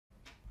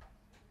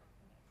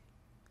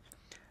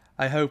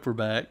I hope we're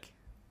back.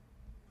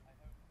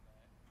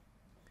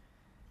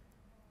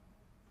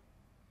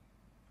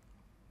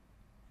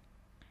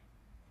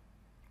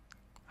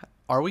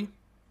 Are we?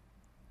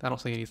 I don't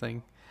see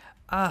anything.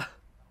 Ah,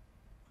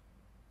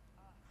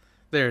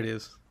 there it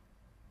is.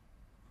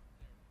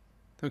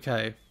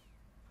 Okay.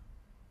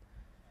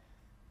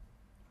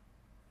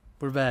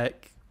 We're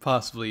back.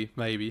 Possibly,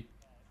 maybe.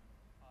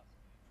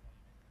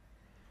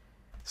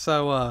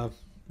 So,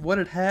 what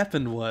had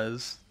happened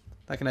was...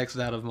 I can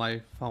exit out of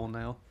my phone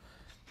now.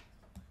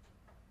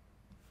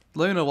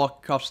 Luna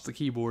walked across the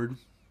keyboard.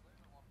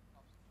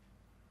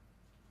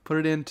 Put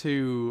it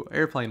into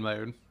airplane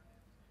mode.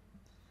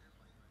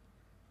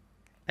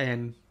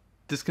 And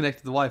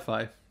disconnected the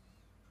Wi-Fi.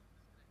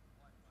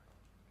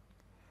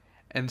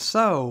 And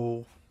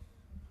so...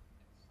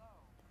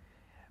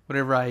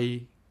 whenever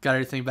I got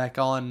everything back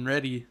on and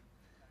ready,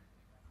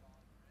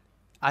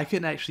 I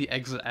couldn't actually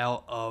exit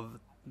out of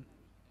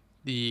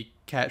the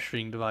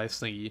capturing device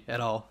thingy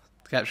at all.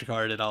 The capture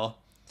card at all.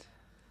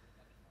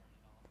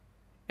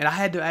 And I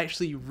had to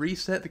actually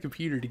reset the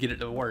computer to get it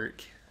to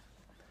work.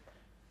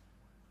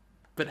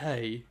 But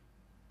hey,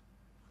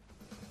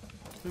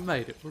 we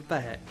made it. We're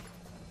back.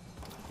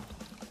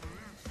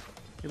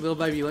 And little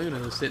baby Luna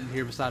is sitting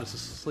here beside us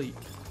asleep.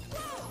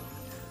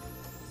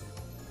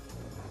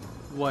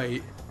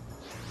 Wait.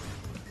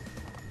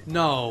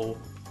 No.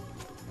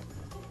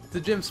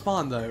 The gym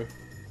spawned though.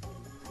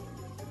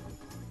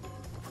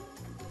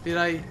 Did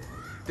I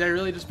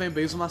really just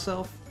bamboozle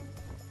myself?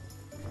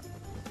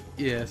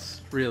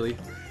 Yes, really.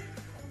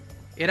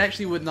 It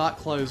actually would not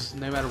close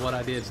no matter what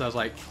I did, so I was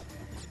like,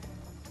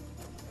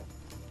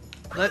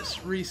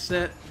 let's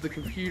reset the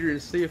computer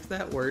and see if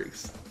that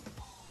works.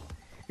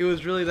 It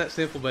was really that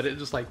simple, but it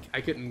just like,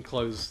 I couldn't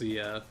close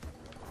the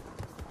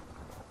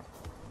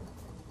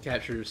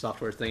capture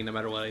software thing no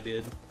matter what I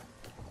did.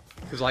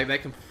 Because like,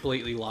 that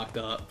completely locked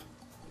up.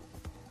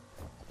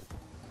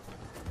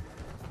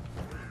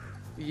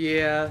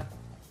 Yeah.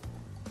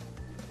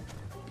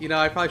 You know,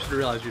 I probably should have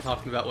realized you're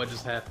talking about what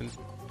just happened.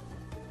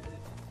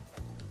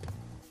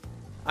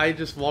 I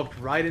just walked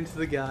right into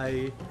the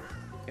guy,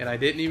 and I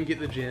didn't even get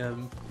the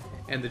gym,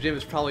 and the gym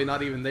is probably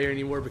not even there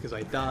anymore because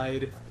I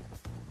died.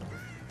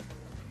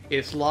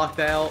 It's locked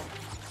out.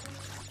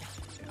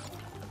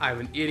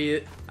 I'm an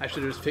idiot. I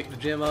should have just picked the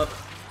gym up.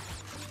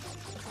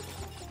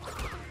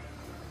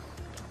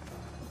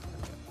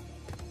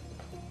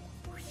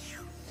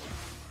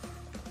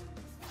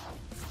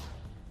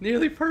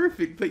 Nearly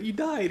perfect, but you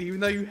died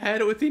even though you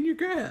had it within your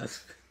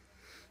grasp.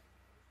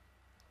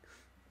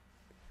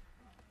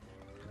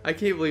 I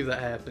can't believe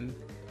that happened.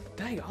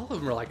 Dang, all of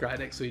them are like right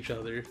next to each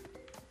other.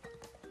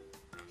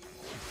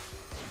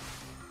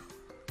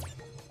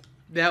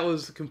 That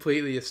was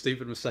completely a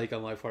stupid mistake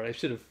on my part. I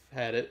should have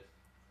had it.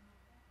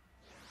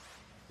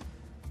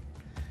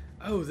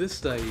 Oh, this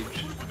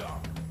stage.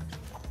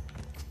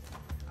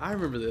 I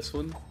remember this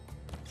one.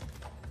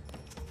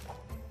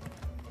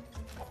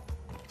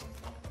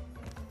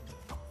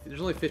 There's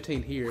only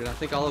 15 here, and I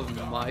think all of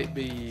them might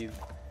be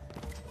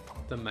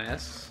the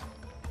masks.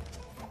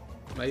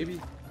 Maybe?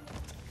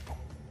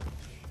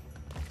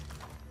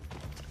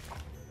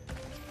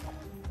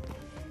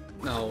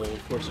 No,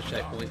 of course the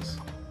checkpoints.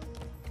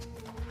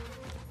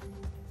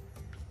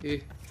 Yeah.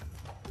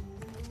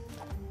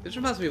 This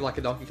reminds me of like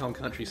a Donkey Kong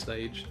Country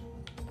stage.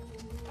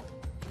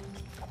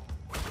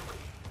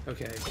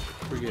 Okay,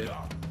 we're good.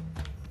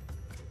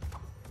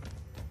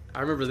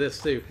 I remember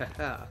this too,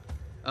 haha.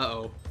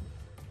 Uh-oh.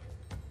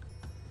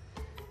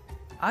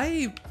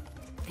 I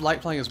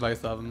like playing as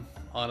both of them,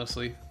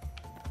 honestly.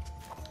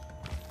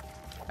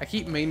 I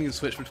keep meaning to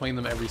switch between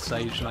them every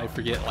stage and I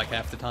forget like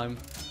half the time.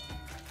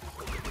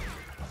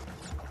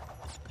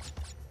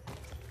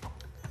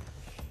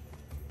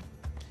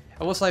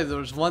 I will say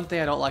there's one thing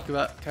I don't like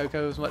about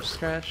Coco as much as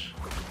Crash.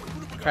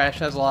 Crash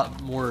has a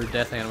lot more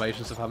death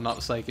animations if I'm not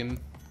mistaken.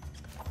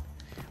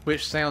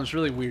 Which sounds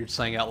really weird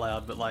saying out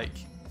loud, but like...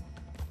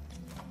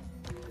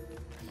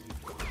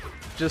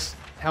 just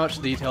how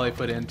much detail they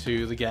put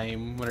into the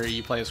game whenever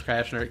you play as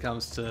Crash whenever it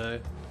comes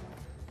to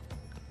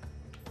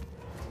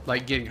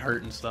like getting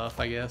hurt and stuff,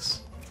 I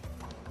guess.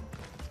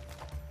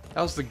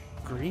 That was the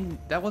green...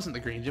 that wasn't the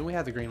green gym, we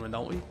had the green one,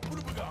 don't we?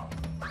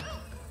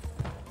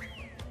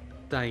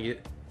 Dang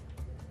it.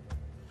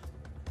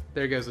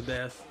 There goes the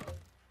death.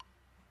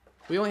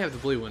 We only have the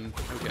blue one,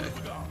 okay.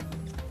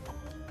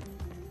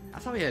 I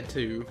thought we had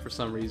two for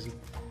some reason.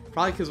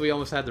 Probably because we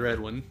almost had the red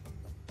one.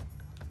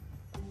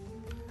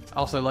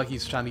 Also,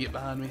 Lucky's trying to get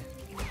behind me.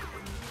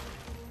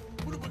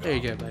 There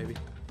you go, baby.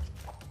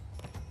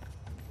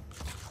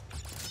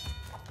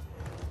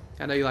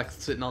 I know you like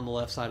sitting on the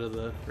left side of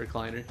the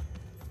recliner.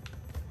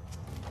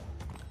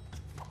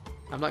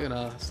 I'm not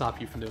gonna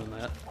stop you from doing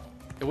that.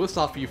 It will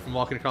stop you from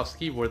walking across the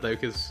keyboard though,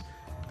 because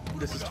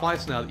this is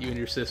twice now that you and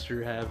your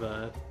sister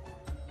have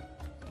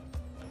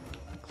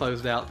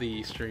closed out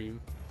the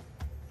stream.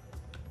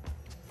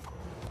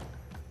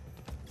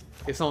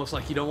 It's almost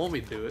like you don't want me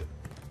to do it.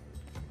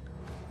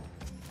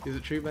 Is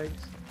it true, babies?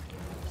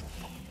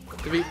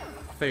 To be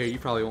fair, you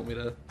probably want me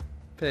to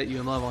pet you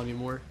and love on you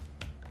more.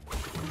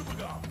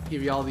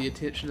 Give you all the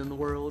attention in the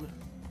world.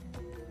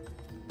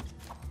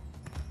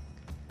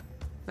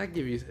 I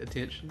give you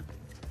attention.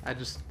 I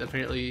just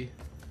apparently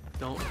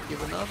don't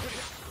give enough.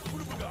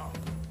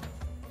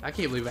 I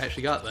can't believe I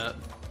actually got that.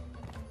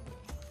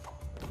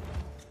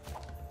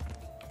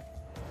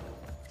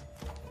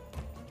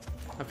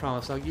 I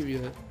promise I'll give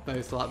you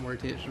both a lot more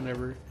attention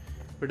whenever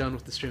we're done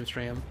with the stream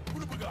stram.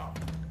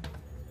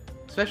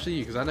 Especially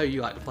you, because I know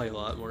you like to play a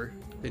lot more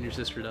than your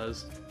sister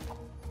does.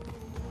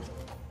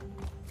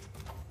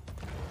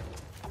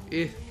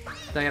 Eh,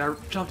 dang it, I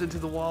jumped into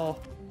the wall.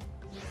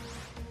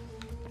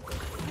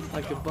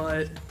 Like a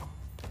butt.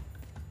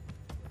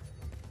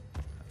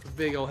 A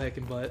big ol'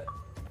 heckin' butt.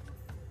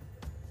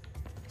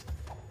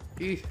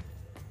 Eh.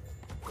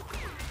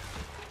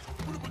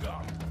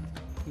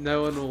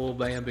 No one will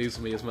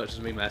bamboozle me as much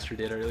as me Master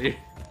did earlier.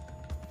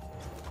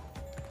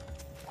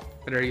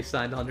 Whenever he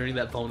signed on during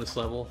that bonus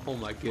level. Oh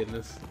my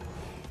goodness.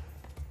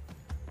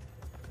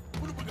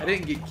 I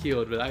didn't get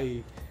killed, but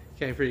I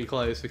came pretty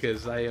close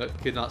because I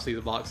could not see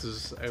the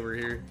boxes over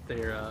here,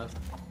 their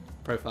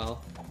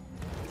profile.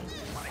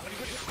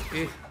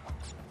 Eh.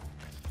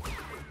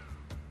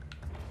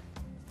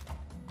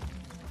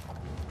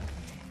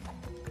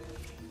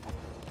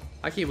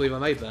 I can't believe I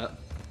made that.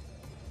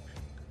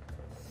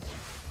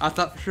 I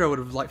thought for sure I would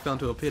have like fell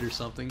into a pit or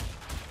something.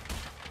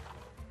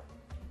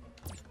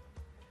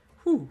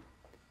 Whew.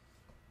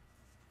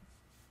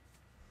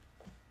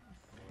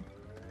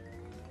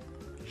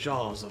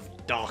 Jaws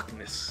of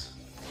Darkness.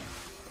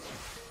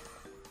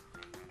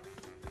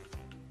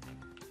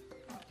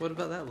 What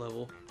about that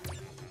level?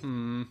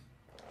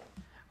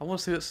 I want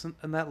to see what's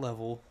in that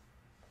level.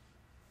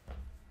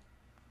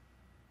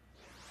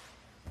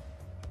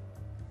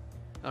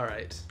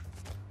 Alright.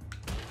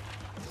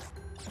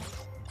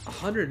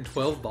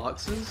 112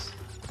 boxes?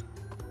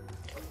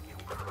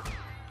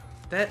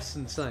 That's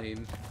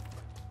insane.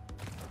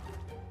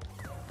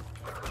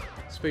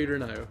 Speed or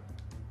no?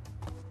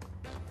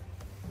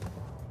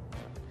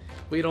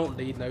 We don't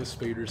need no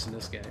speeders in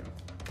this game.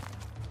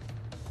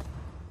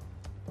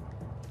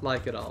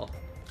 Like at all.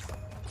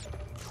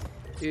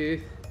 Eh.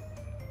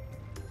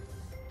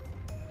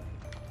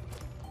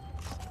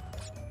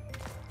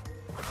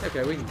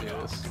 Okay, we can do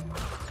this.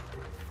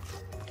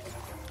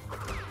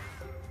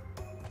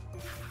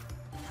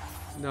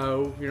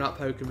 No, you're not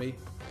poking me.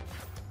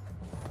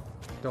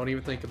 Don't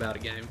even think about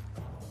it, game.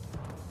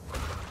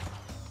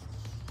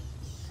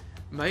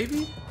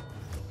 Maybe?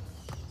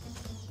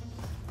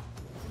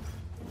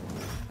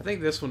 I think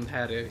this one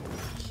had a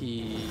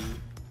key,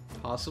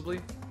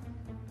 possibly.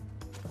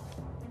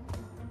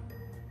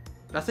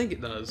 I think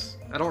it does.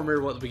 I don't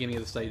remember what the beginning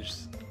of the stage...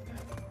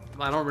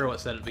 I don't remember what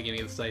it said at the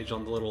beginning of the stage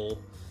on the little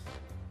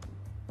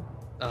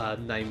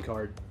name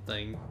card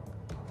thing.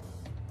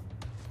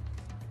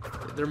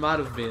 There might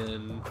have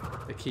been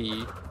a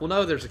key. We'll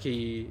know there's a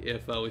key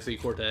if we see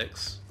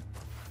Cortex.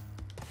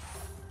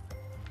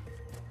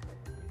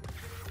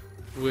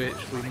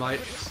 Which we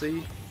might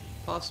see,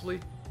 possibly.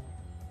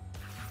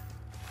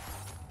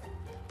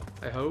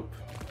 I hope.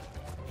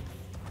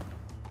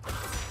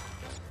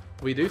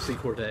 We do see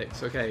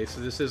Cortex. Okay,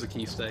 so this is a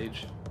key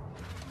stage.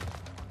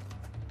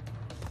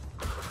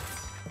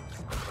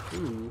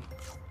 Ooh.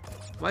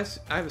 I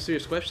have a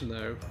serious question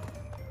though.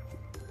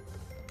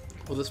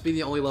 Will this be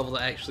the only level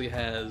that actually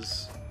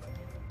has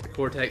the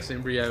Cortex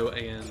Embryo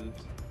and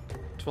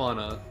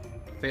Twana,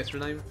 I think that's her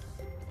name?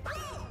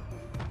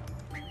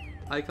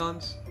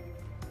 Icons?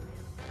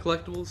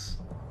 Collectibles?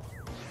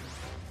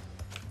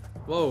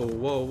 Whoa,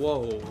 whoa,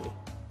 whoa.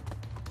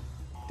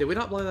 Did we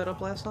not blow that up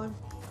last time?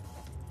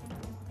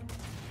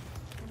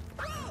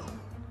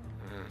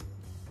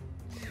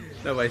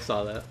 Nobody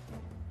saw that.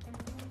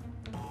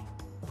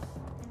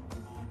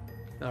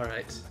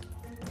 Alright.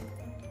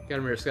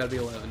 Gotta remember, it's gotta be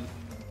 11.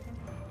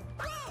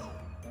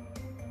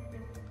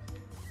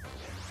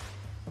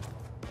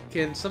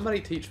 Can somebody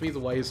teach me the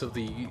ways of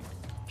the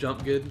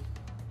jump good?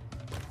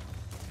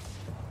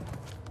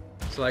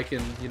 So I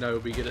can, you know,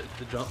 be good at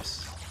the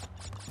jumps.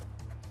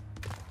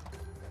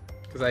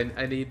 Because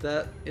I need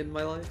that in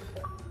my life.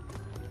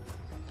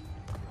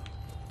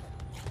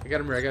 I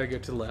gotta remember, I gotta go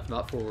to the left,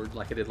 not forward,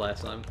 like I did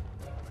last time.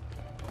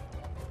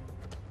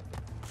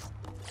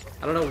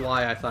 I don't know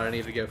why I thought I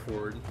needed to go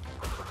forward.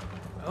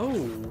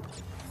 Oh!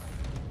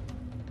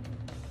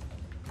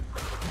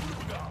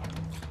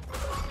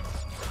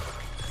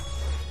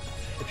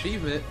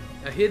 Achievement,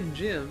 a hidden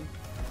gem.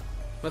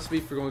 Must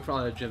be for going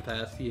on a gem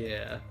path,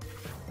 yeah.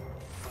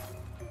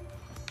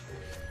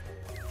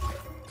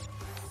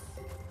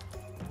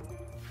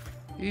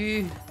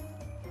 Ooh.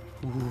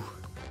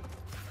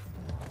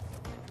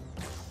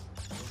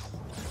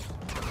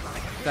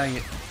 Dang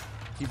it.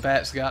 You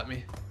bats got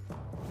me.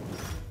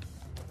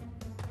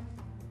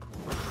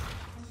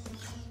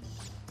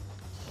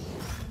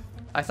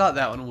 I thought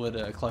that one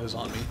would close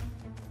on me.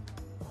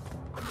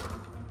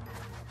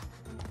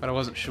 But I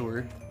wasn't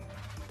sure.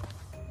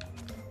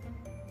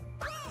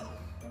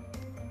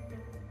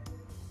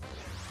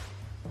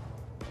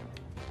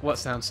 What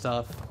sound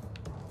stuff?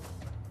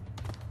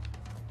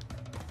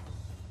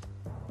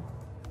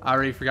 I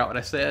already forgot what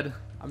I said.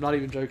 I'm not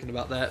even joking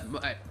about that.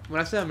 When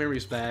I say my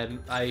memory's bad,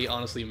 I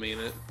honestly mean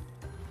it.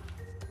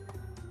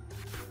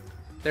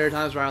 There are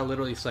times where I'll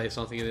literally say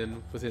something and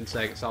then within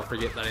seconds I'll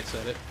forget that I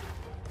said it.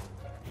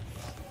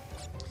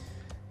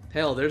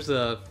 Hell, there's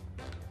a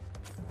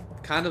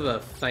kind of a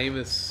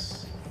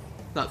famous,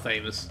 not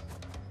famous,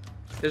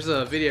 there's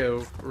a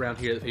video around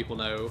here that people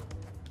know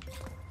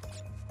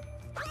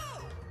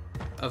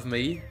of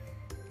me.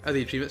 Oh,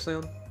 the achievement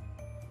sound?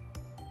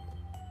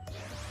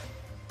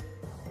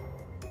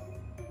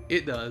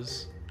 It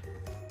does.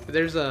 But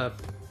there's a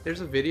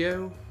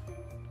video,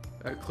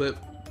 a clip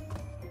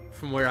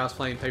from where I was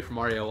playing Paper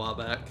Mario a while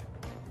back.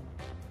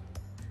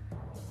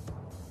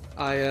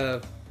 I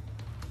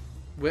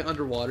went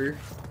underwater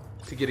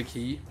to get a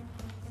key,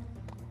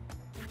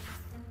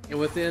 and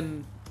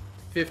within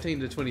 15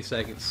 to 20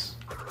 seconds,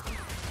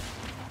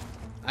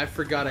 I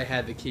forgot I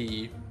had the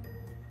key.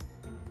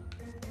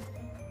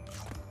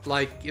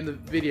 Like in the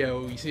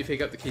video, you see me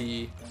pick up the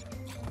key,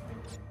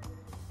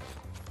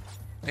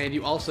 and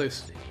you also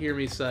hear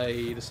me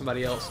say to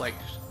somebody else, like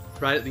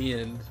right at the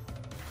end,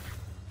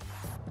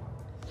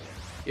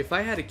 if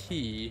I had a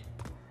key,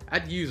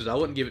 I'd use it. I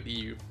wouldn't give it to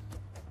you.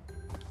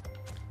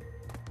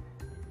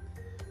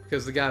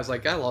 Because the guy's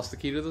like, I lost the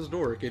key to this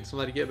door. Could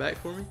somebody get back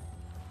for me?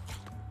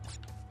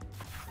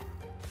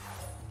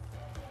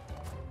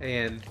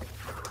 And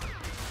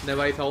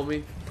nobody told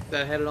me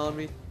that I had it on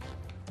me.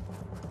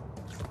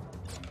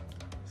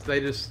 So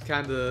they just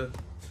kind of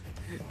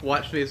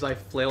watched me as I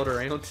flailed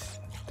around.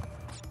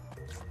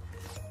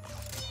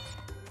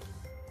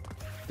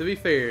 To be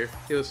fair,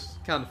 it was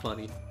kind of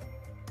funny.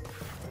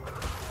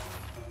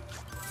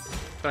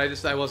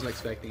 But I wasn't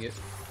expecting it.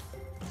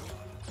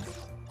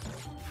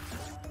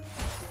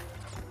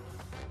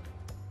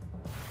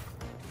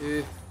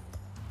 It's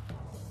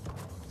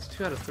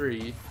 2 out of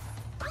 3.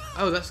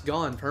 Oh, that's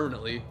gone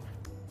permanently.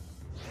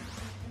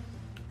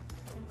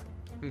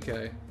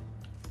 Okay.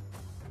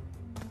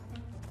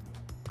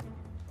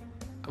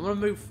 I'm gonna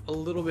move a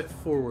little bit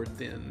forward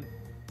then.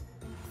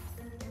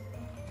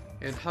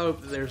 And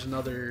hope that there's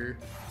another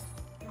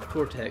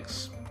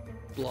Cortex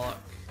block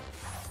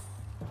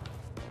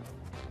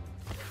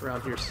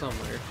around here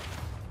somewhere.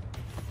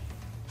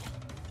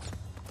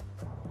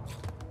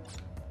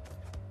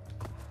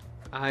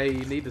 I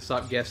need to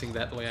stop guessing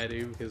that the way I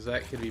do, because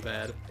that could be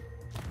bad.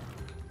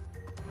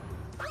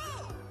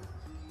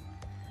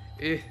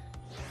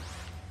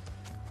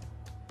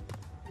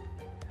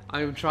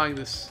 I'm trying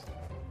this.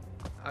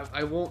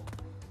 I want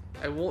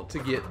to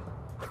get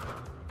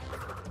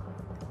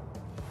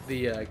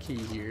the key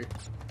here,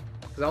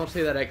 because I want to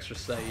see that extra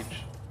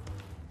stage.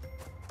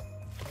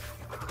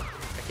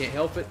 I can't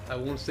help it. I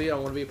want to see it. I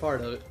want to be a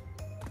part of it.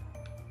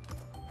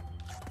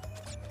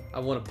 I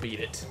want to beat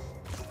it.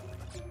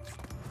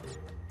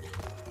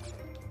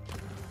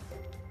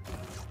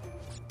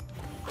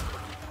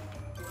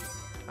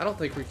 I don't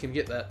think we can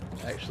get that,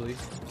 actually.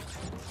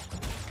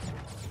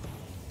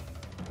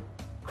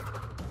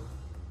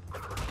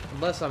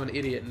 Unless I'm an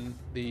idiot and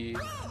the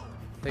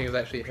thing is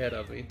actually ahead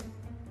of me.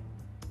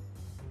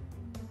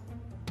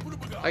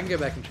 I can go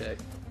back and check.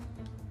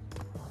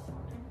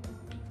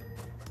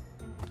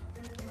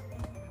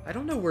 I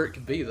don't know where it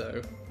could be,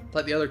 though.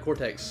 Like the other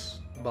Cortex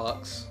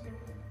box.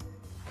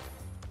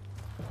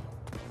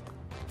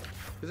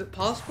 Is it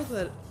possible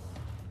that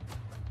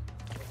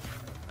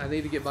I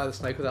need to get by the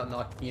snake without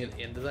knocking it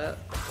into that?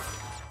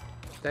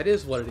 That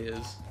is what it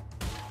is.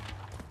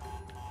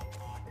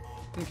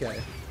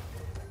 Okay.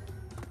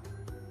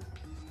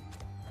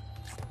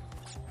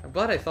 I'm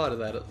glad I thought of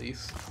that at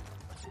least.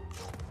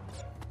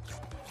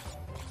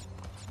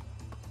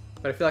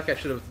 But I feel like I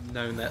should have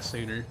known that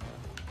sooner.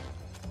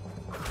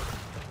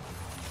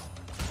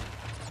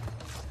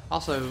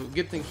 Also,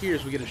 good thing here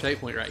is we get a shape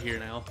point right here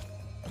now.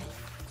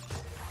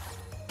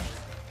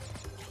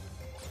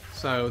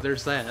 So,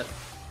 there's that.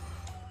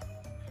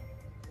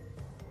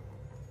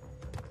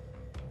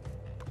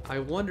 I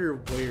wonder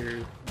where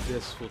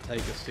this will take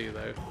us to,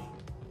 though.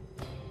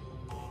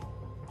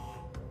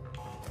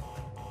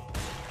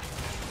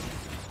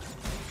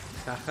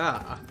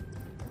 Haha.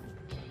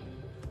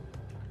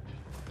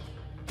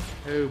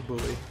 Oh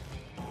boy.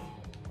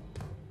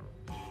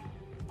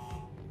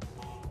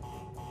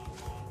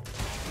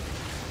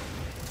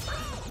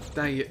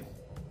 Dang it.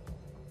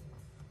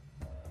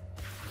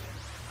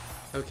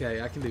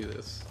 Okay, I can do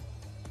this.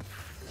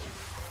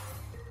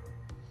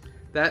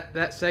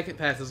 That second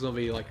path is gonna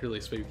be like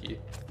really spooky.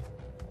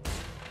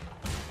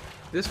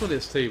 This one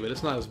is too, but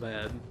it's not as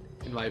bad,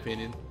 in my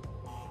opinion.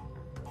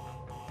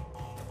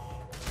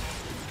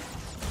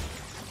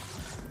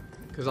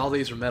 Because all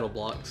these are metal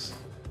blocks.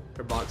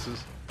 Or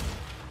boxes.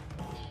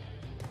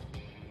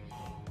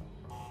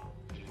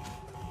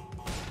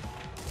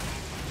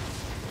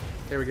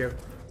 There we go.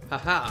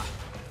 Haha.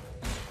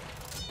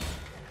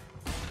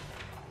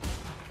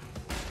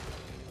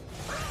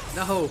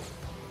 No!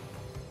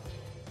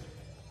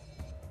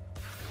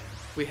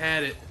 We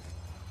had it.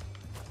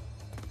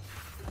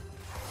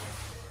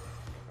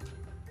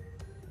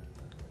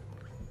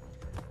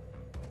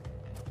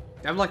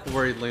 I'm like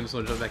worried Lynn's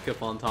gonna jump back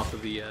up on top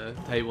of the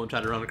table and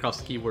try to run across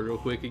the keyboard real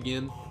quick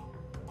again.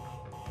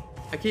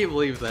 I can't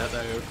believe that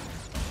though.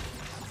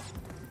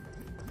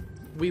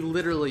 We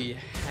literally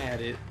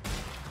had it.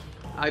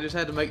 I just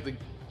had to make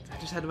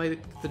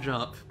the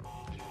jump.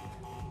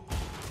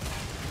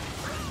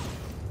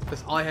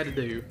 That's all I had to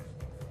do.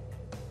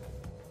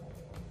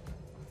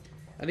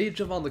 I need to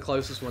jump on the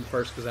closest one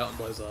first because that one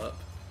blows up.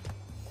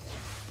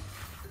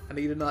 I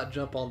need to not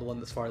jump on the one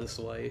that's farthest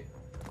away.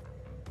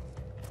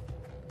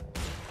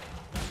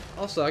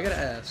 Also, I gotta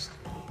ask,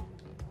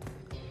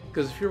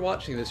 because if you're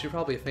watching this, you're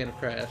probably a fan of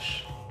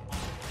Crash.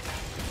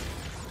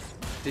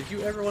 Did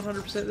you ever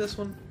 100% this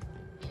one?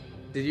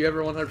 Did you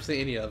ever 100%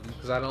 any of them?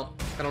 Because I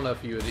don't know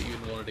if you would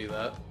even want to do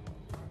that.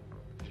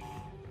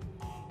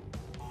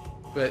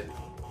 But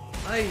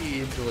I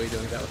enjoy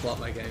doing that with a lot of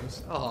my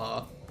games.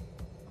 Aww.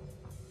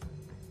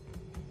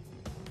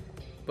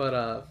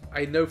 But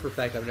I know for a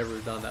fact I've never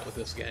done that with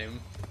this game.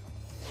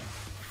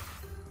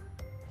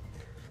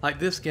 Like,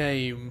 this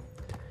game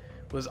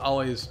was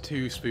always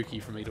too spooky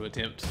for me to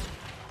attempt.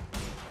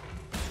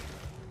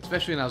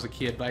 Especially when I was a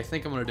kid, but I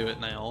think I'm going to do it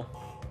now.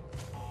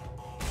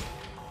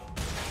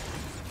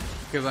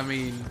 Because, I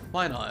mean,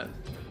 why not?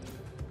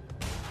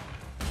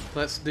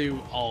 Let's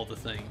do all the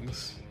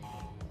things.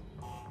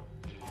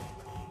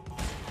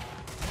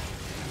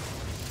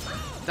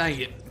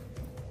 Dang it.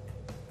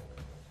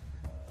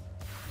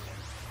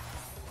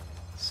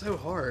 So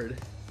hard.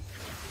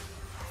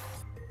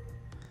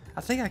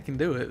 I think I can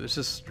do it, it's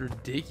just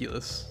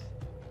ridiculous.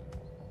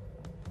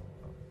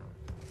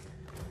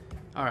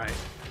 Alright.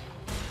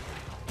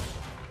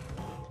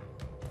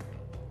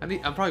 I'm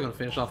probably gonna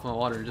finish off my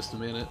water in just a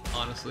minute,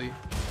 honestly.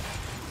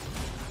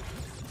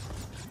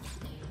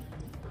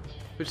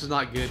 Which is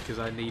not good because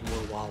I need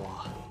more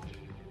Wawa.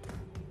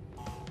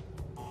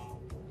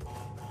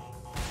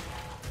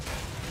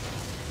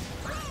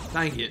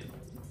 Dang it.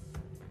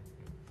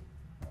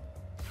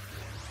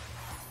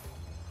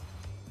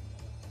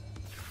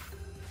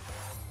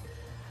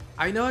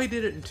 I know I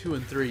did it in 2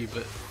 and 3,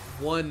 but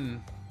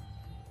 1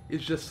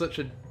 is just such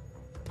a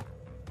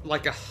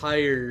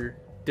higher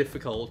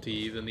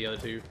difficulty than the other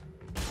 2.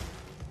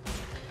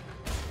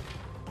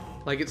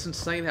 Like, it's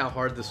insane how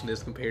hard this one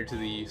is compared to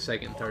the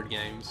 2nd and 3rd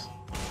games.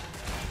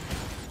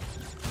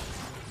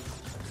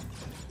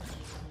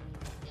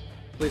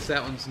 At least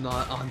that one's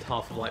not on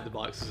top of like the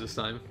boxes this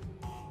time.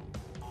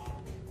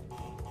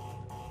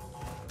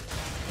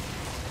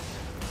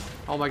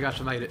 Oh my gosh,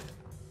 I made it.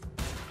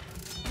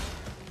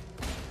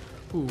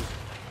 Ooh.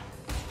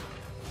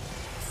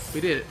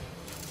 We did it.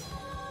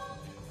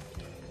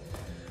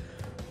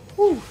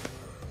 Woo!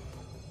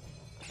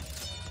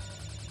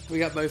 We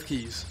got both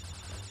keys.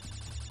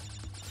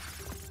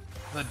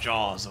 The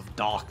Jaws of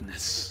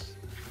Darkness.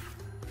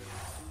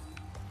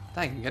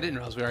 Dang, I didn't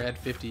realize we already had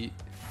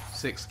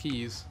 56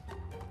 keys.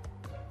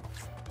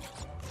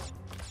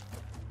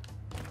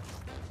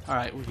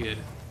 Alright, we're good.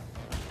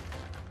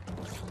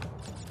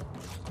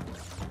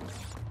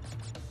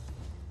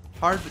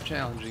 Hard but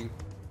challenging.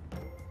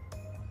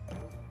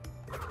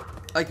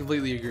 I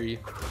completely agree.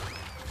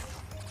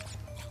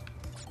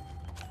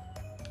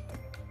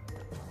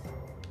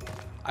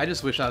 I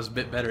just wish I was a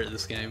bit better at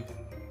this game.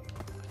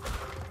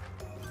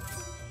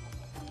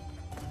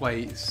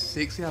 Wait,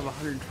 60 out of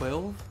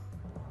 112?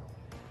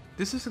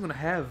 This isn't gonna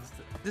have...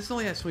 This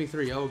only has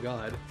 23, oh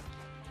god.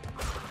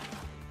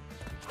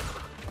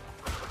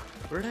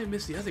 Where did I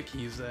miss the other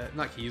keys at?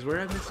 Not keys, where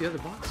did I miss the other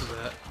boxes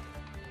at?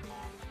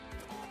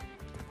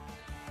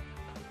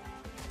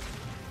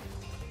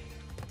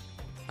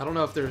 I don't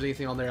know if there was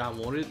anything on there I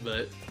wanted,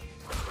 but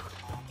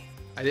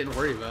I didn't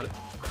worry about it.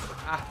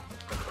 Ah.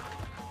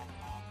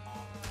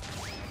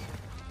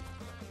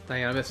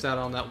 Dang, I missed out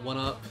on that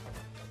 1-up.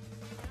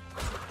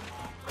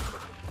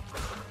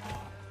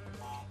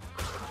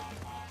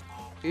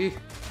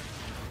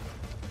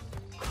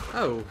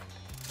 Oh,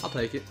 I'll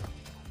take it.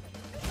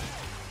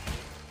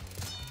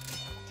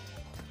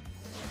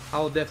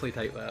 I'll definitely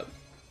take that.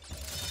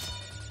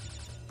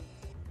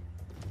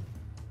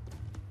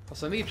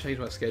 Also, I need to change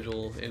my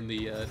schedule in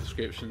the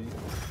description.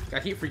 I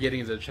keep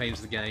forgetting to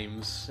change the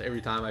games every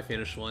time I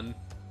finish one.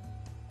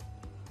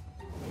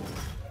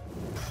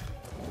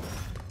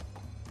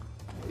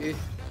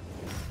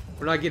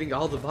 We're not getting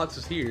all the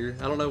boxes here.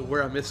 I don't know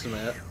where I missed them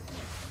at.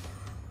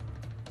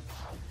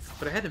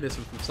 But I had to miss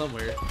them from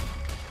somewhere.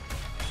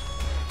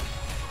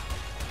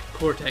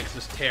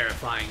 Cortex's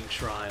terrifying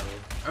trial.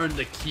 Earn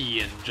the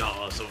key in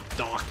Jaws of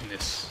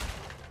Darkness.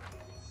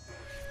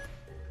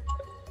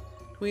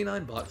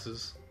 29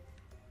 boxes.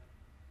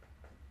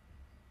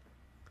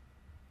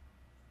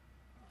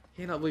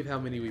 Cannot believe how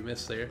many we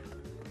missed there.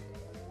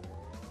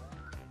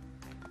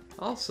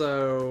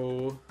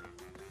 Also...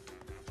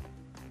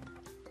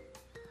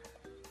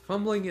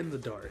 Fumbling in the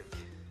dark.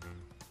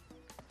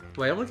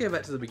 Wait, I want to go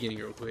back to the beginning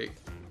real quick.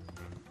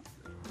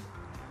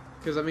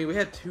 Because, I mean, we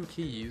had 2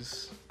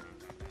 keys.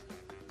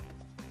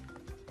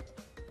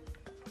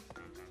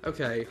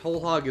 Okay, Whole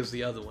Hog is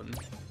the other one.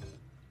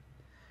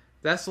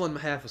 That's the one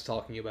Half was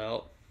talking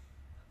about.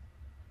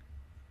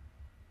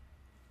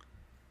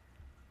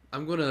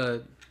 I'm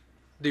gonna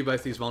do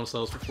both these bonus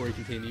levels before we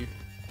continue.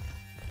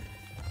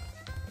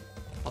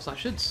 Also, I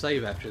should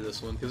save after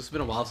this one, because it's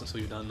been a while since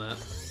we've done that.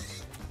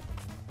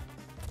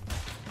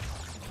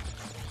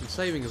 And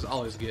saving is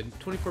always good.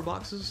 24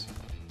 boxes?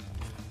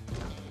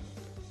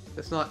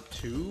 That's not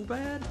too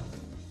bad.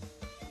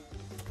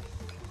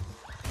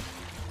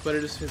 But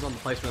it just depends on the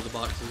placement of the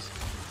boxes.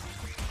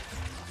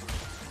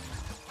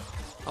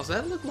 Also,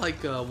 that looked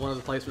like one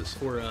of the placements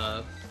for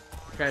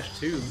Crash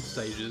 2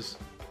 stages.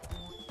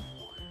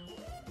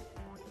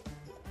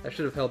 I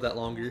should have held that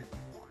longer.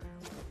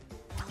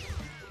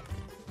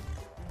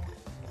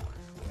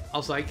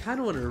 Also, I kind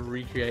of want to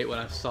recreate what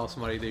I saw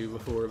somebody do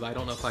before, but I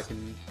don't know if I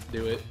can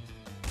do it.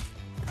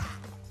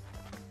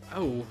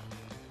 Oh.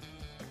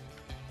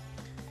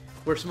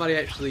 Where somebody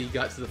actually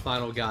got to the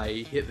final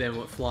guy, hit them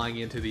with flying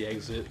into the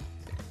exit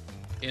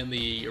in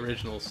the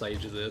original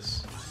stage of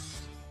this.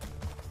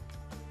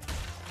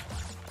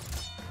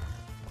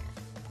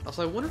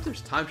 Also, I wonder if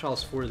there's time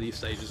trials for these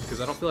stages, because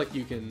I don't feel like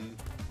you can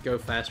go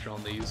faster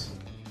on these.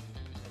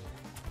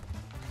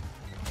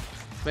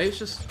 Maybe it's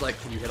just,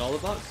 like, can you hit all the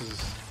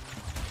boxes?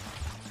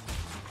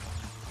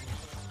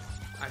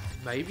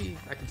 Maybe.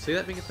 I can see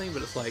that being a thing,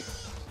 but it's like,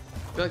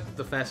 I feel like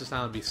the fastest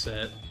time would be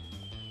set.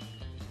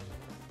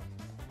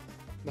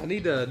 I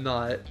need to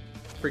not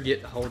forget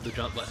to hold the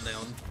jump button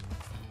down.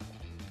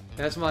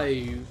 That's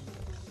my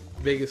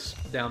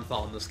biggest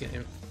downfall in this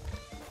game.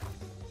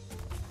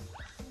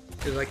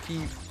 Because I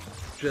keep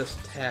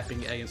just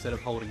tapping A instead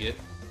of holding it.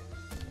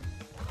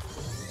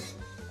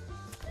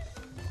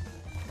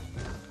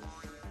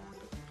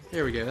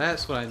 There we go,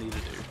 that's what I need to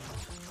do.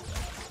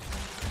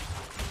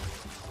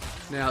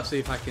 Now let's see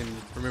if I can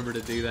remember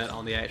to do that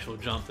on the actual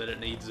jump that it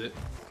needs it.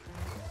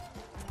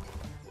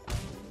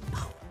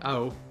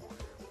 Oh.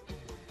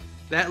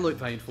 That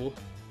looked painful.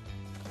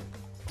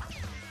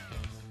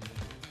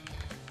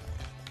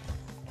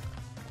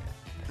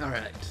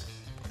 Alright.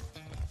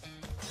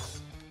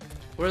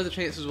 What are the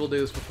chances we'll do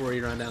this before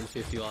we run down to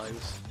 50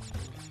 lives?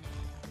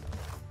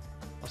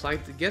 Also, I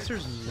guess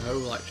there's no,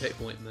 like,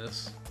 checkpoint in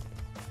this.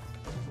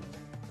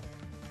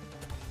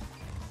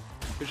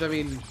 Which, I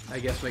mean, I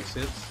guess makes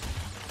sense.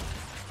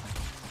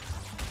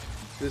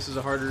 This is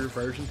a harder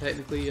version,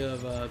 technically,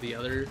 of the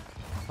other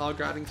hog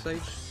riding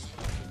stage.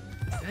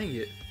 Dang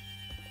it.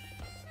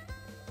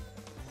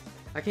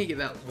 I can't get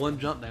that one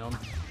jump down.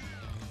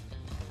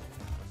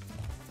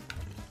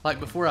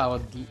 Like, before I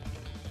would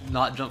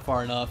not jump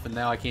far enough, and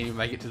now I can't even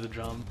make it to the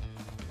jump.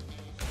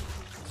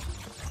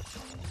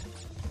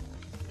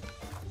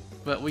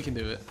 But we can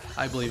do it.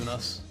 I believe in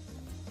us.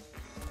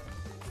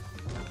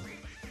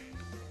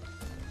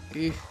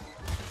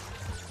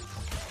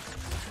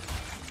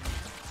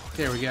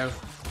 There we go.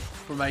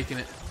 We're making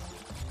it.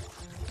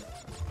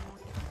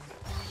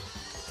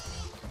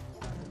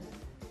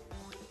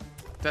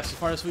 That's the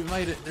farthest we've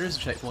made it. There is a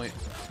checkpoint.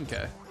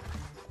 Okay.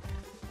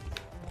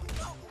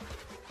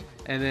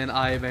 And then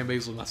I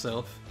bamboozled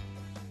myself.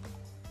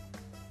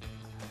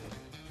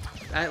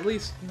 I at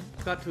least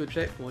got to a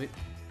checkpoint.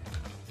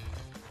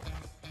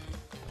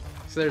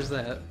 So there's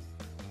that.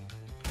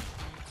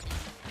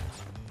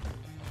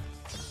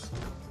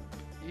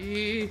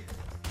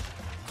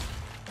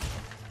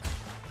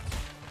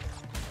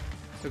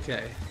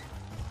 Okay.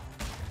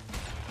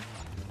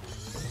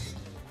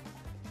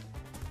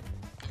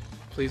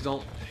 Please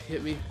don't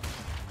hit me.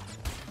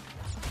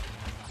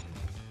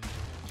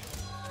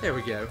 There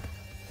we go.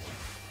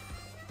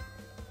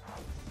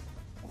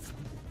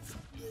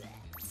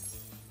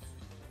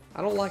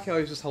 I don't like how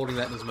he's just holding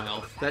that in his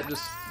mouth. That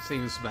just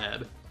seems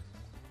bad.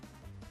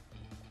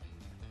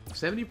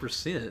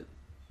 70%?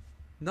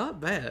 Not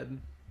bad.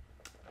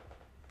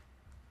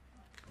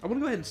 I'm gonna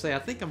go ahead and say I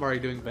think I'm already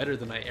doing better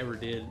than I ever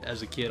did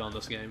as a kid on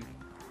this game.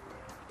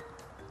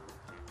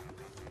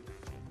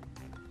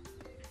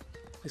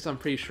 At least I'm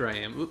pretty sure I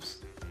am. Oops.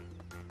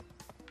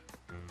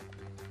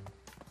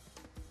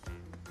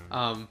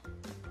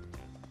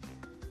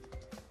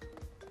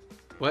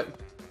 What?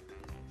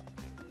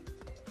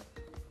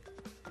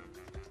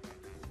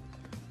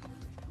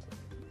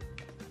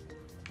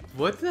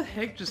 What the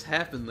heck just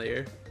happened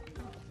there?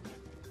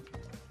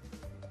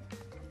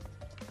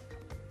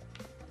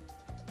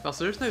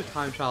 Also, there's no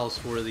time trials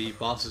for the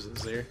bosses,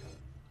 is there?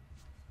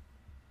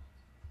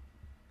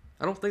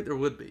 I don't think there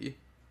would be.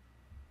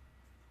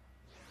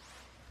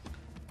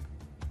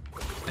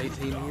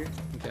 18 here?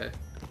 Okay.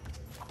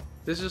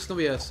 This is just gonna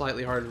be a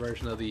slightly harder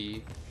version of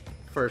the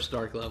first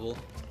Dark level.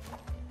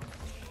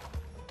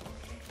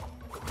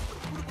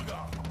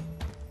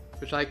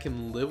 Which I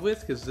can live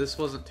with, because this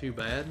wasn't too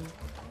bad.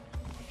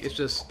 It's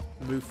just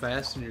move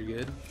fast and you're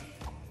good.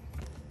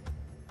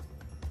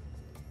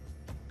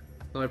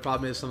 The only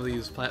problem is some of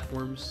these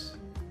platforms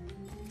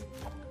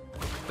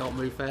don't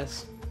move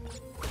fast.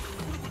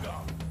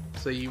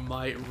 So you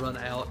might run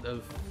out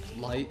of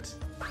light.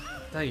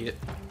 Dang it.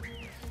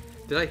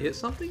 Did I hit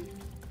something?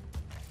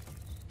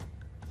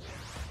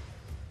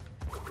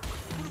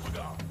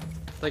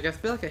 Like, I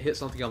feel like I hit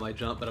something on my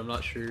jump, but I'm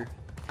not sure.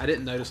 I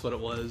didn't notice what it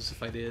was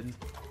if I did.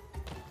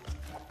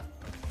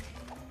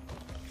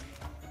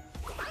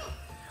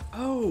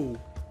 Oh!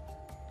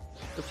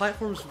 The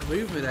platform's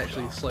movement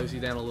actually slows you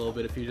down a little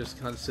bit if you just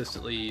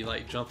consistently,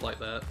 like, jump like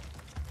that.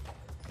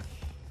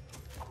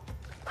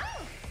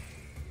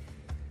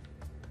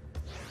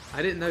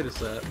 I didn't notice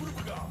that.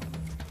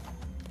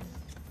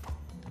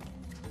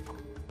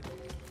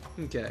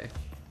 Okay.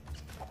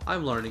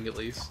 I'm learning at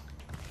least.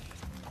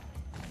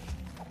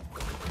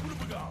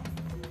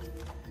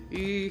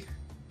 E.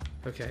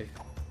 Okay.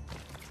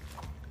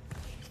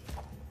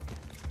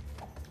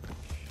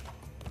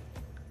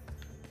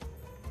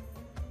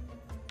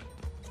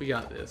 We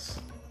got this.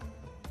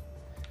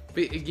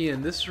 But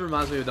again, this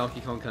reminds me of Donkey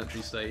Kong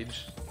Country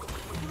stage.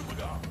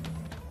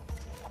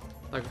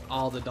 Like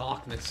all the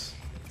darkness.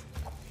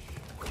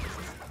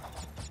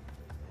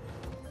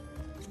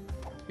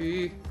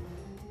 E.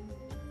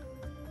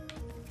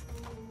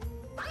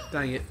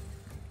 Dang it.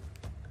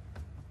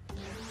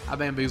 I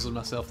bamboozled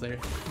myself there.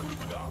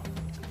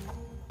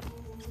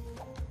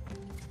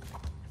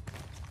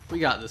 We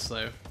got this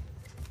though.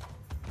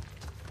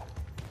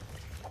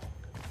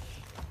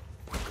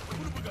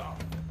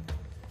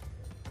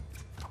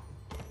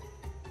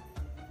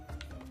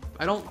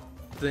 I don't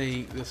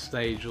think this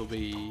stage will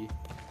be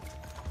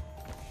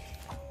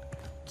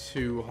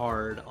too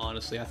hard,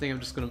 honestly. I think I'm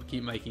just going to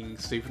keep making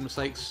stupid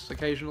mistakes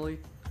occasionally.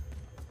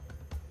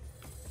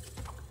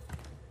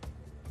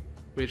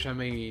 Which, I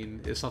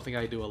mean, is something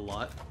I do a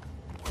lot.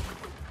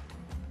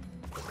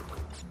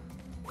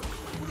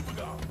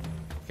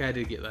 Okay, I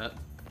did get that.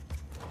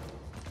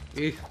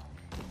 Yeah.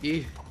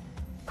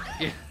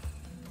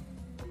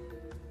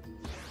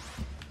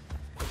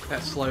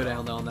 That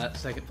slowdown though on that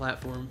second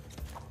platform.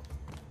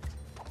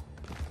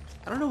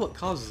 I don't know what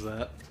causes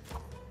that.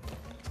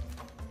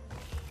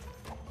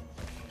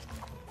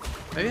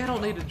 Maybe I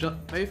don't need to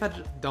jump. Maybe if I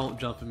don't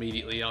jump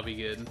immediately, I'll be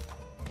good.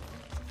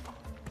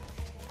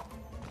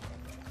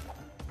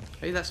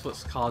 Maybe that's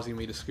what's causing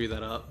me to screw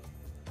that up.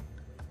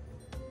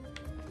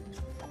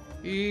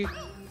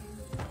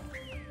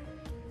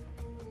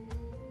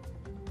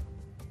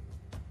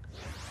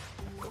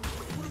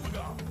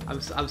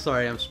 I'm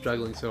sorry I'm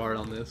struggling so hard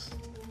on this.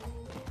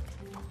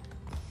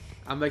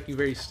 I'm making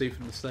very stupid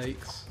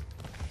mistakes.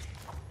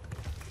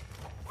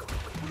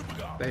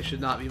 They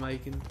should not be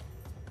making.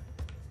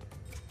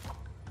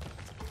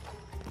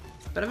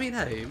 But I mean,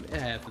 hey,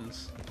 it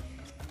happens.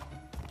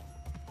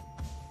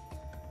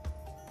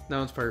 No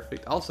one's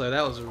perfect. Also,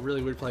 that was a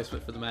really weird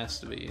placement for the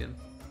mask to be in.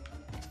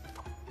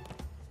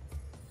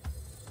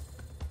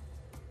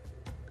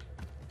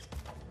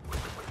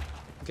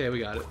 Okay, we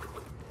got it.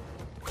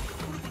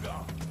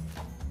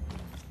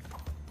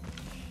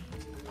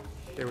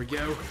 There we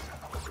go.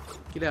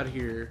 Get out of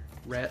here,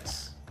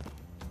 rats.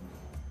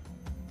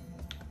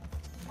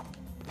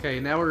 Okay,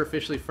 now we're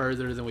officially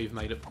further than we've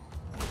made it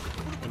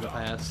in the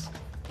past.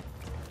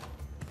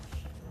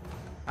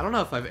 I don't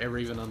know if I've ever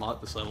even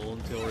unlocked this level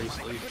until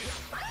recently.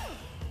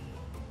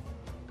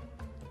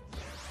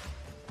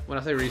 When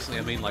I say recently,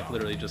 I mean like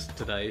literally just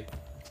today.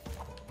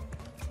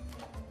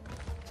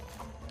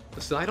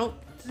 But still, I don't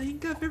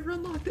think I've ever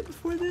unlocked it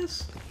before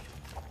this.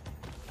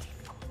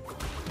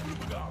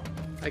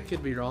 I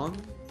could be wrong.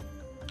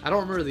 I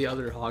don't remember the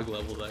other hog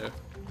level though,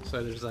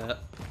 so there's that.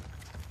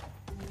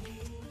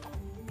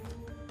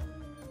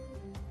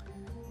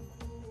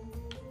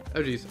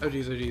 Oh jeez, oh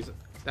jeez, oh jeez.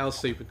 That was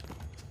stupid.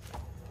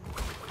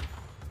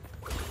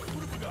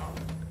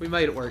 We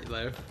made it work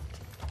though.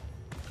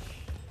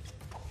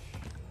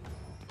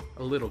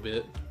 A little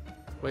bit.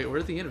 Wait, where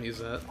are the enemies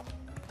at?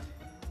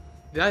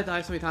 Did I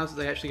die so many times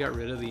that they actually got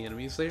rid of the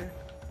enemies there?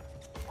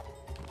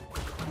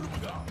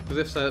 Because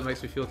if so, it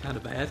makes me feel kind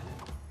of bad.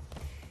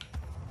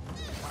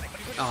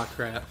 Aw, oh,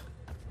 crap.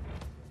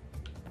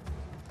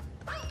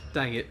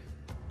 Dang it.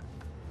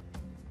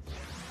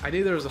 I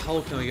knew there was a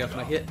hole coming up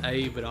and I hit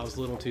A, but I was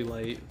a little too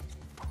late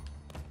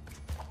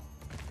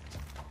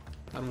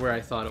on where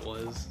I thought it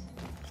was.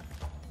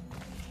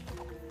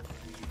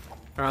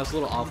 Or I was a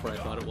little off where I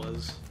thought it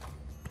was.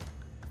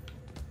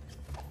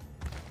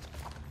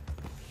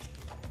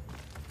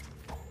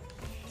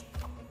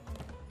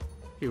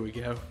 Here we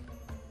go.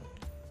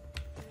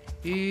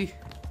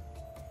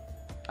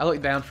 I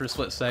looked down for a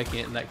split second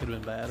and that could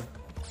have been bad.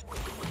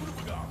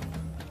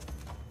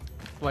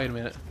 Wait a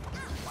minute.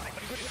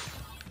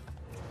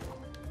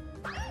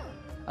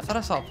 I thought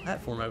I saw a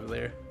platform over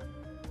there.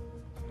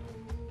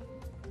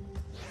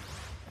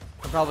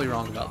 I'm probably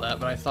wrong about that,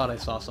 but I thought I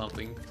saw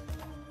something.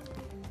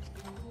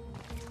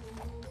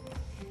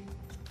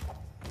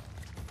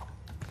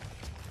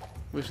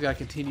 We just gotta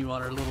continue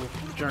on our little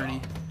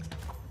journey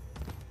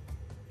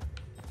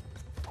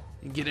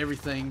and get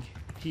everything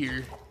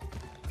here.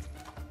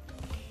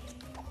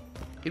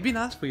 It'd be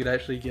nice if we could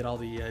actually get all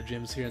the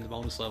gems here in the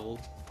bonus level.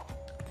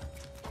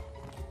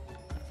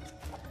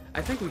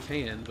 I think we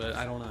can, but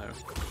I don't know.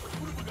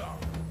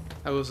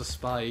 That was a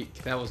spike.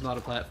 That was not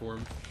a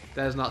platform.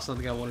 That is not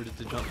something I wanted it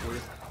to jump for.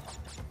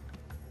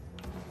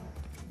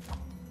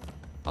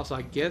 Also,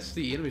 I guess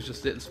the enemies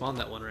just didn't spawn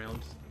that one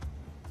round.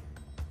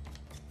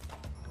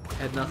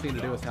 Had nothing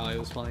to do with how I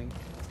was playing.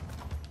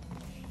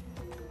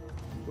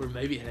 Or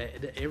maybe it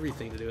had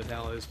everything to do with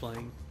how I was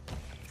playing.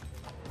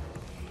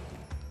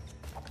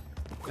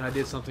 And I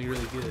did something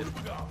really good.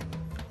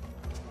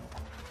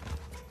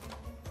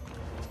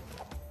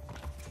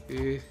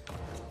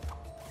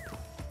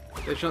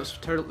 The jumps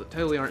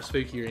totally aren't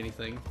spooky or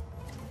anything.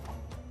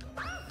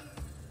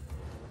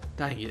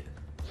 Dang it.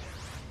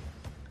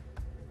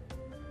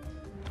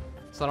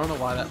 So I don't know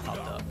why that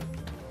popped up.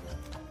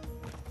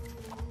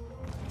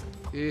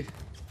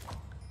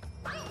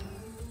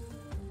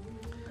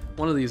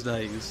 One of these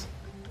days,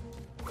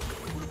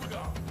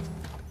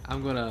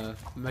 I'm gonna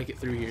make it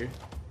through here.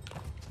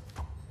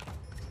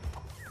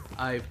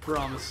 I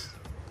promise.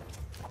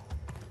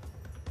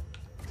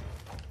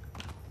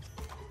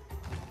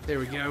 There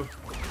we go.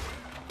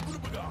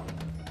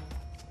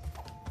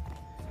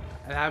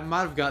 And I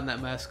might have gotten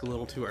that mask a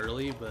little too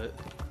early, but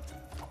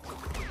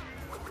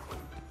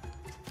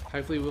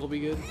hopefully we'll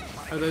be good.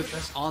 Oh,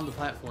 that's on the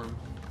platform.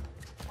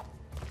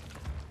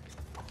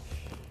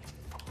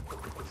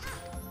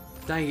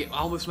 Dang it, I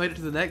almost made it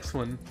to the next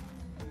one.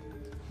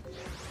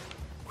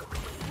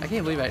 I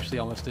can't believe I actually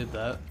almost did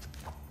that.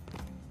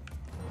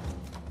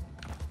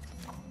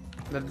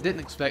 I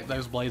didn't expect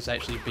those blades to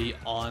actually be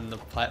on the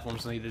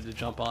platforms I needed to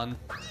jump on.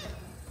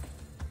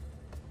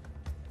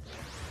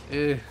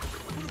 Let's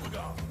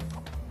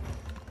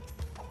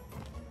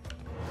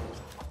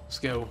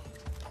go.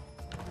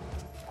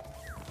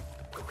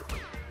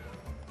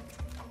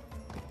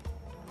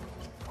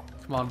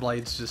 Come on,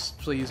 blades, just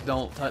please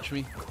don't touch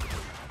me.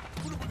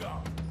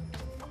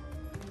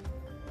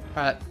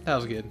 Alright, that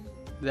was good.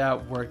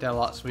 That worked out a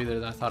lot smoother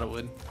than I thought it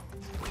would.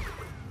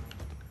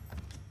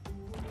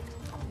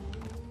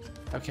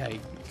 Okay,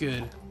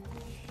 good.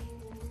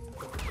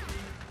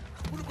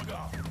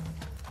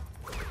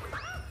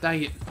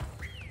 Dang it.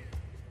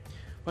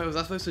 Wait, was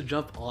I supposed to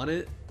jump on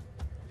it?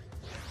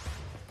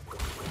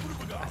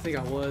 I think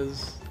I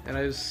was, and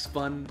I just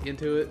spun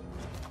into it.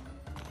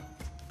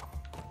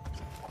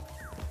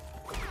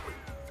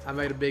 I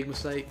made a big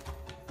mistake.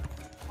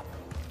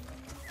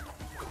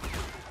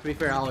 To be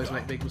fair, I always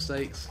make big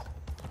mistakes.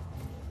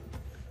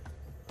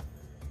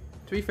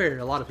 To be fair,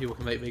 a lot of people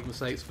can make big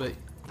mistakes, but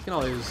you can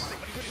always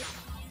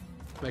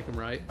make them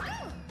right.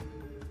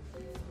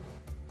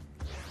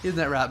 Isn't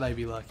that right,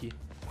 baby Lucky?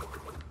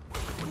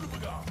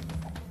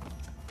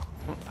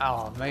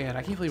 Oh man,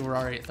 I can't believe we're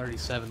already at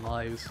 37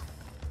 lives.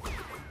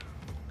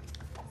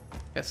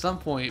 At some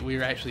point, we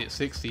were actually at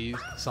 60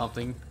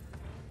 something.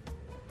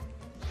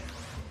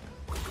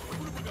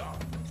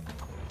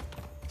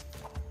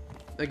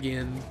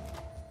 Again,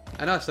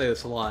 I know I say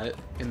this a lot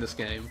in this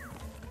game.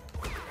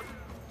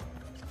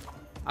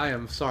 I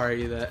am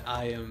sorry that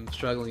I am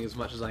struggling as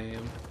much as I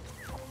am.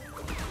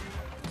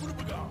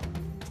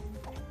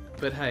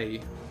 But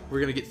hey,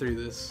 we're gonna get through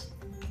this.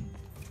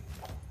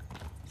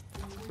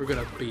 We're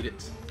gonna beat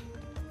it.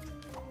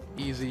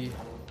 Easy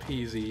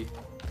peasy,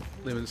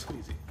 lemon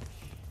squeezy.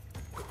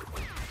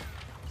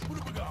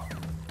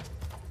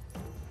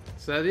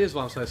 So that is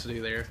what I'm supposed to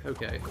do there.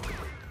 Okay.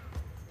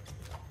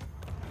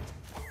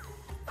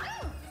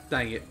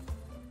 Dang it.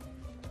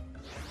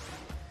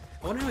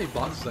 I wonder how many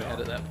boxes I had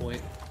at that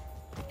point.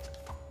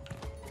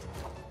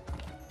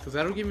 Because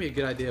that'll give me a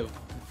good idea of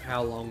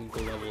how long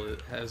the level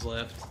it has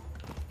left.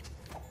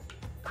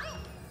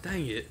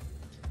 Dang it.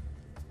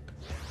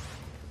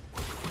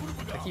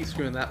 I keep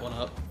screwing that one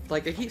up.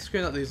 Like, I keep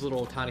screwing up these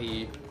little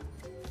tiny,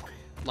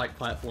 like,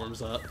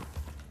 platforms up.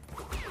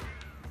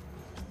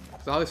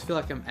 Because I always feel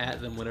like I'm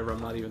at them whenever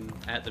I'm not even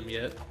at them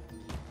yet.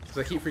 Because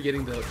I keep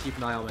forgetting to keep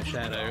an eye on my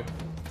shadow.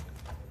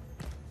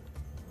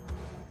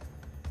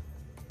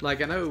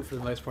 Like, I know for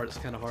the most part it's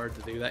kind of hard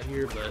to do that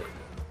here, but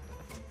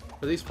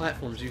for these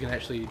platforms you can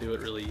actually do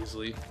it really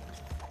easily.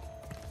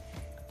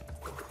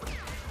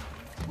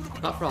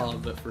 Not for all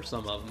of them, but for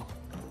some of them.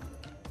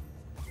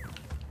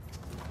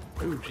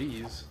 Oh,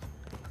 jeez.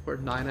 We're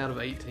 9 out of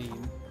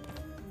 18.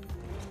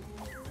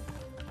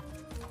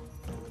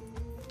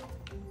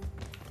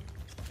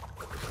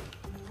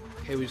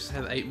 Okay, we just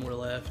have 8 more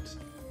left.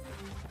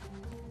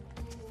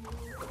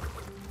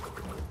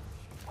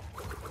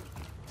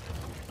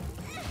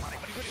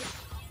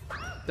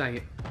 Dang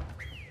it.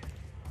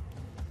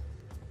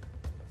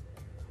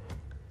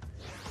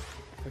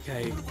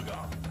 Okay,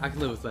 I can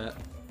live with that.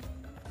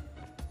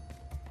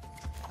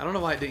 I don't know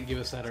why it didn't give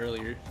us that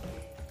earlier.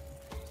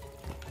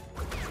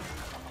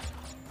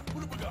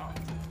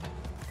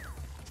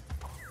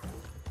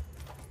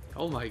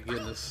 Oh my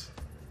goodness.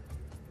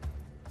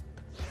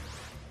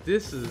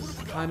 This is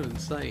kind of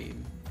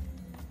insane.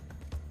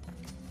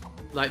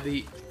 Like,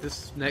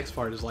 this next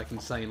part is like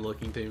insane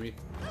looking to me.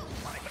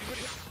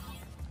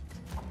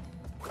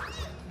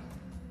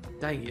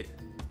 Dang it.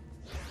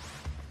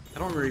 I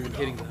don't remember even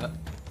hitting that.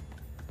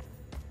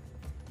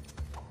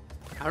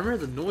 I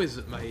remember the noise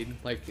it made,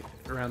 like,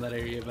 around that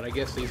area, but I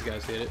guess these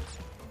guys hit it.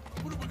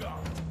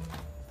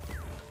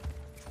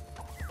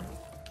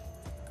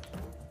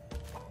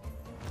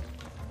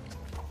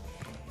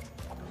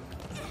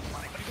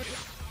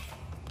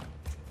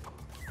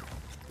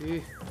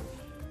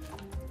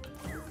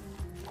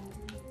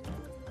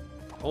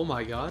 Oh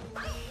my god.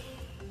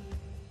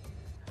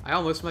 I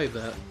almost made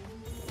that.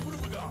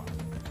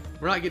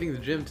 We're not getting the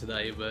gym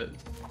today, but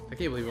I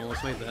can't believe we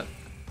almost made that.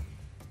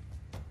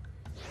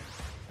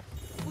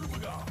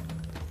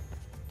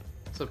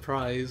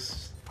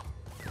 Surprised.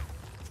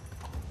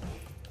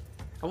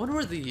 I wonder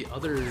where the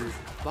other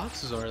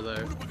boxes are,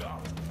 though.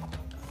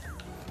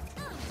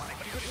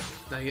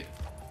 Dang it.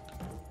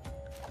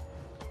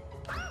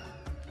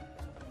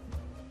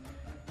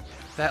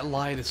 That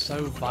light is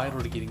so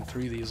vital to getting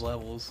through these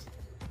levels.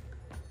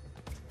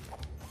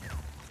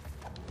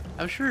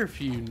 I'm sure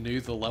if you knew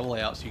the level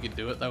layouts, you could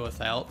do it, though,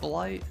 without the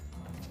light.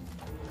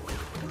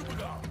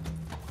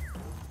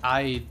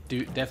 I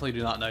definitely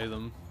do not know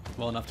them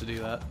well enough to do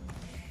that.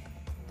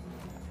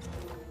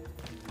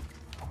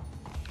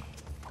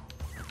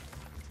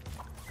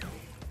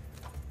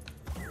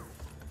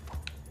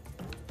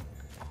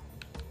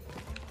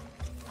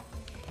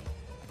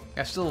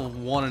 I still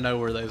want to know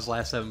where those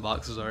last 7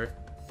 boxes are.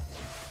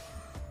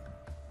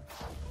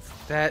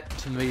 That,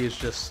 to me, is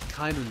just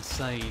kind of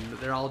insane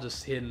that they're all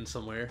just hidden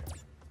somewhere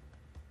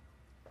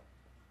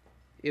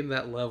in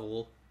that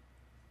level,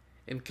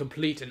 in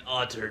complete and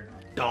utter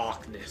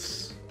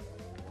darkness.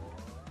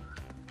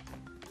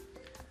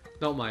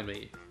 Don't mind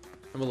me.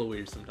 I'm a little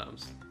weird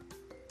sometimes.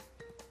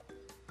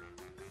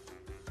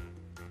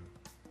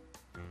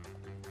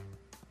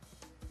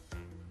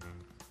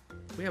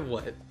 We have,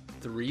 what,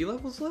 3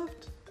 levels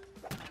left?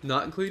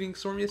 Not including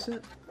Stormy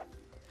Ascent?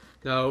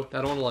 No,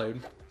 I don't want to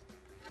load.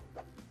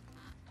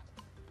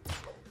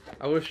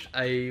 I wish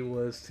A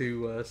was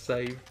to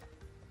save.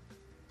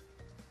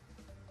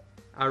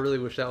 I really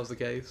wish that was the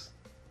case.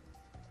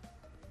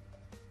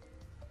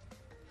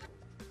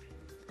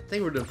 I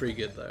think we're doing pretty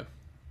good, though.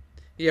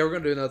 Yeah, we're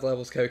going to do another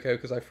level as Coco,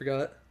 because I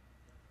forgot.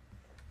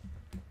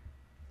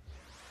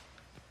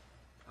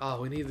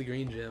 Oh, we need the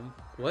green gem.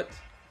 What?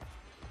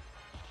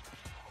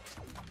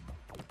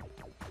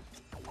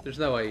 There's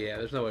no way, yeah,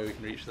 there's no way we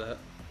can reach that.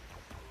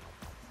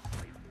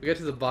 We get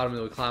to the bottom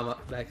and we climb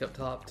up, back up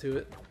top to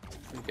it.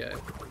 Okay.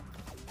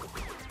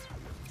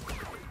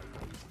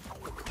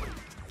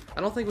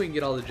 I don't think we can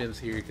get all the gems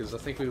here, because I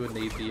think we would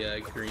need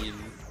the green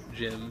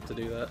gem to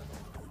do that.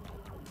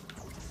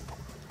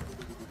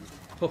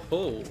 Ho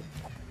ho!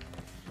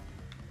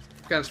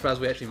 I'm kind of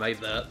surprised we actually made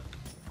that.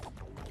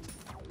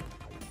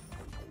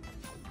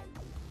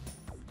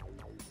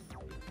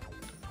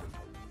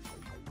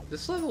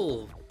 This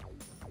level...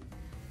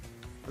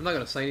 I'm not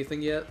going to say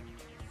anything yet,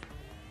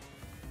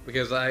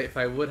 because if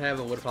I would have,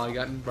 I would have probably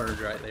gotten burned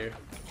right there.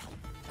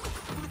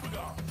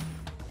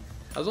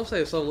 I was going to say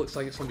this level looks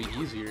like it's going to be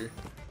easier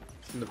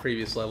than the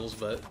previous levels,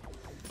 but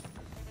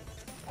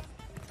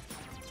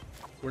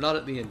we're not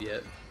at the end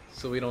yet,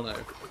 so we don't know.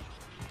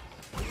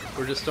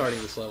 We're just starting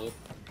this level.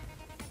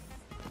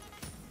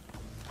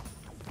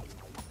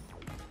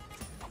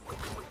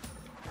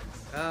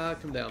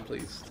 Come down,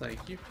 please.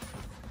 Thank you.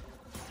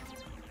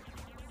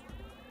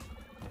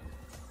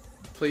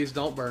 Please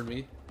don't burn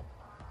me,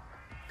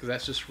 because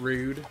that's just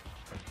rude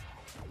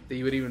that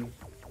you would even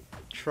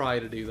try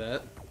to do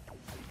that.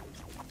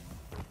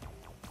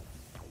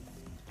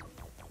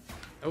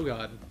 Oh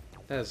god,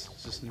 that's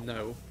just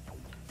no.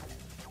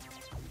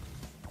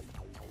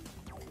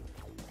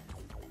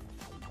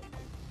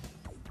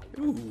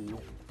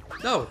 Ooh,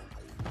 no!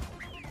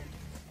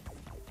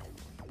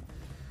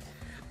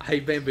 I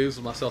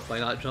bamboozled myself by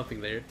not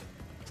jumping there.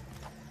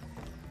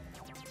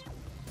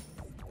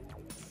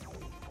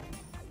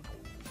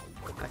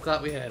 I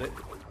thought we had it.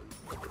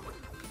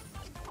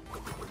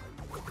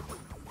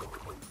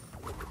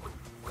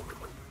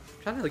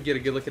 I'm trying to get a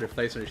good look at her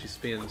face when she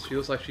spins. She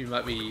looks like she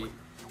might be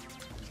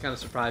kind of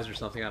surprised or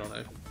something, I don't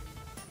know.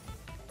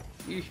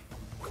 Eesh.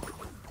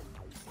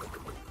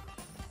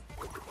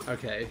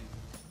 Okay.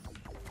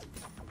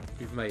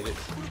 We've made it.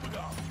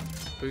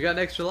 We got an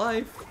extra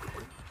life!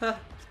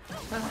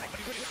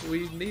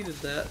 We needed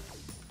that.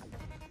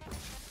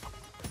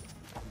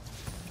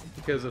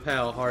 Because of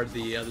how hard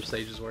the other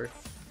stages were.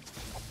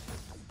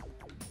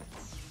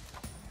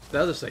 The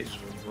other stages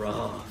were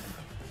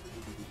rough.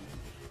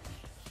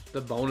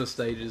 The bonus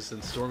stages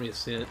and Stormy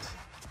Ascent.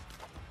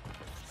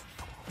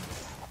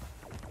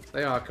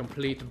 They are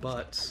complete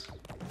butts.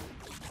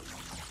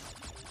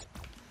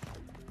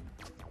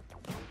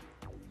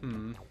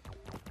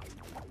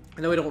 I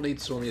know we don't need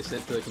Stormy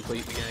Ascent to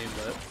complete the game,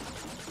 but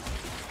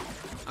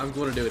I'm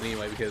going to do it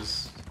anyway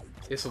because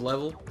it's a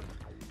level.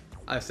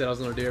 I said I was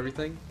going to do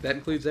everything. That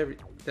includes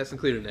that's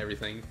included in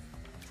everything.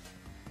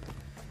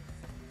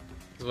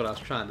 Is what I was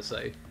trying to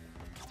say.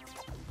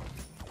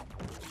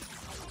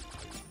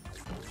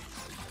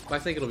 But I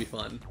think it'll be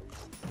fun.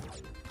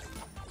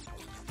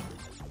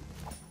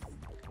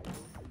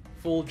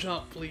 Full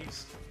jump,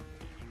 please.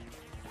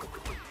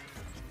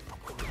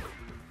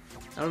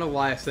 I don't know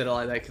why I said it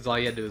like that, because all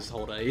you had to do is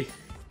hold A.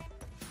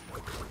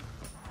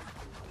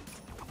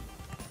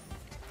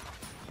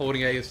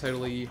 Holding A is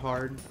totally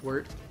hard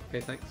work.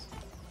 Okay, thanks.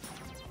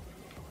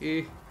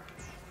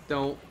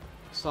 Don't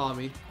saw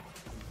me.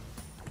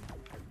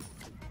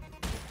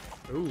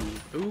 Ooh,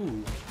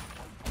 ooh.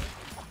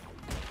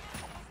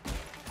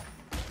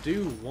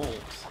 Do won't.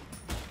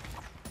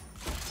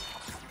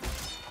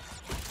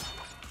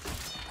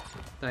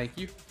 Thank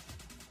you.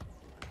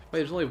 Wait,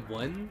 there's only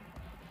one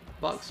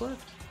box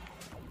left?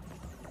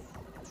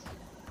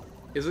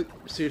 Is it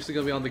seriously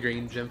gonna be on the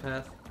green gym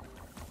path?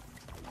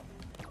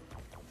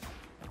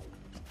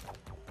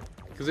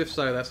 Because if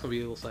so, that's gonna be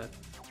a little sad.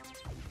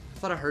 I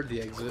thought I heard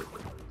the exit.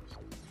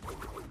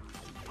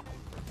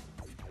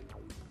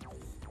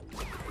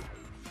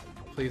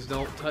 Please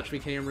don't touch me,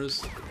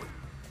 cameras.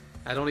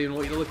 I don't even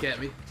want you to look at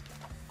me.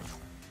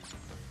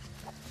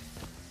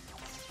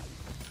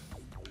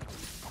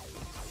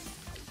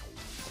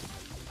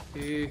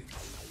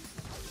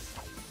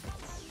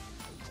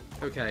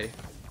 Okay,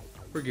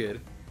 we're good.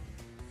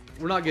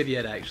 We're not good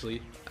yet,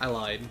 actually. I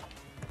lied.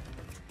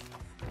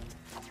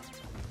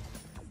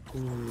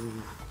 Ooh.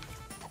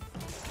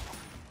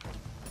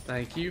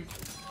 Thank you.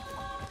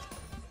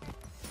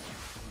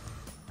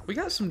 We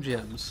got some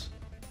gems.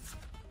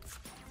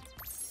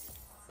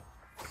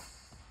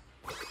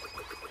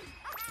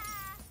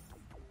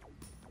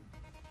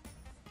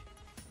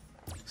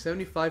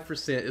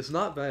 75% is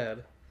not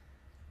bad.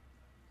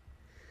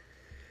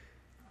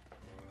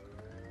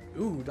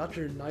 Ooh,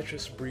 Dr.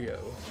 Nitrous Brio.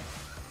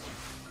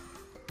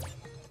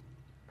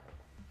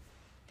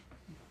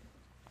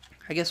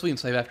 I guess we can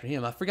save after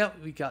him. I forgot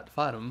we got to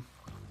fight him.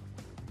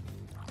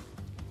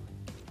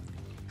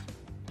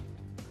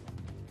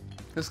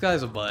 This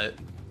guy's a butt.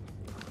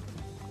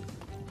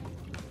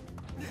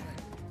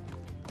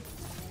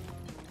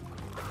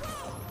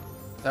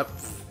 That.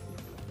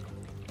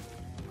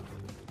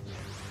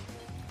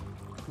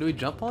 Do we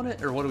jump on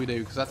it, or what do we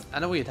do? Because I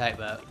know we attack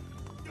that.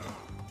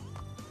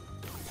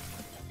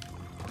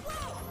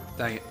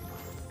 Dang it.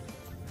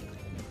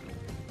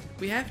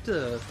 We have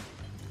to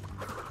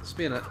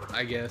spin it,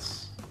 I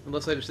guess.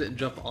 Unless I just didn't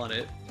jump on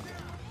it.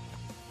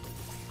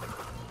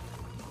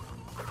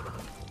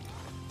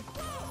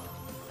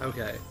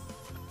 Okay.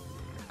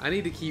 I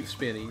need to keep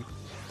spinning.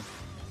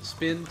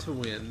 Spin to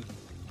win.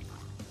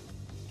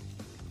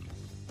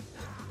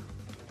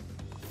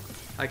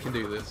 I can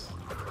do this.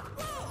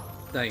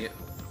 Dang it.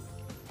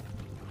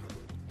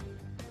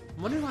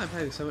 I'm wondering why I'm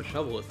having so much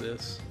trouble with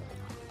this.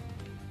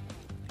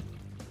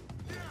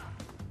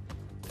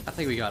 I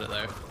think we got it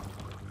though.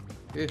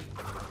 Yeah.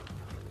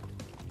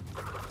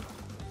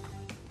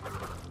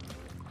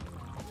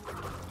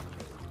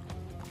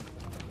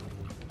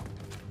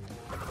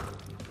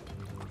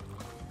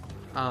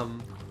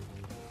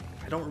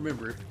 I don't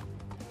remember.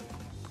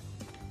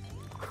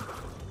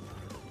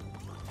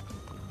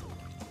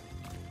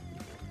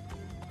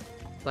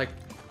 Like,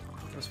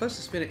 I'm supposed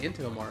to spin it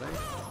into him, aren't I?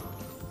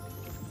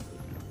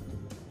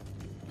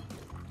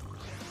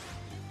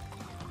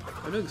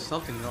 I'm doing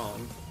something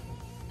wrong.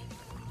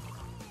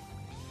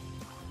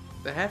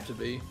 They have to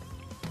be.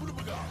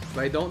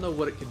 But I don't know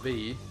what it could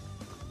be.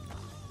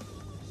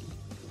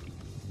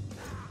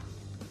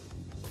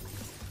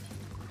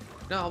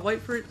 No, I'll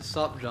wait for it to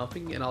stop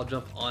jumping and I'll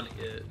jump on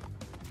it.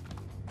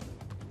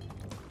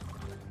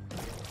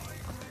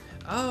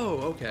 Oh,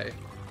 okay.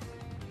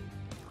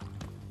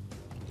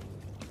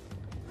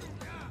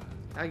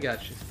 I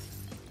got you.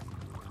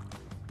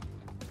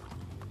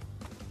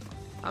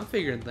 I'm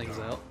figuring things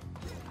out.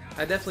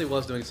 I definitely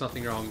was doing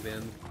something wrong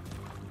then.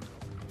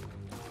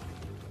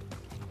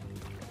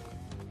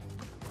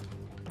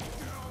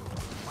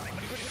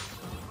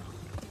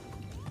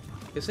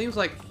 It seems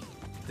like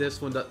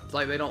this one,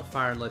 like they don't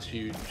fire unless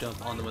you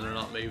jump on them when they're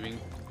not moving.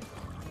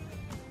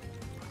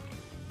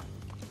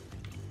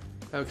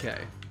 Okay.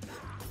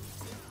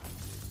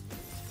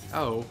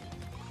 Oh.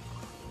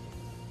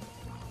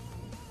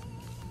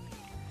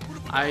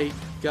 I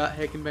got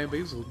heckin'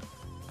 bamboozled.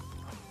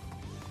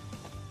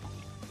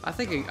 I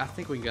think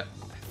we got.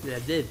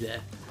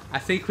 I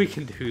think we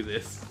can do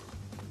this.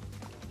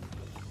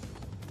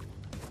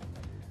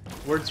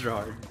 Words are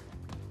hard.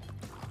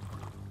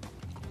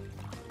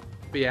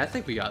 But yeah, I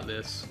think we got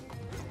this.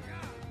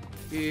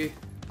 Yeah.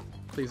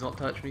 Please don't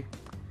touch me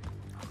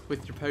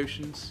with your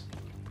potions.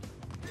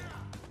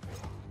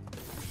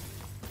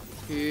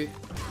 Yeah.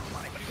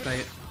 Dang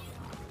it.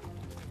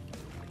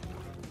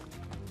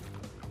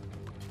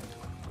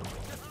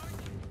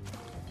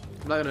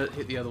 I'm not gonna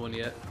hit the other one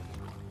yet.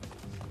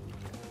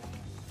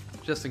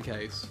 Just in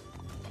case.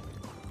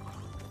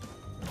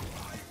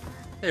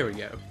 There we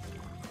go.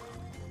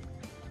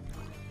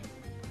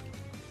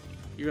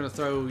 You're gonna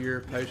throw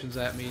your potions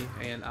at me,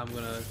 and I'm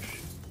gonna...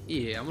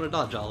 Yeah, I'm gonna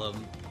dodge all of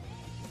them.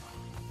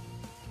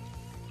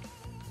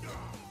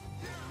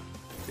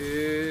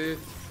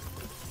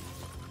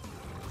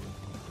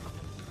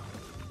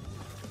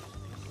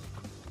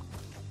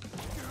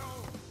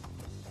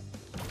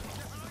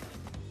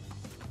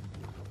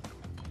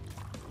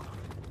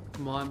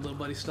 Come on, little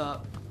buddy,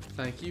 stop.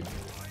 Thank you.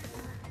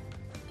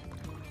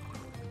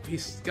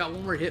 He's got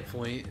one more hit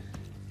point.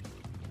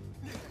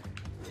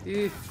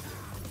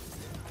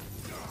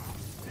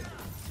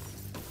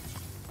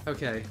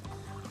 Okay.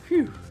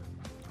 Phew.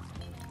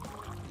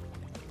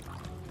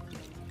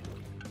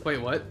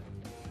 Wait, what?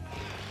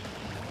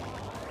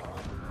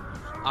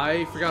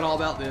 I forgot all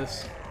about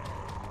this.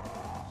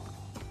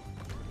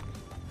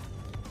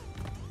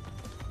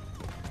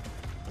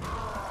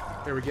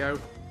 There we go.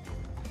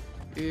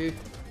 Eh.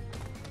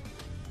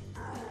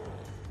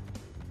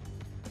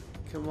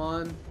 Come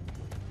on.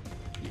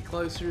 Get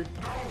closer.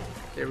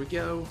 There we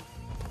go.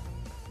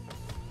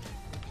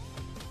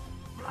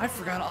 I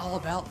forgot all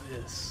about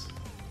this.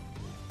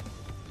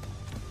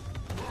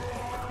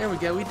 There we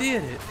go, we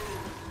did it.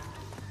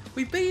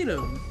 We beat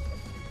him.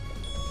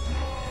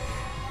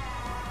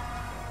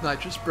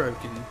 Nitrous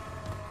broken.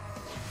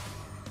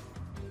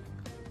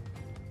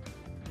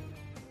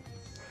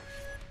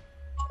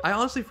 I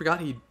honestly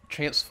forgot he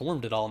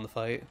transformed it all in the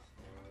fight.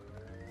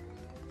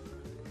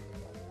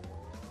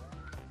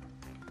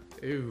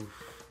 Ooh.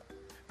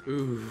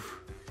 Ooh.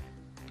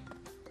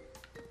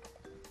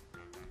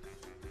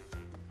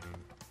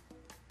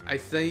 I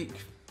think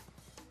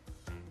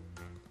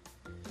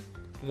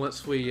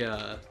once we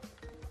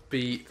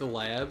beat the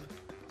lab,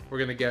 we're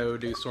gonna go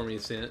do Stormy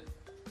Ascent.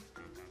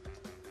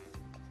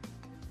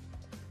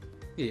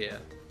 Yeah.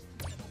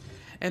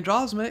 And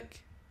Drosmic,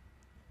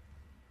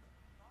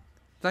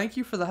 thank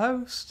you for the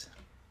host.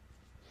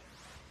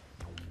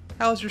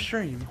 How was your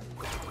stream?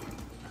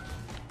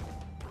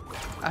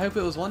 I hope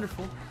it was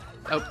wonderful.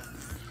 Oh.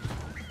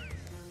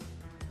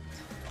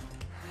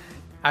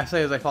 I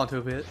say as I fall into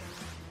a pit.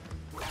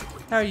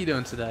 How are you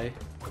doing today?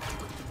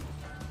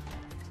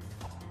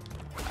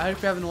 I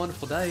hope you're having a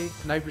wonderful day.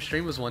 I hope your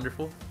stream was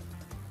wonderful.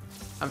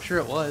 I'm sure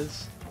it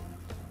was.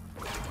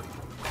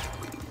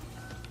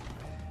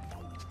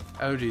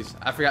 Oh geez,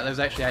 I forgot those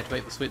actually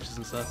activate the switches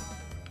and stuff.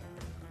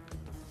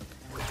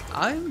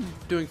 I'm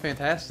doing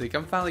fantastic.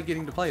 I'm finally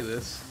getting to play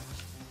this.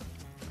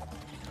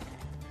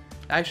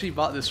 I actually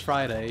bought this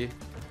Friday,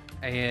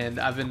 and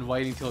I've been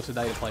waiting till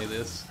today to play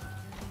this.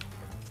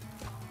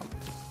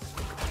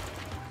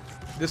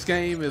 This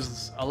game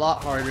is a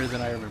lot harder than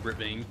I remember it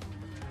being.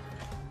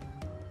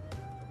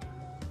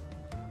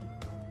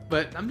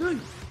 But I'm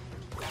doing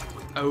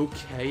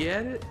okay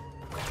at it.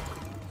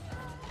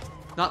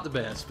 Not the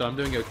best, but I'm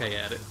doing okay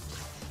at it.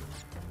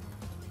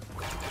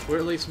 We're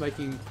at least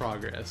making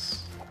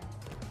progress.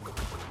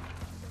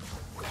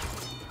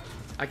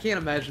 I can't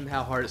imagine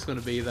how hard it's going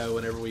to be though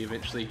whenever we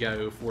eventually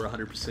go for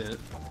 100%.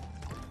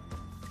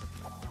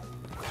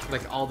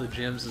 Like all the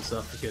gems and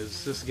stuff,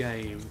 because this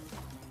game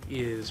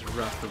is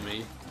rough for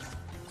me.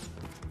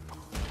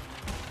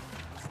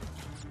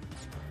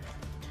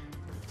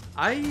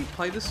 I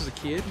played this as a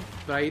kid,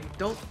 but I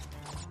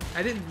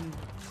didn't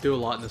do a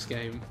lot in this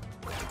game.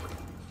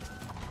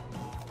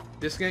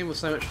 This game was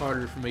so much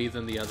harder for me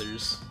than the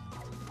others.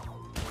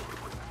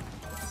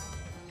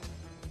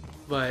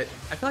 But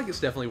I feel like it's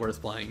definitely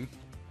worth playing.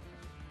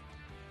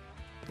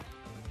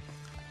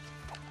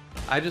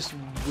 I just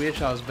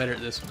wish I was better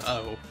at this.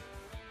 Oh.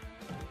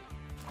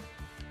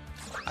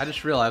 I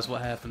just realized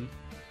what happened.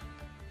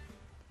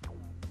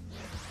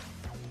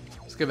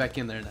 Let's go back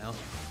in there now.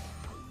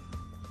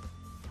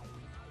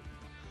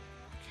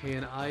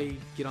 Can I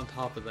get on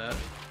top of that?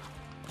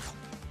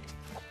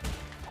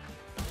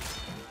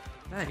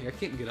 Dang, I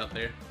can't get up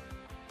there.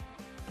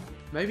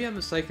 Maybe I'm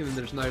mistaken and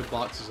there's no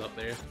boxes up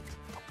there.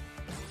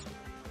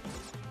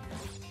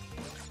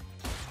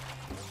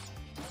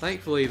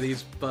 Thankfully,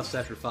 these bust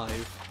after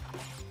 5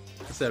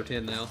 instead of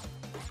 10 now.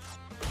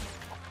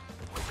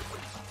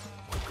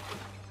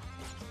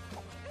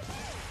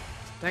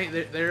 Dang,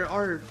 there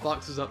are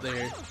boxes up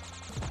there.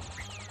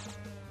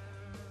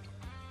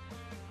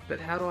 But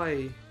how do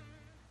I...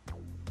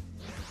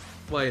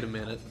 Wait a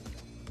minute.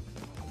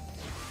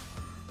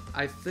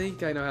 I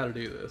think I know how to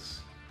do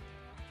this.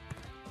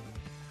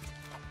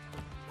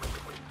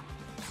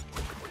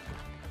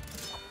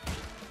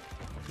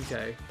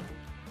 Okay.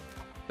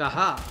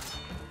 Aha!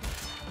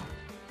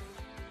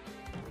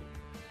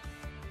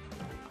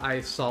 I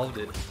solved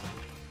it.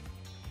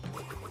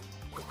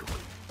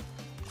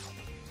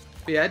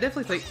 But yeah, I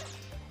definitely think...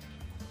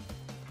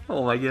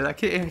 Oh my god, I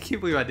can't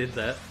believe I did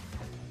that.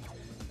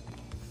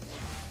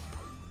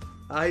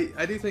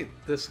 I do think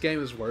this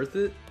game is worth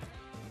it.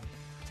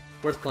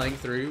 Worth playing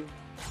through.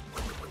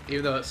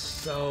 Even though it's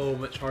so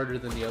much harder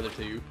than the other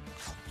two.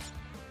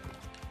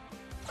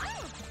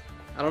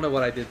 I don't know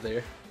what I did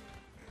there.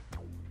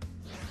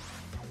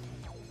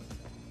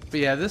 But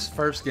yeah, this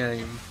first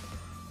game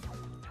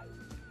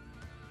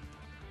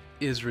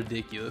is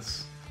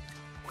ridiculous.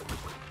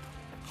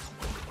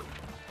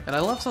 And I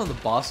love some of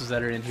the bosses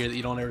that are in here that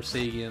you don't ever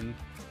see again.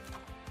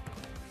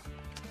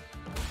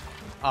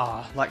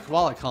 Ah, like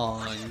Koala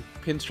Kong,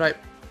 Pinstripe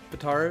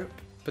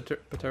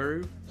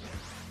Pataru.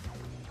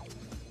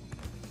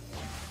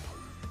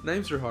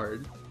 Names are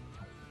hard.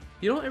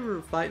 You don't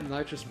ever fight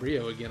Nitrous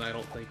Brio again, I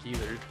don't think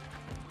either.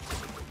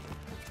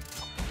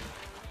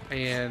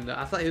 And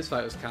I thought his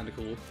fight was kind of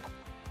cool.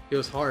 It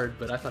was hard,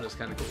 but I thought it was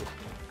kind of cool.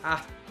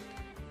 Ah.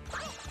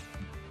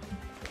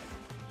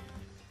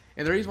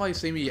 And the reason why you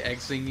see me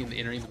exiting and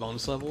entering the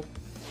bonus level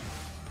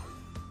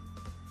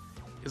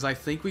is I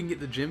think we can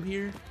get the gem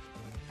here.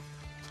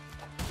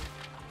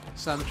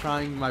 So I'm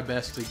trying my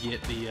best to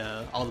get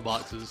the all the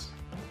boxes.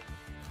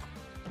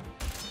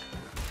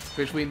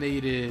 Which we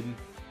needed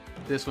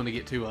this one to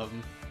get 2 of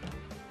them.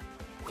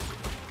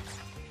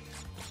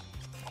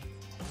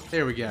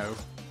 There we go.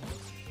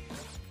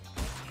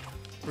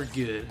 We're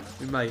good.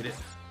 We made it.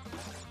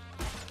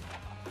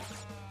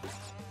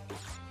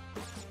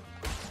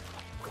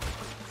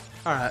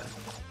 Alright.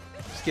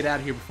 Let's get out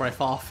of here before I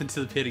fall off into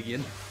the pit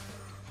again.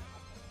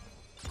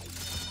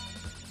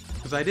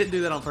 Because I didn't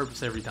do that on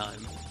purpose every time.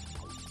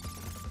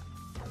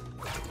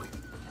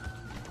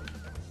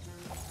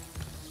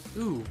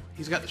 Ooh,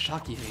 he's got the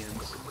shocky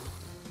hands.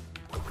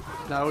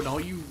 No,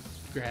 don't you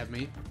grab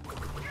me.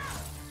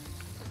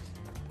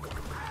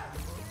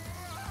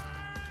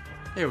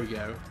 There we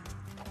go.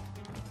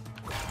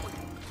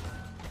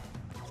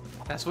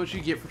 That's what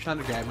you get for trying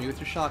to grab me with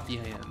your shocky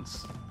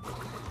hands.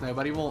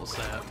 Nobody wants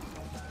that.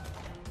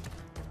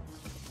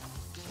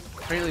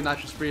 Apparently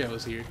Nitrous Brio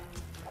is here.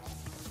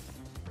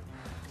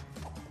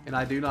 And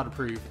I do not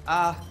approve.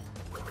 Ah!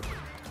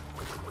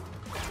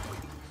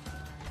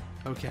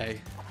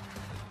 Okay.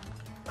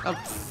 Oh.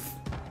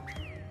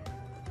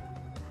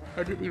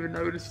 I didn't even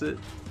notice it.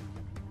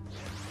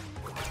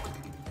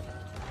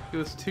 It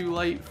was too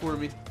late for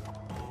me.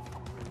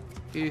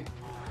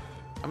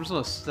 I'm just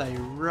gonna stay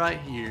right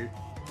here.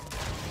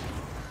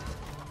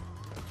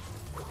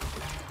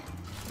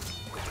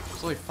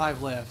 There's only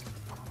 5 left,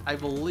 I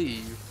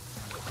believe.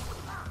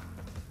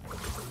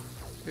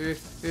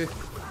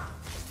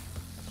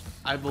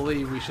 I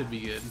believe we should be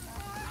good.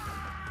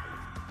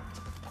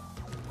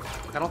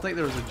 I don't think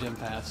there was a gym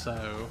pass,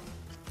 so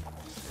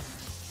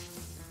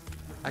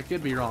I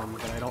could be wrong,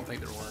 but I don't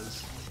think there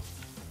was.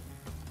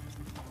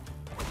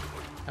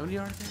 How many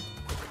are there?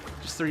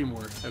 Just 3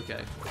 more.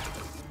 Okay.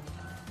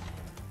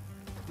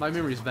 My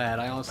memory's bad.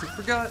 I honestly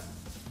forgot.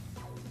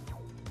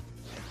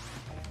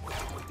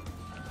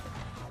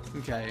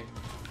 Okay.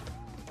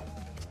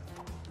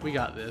 We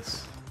got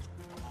this.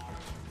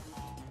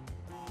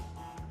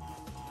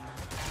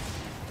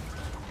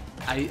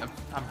 I'm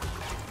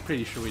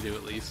pretty sure we do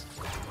at least.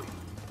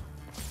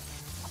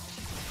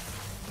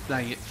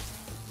 Dang it.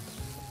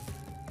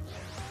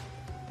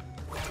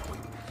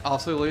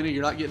 Also, Luna,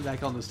 you're not getting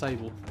back on this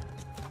table.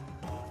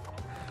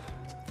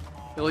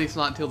 At least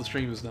not until the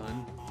stream is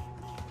done.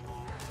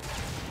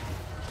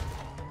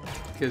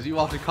 Because you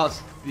often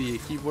cause the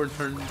keyboard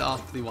turned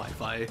off the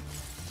Wi-Fi. And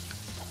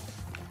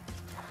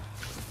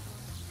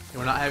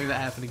we're not having that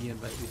happen again,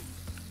 baby.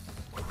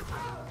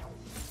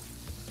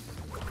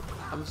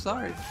 I'm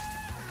sorry.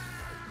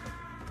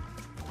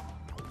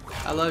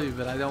 I love you,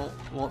 but I don't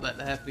want that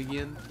to happen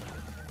again.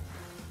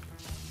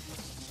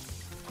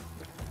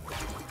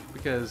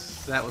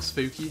 Because that was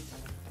spooky.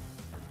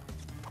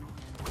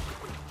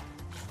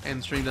 And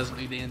the stream doesn't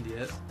need to end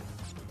yet.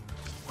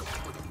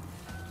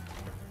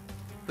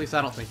 At least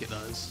I don't think it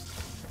does.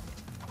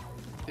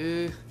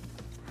 There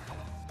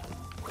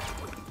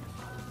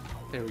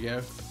we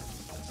go.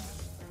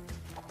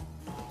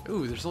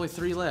 Ooh, there's only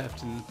 3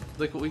 left, and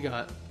look what we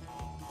got.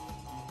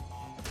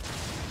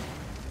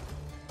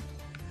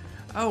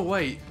 Oh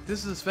wait,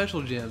 this is a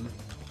special gem.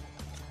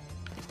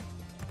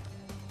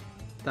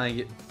 Dang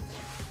it.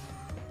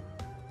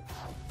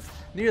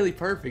 Nearly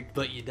perfect,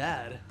 but you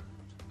died.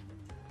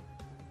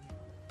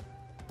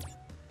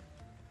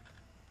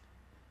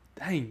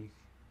 Dang.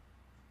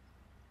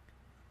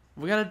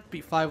 We gotta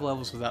beat 5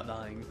 levels without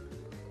dying.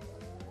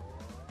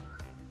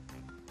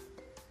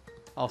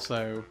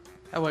 Also,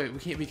 oh wait, we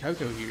can't beat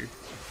Coco here.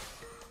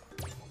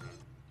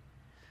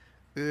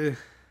 Ugh.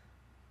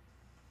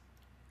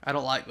 I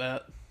don't like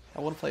that. I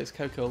want to play as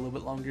Coco a little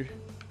bit longer.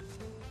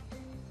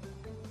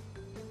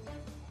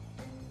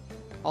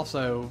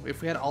 Also,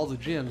 if we had all the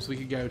gems, we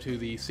could go to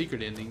the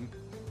secret ending.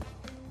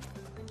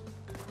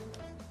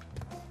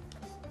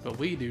 But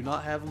we do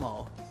not have them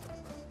all.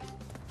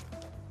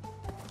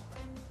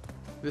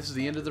 This is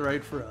the end of the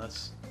road for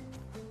us.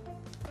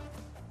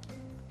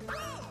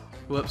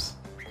 Whoops.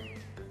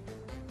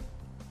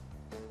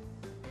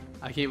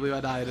 I can't believe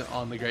I died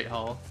on the Great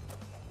Hall.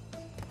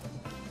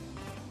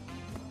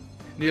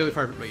 Nearly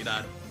perfect, but you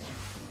died.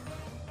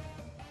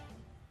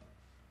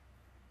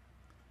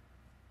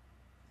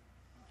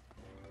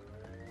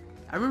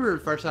 I remember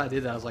the first time I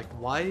did that, I was like,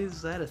 why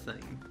is that a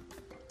thing?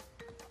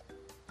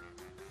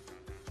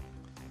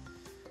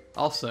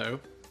 Also,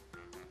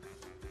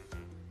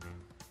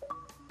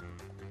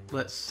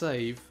 let's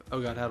save. Oh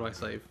god, how do I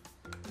save?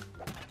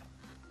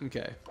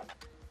 Okay.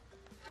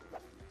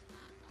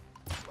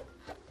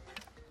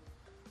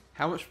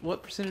 How much,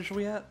 what percentage are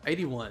we at?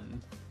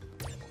 81.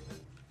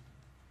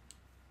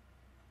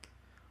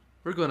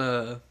 We're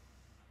gonna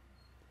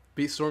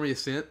beat Stormy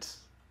Ascent.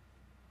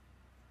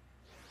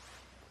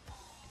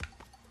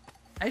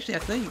 Actually, I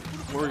think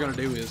what we're gonna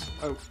do is...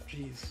 Oh,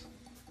 jeez.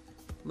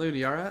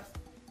 Looney, alright?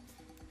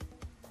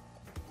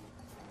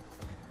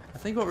 I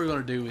think what we're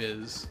gonna do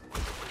is...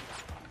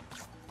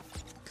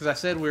 Because I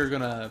said we were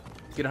gonna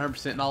get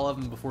 100% in all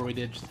of them before we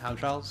did time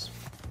trials.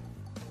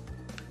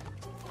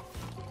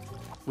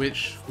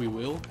 Which we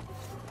will.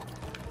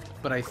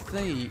 But I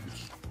think...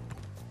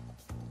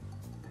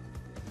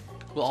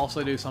 we'll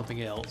also do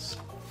something else.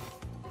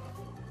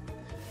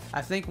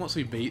 I think once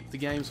we beat the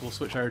games, we'll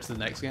switch over to the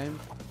next game.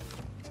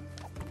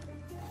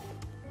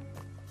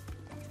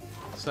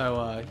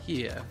 So,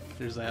 yeah,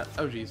 there's that.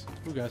 Oh, jeez.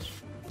 Oh, gosh.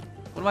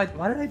 What am I?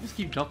 Why did I just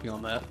keep jumping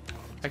on that?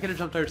 I could have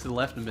jumped over to the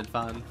left and been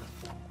fine.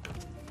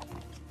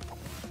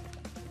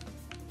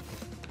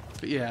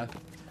 But yeah,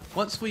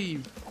 once we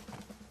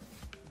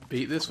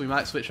beat this, we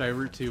might switch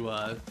over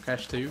to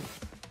Crash 2.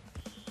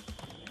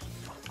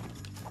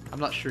 I'm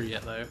not sure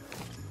yet though.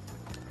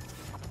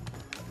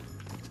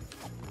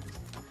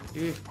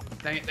 Dang it,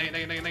 dang it, dang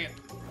it, dang it.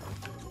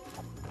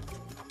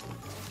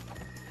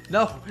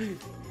 No!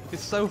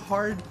 It's so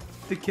hard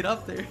to get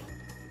up there.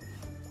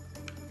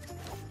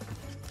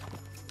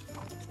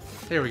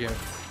 There we go.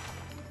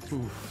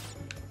 Oof.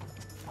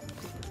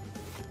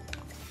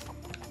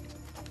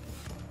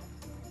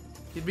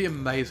 It'd be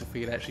amazing if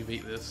we could actually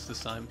beat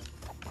this time.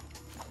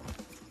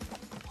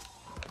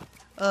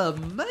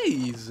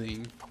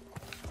 Amazing!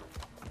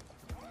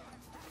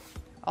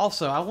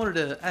 Also, I wanted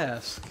to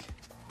ask,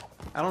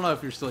 I don't know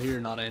if you're still here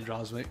or not,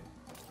 Androsmic,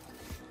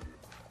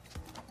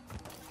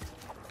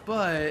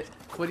 but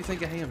what do you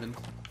think of Hammond?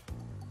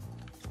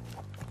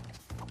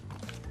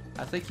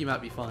 I think he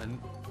might be fun.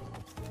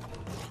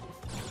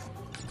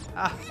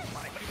 Ah.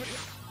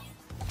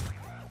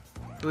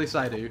 At least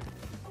I do.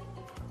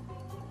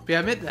 But yeah,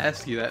 I meant to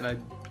ask you that and I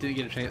didn't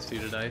get a chance to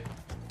today.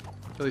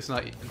 At least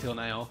not until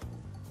now.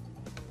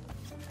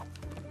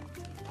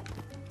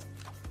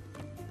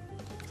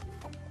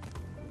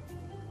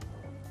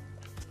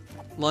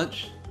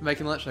 Lunch?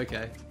 Making lunch?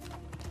 Okay.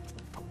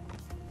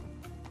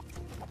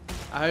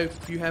 I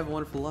hope you have a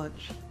wonderful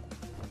lunch.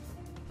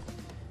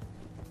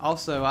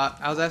 Also,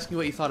 I was asking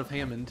what you thought of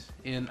Hammond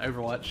in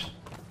Overwatch.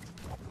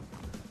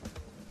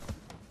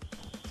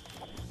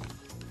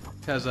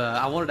 Because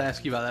I wanted to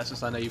ask you about that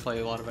since I know you play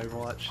a lot of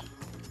Overwatch.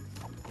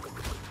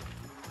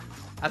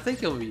 I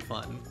think it'll be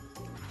fun.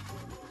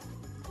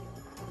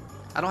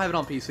 I don't have it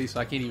on PC, so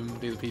I can't even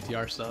do the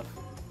PTR stuff.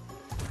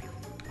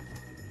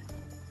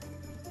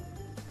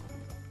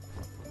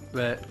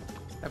 But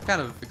I'm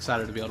kind of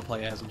excited to be able to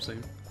play as him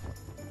soon.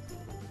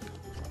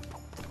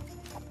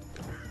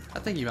 I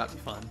think he might be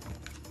fun.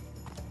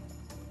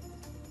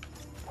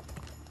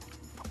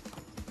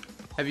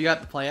 Have you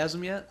got to play as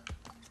him yet?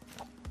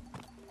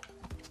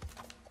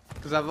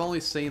 Because I've only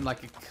seen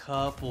like a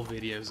couple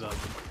videos of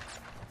him.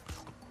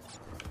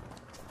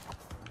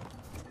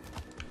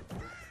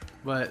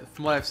 But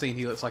from what I've seen,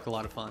 he looks like a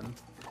lot of fun.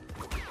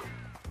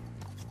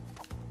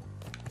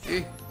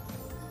 Eh.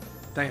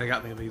 Dang it, I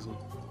got me a weasel.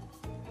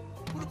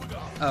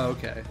 Oh,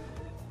 okay.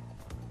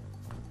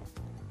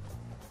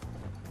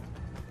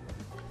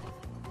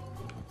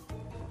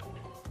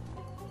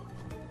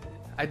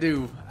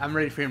 I'm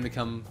ready for him to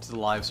come to the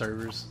live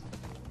servers.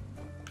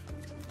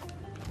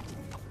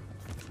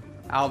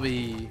 I'll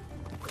be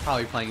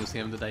probably playing as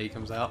him the day he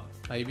comes out.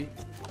 Maybe.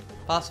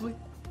 Possibly.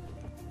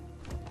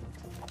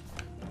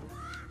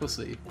 We'll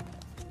see.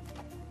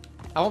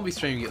 I won't be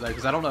streaming it though,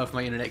 because I don't know if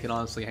my internet can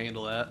honestly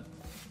handle that.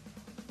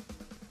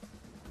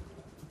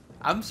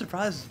 I'm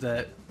surprised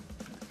that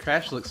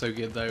Crash looks so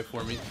good though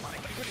for me.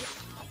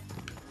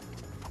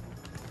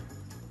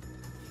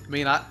 I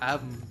mean,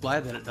 I'm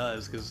glad that it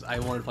does, because I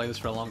wanted to play this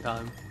for a long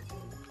time.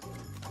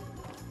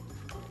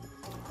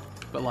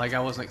 But like, I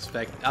was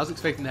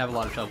expecting to have a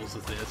lot of troubles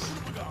with this.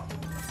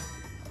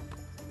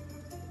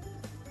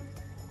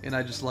 And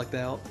I just lucked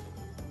out.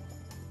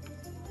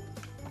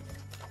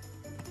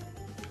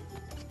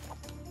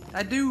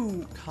 I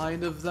do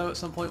kind of, though, at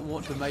some point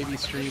want to maybe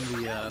stream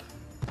the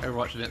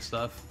Overwatch event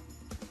stuff.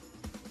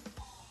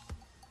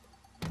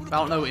 I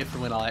don't know if or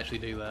when I'll actually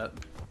do that.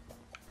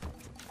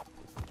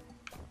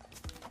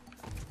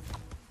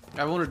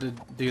 I wanted to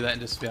do that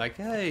and just be like,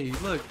 hey,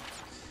 look,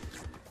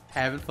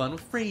 having fun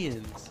with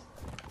friends.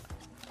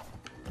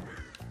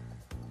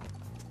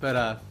 But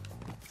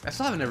I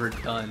still haven't ever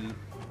done,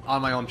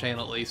 on my own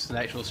channel at least, an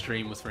actual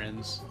stream with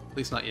friends. At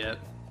least not yet.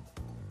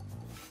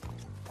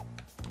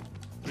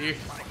 Yeah.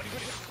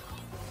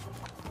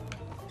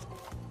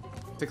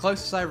 The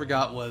closest I ever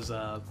got was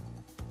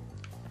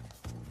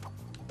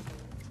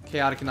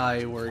Chaotic and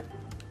I were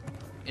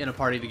in a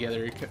party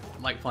together,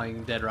 like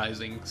playing Dead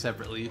Rising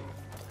separately.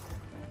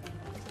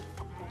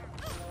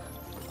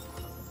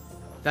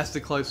 That's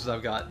the closest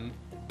I've gotten.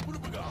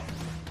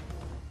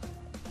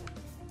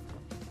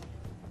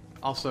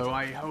 Also,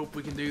 I hope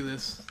we can do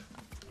this.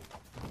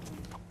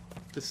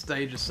 This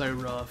stage is so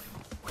rough.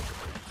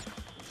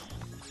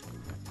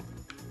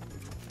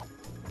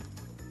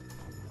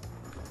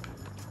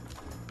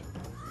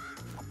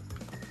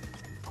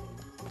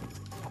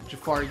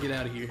 Jafar, get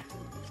out of here.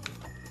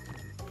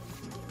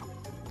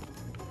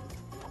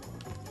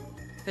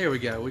 There we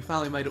go. We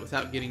finally made it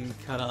without getting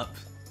cut up.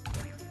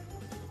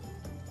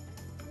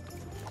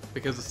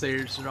 Because the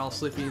stairs are all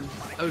slippy and...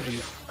 oh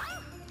geez.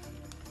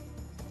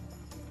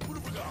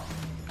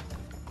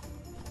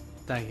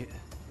 Dang it.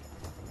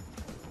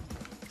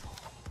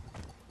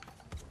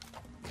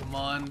 Come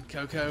on,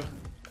 Coco.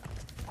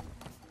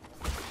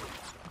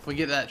 If we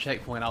get that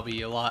checkpoint, I'll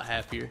be a lot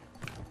happier.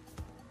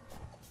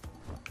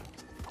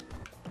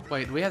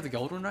 Wait, do we have the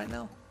gold one right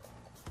now?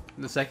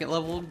 In the second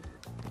level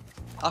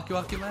Aku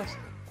Aku mask?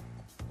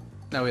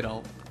 No, we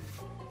don't.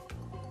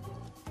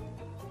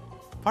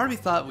 Part of me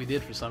thought we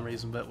did for some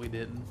reason, but we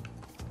didn't.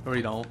 Or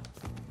we don't.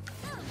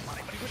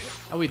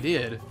 Oh, we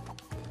did.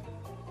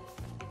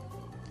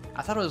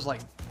 I thought it was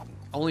like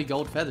only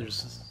gold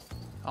feathers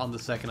on the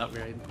second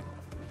upgrade.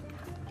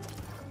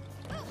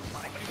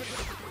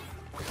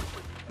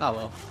 Oh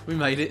well, we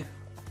made it.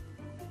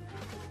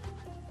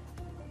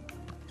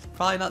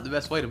 Probably not the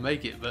best way to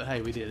make it, but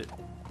hey, we did it.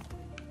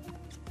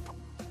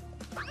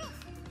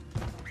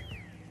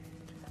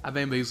 I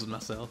bamboozled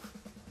myself.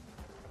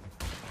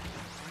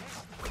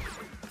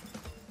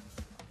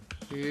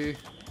 Here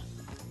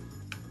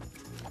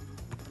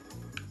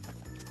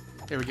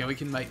we go, we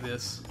can make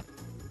this.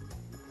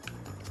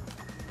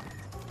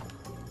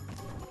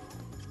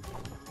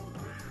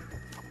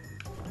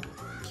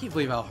 I can't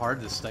believe how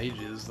hard this stage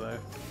is, though.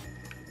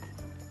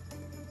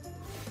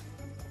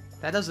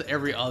 That does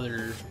every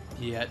other...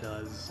 Yeah, it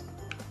does.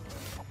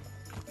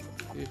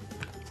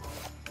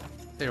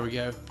 There we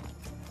go.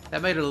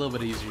 That made it a little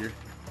bit easier.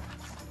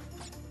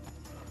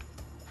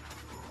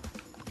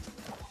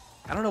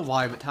 I don't know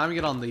why, but timing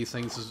it on these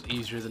things is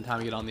easier than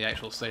timing it on the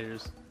actual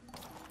stairs.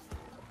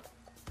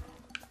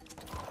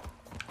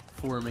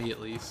 For me, at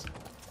least.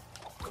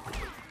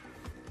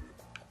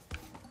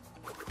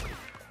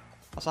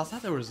 Also, I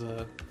thought there was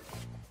a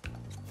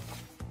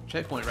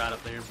checkpoint right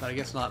up there, but I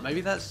guess not.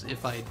 Maybe that's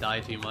if I die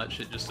too much,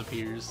 it just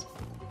appears.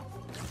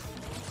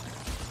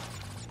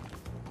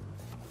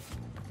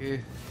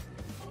 Okay.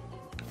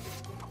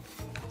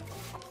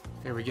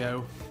 Here we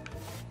go.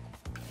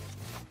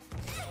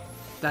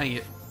 Dang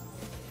it.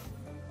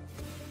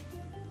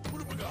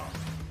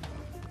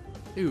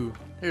 Ooh,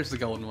 here's the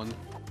golden one.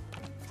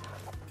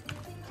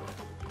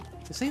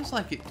 It seems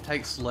like it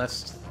takes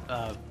less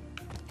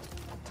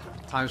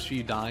times of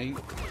you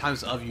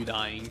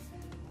dying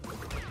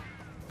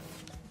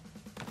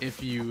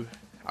if you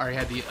already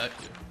had the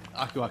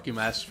Aku Aku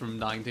Mask from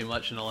dying too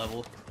much in a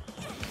level.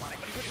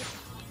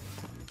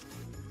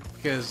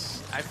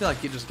 Because I feel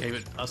like it just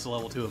gave us a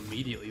level 2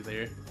 immediately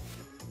there.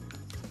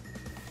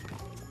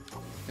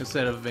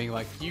 Instead of being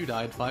like, you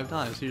died 5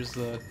 times, here's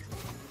the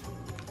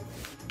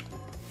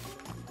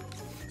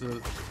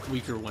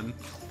weaker one.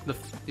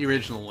 The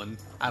original one.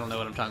 I don't know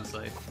what I'm trying to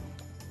say.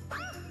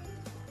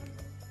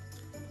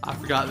 I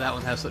forgot that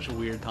one has such a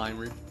weird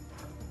timer.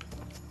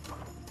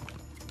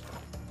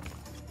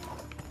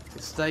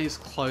 It stays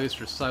closed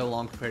for so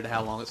long compared to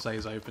how long it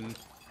stays open.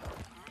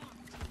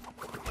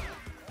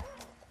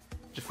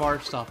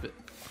 Jafar, stop it.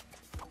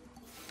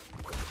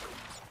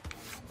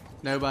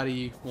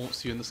 Nobody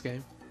wants you in this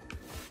game.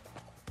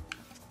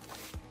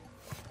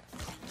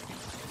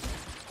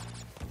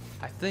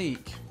 I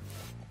think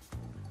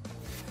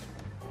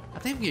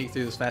I'm getting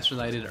through this faster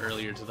than I did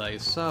earlier today,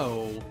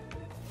 so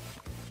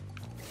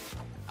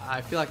I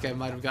feel like I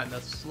might have gotten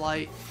a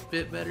slight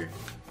bit better.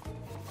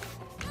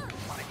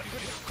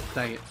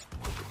 Dang it.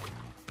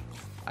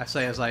 I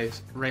say as I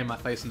ram my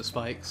face into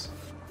spikes.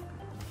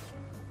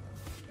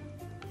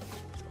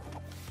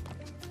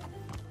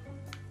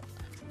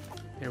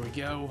 Here we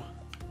go.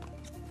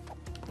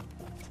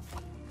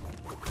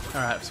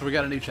 Alright, so we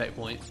got a new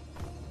checkpoint,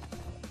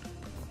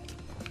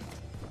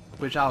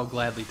 which I'll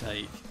gladly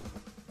take.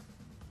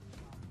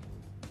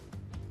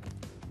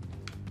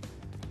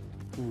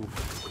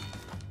 Oof.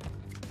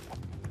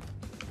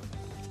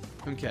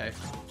 Okay.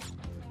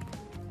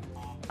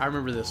 I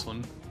remember this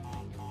one.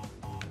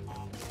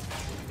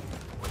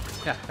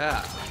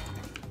 Haha.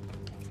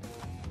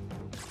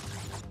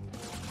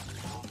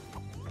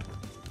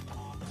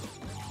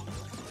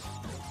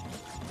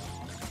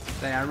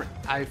 Dang,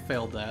 I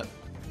failed that.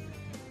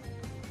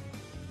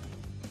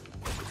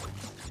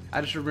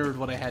 I just remembered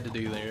what I had to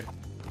do there.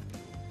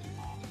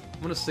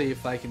 I'm gonna see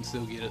if I can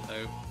still get it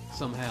though.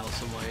 Somehow,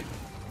 some way.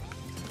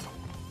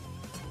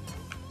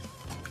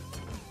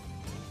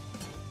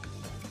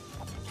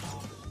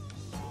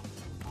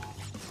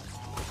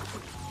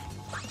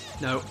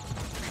 Nope.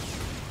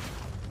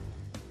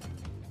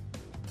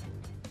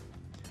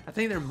 I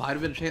think there might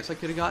have been a chance I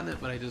could have gotten it,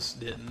 but I just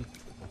didn't.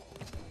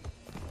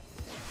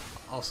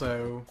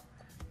 Also,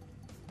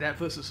 that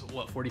puts us at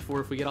what,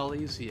 44 if we get all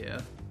these? Yeah.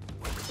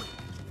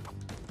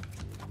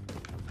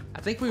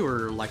 I think we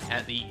were like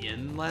at the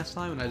end last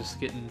time and I just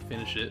couldn't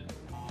finish it.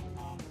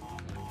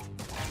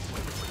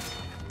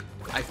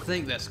 I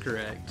think that's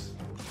correct.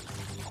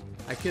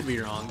 I could be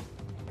wrong.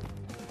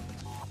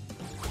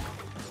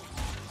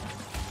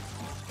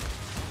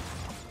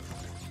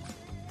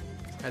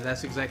 And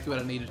that's exactly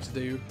what I needed to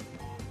do.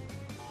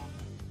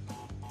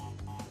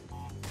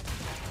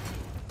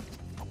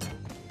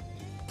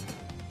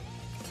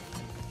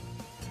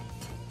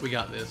 We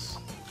got this.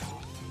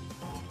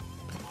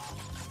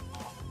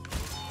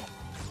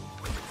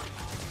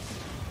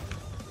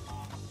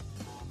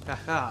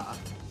 Haha.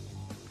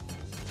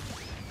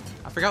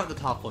 I forgot what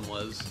the top one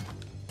was.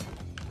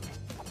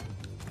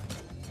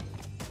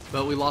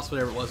 But we lost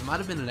whatever it was. It might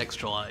have been an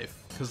extra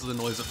life because of the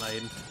noise it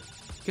made.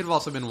 Could have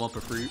also been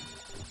Wumpa Fruit.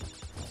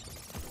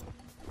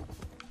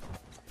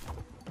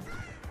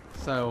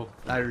 So,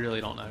 I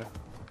really don't know.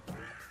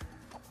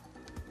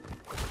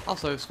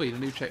 Also, sweet, a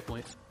new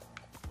checkpoint.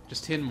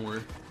 Just 10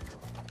 more.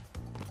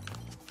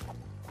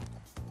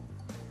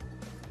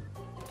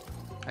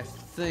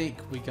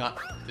 think we got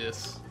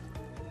this.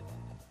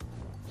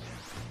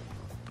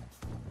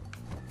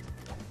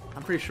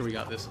 I'm pretty sure we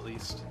got this at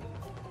least.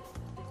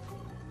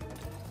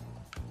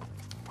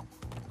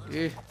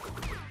 Eh.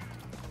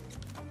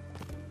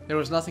 There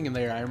was nothing in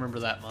there, I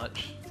remember that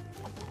much.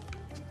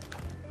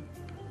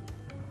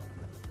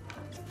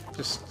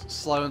 Just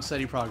slow and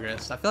steady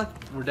progress. I feel like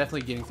we're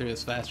definitely getting through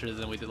this faster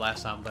than we did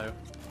last time, though.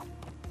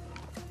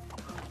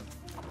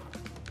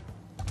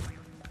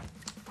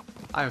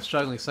 I am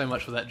struggling so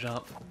much with that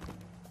jump.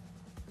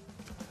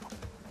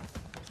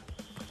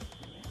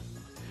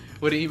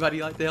 Would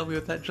anybody like to help me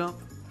with that jump?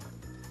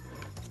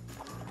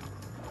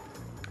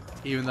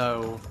 Even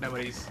though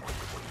nobody's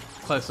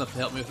close enough to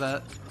help me with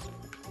that.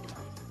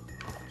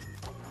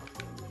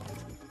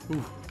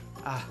 Ooh.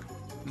 Ah.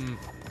 Hmm.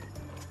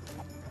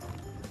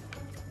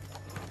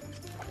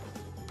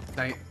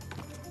 Dang it.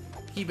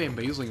 I keep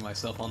bamboozling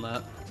myself on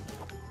that.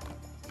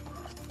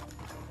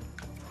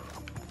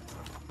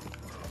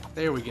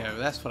 There we go.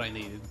 That's what I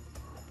needed.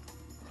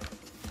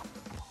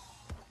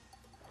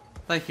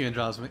 Thank you,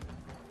 Androsmic.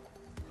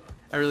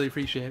 I really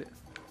appreciate it.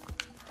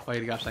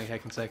 Wait a gosh dang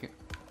heckin' second.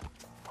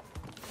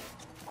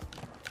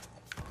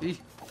 Eeh.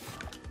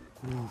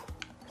 Ooh.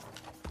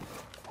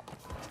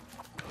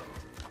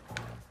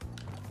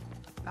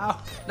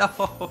 Ow!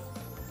 No!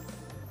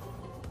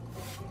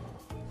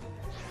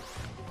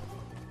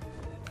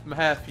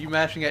 Mahath, you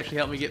mashing actually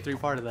helped me get through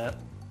part of that.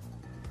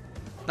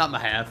 Not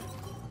Mahath.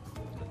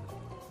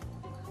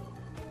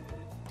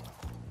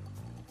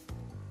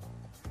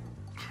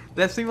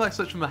 That seemed like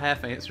such a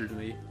Mahath answer to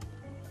me.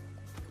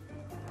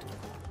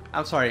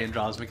 I'm sorry,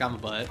 Androsmic, I'm a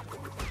butt.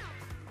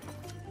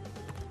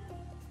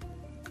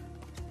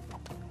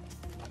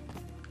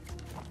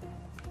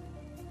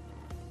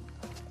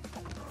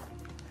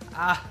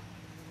 Ah!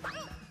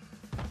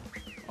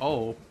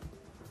 Oh.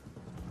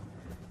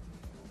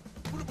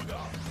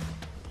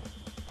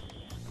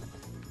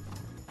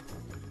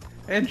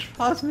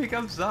 Androsmic,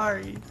 I'm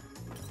sorry.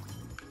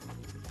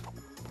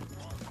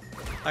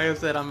 Like I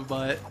said, I'm a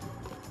butt.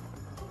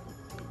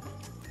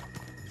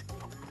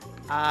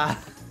 Ah.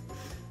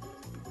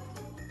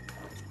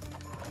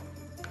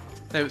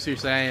 No, but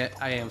seriously,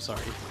 I am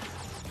sorry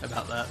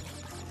about that.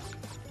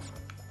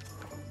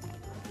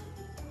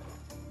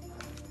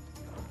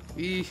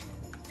 These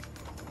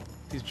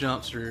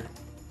jumps are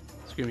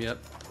screwing me up.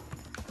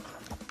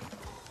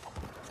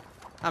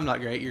 I'm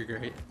not great, you're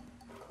great.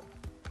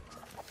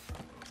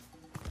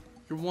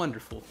 You're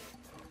wonderful.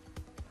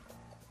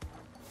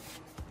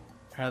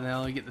 Alright,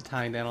 now let me get the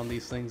tying down on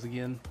these things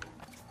again.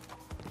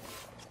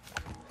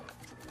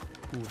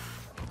 Oof.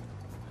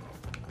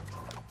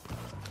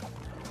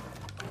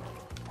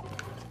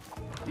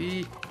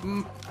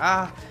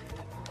 Ah!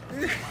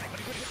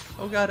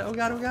 Oh god, oh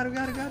god, oh god, oh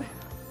god, oh god!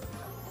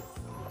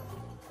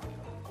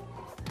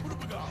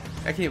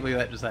 I can't believe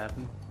that just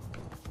happened.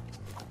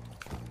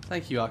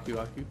 Thank you, Aku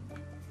Aku,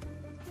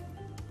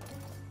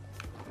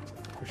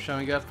 for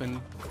showing up and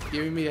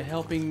giving me a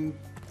helping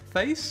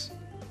face?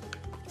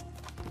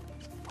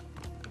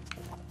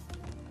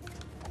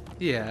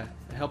 Yeah,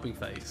 a helping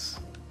face.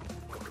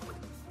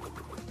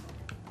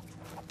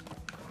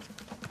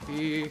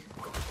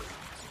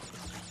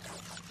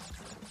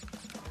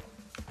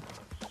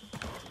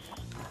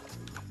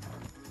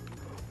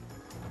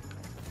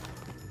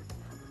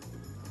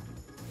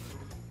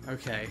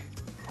 Okay.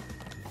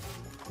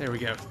 There we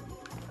go.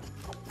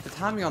 The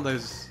timing on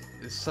those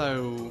is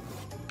so,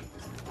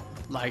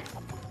 like,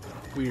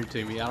 weird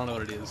to me. I don't know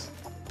what it is.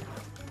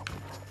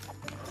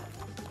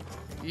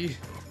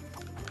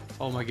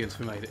 Oh my goodness,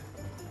 we made it.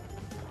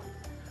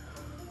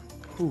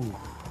 Ooh.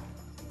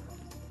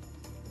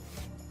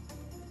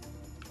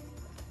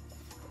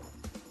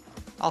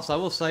 Also, I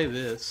will say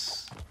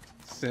this,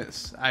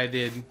 since I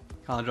did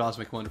call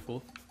Androsmic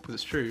wonderful, because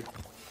it's true.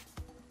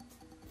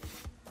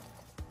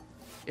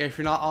 If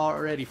you're not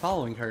already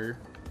following her,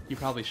 you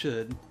probably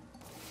should.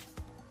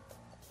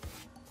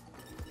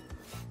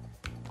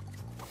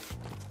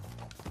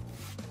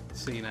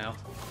 Let's see now.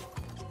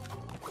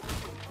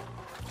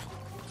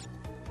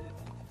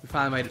 We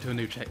finally made it to a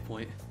new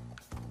checkpoint.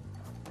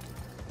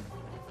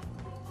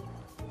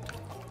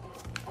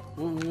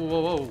 Whoa, whoa,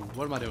 whoa, whoa.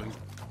 What am I doing?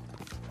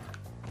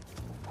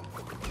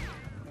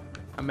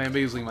 I'm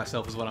bamboozling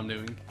myself is what I'm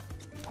doing.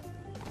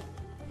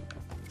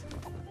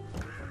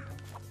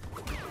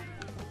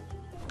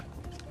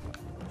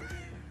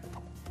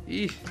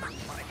 Eesh.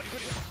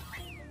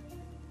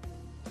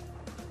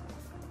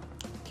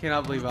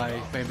 Cannot believe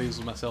I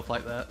bamboozled myself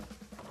like that.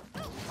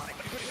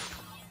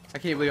 I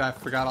can't believe I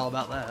forgot all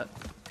about that.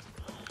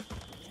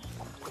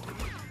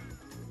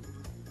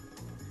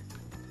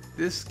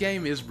 This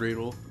game is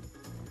brutal.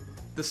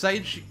 The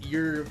stage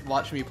you're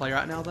watching me play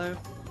right now, though,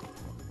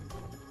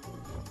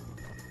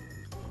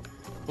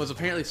 was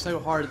apparently so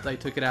hard that they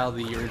took it out of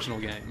the original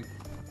game.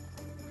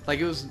 Like,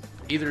 it was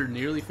either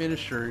nearly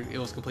finished or it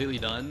was completely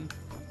done.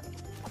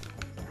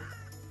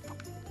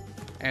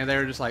 And they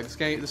were just like,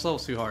 this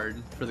level's too hard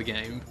for the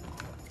game.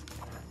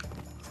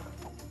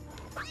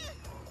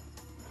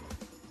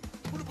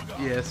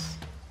 Yes.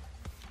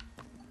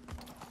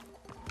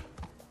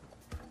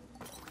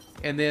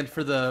 And then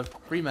for the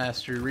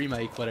remaster,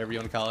 remake, whatever you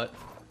want to call it,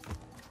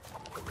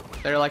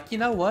 they're like, you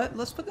know what?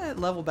 Let's put that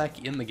level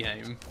back in the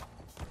game.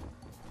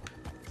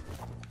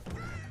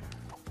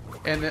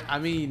 And I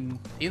mean,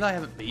 even though I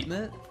haven't beaten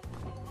it,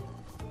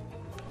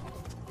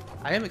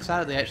 I am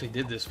excited they actually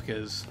did this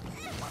because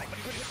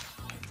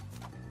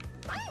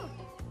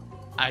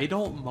I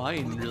don't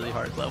mind really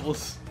hard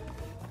levels.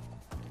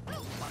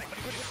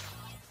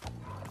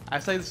 I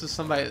say this is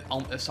somebody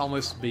that's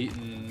almost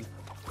beaten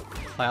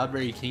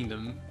Cloudberry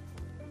Kingdom.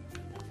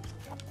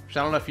 Which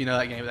I don't know if you know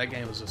that game, but that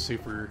game was a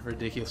super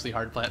ridiculously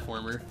hard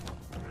platformer.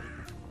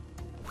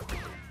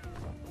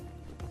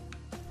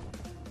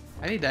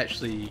 I need to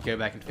actually go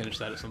back and finish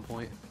that at some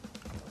point.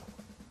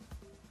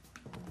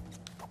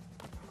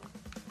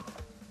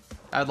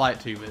 I'd like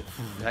to, but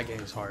that game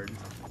is hard.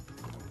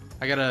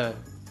 I gotta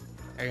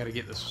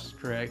get this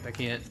correct. I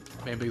can't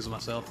bamboozle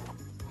myself.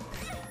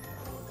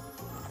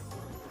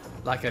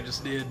 Like I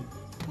just did.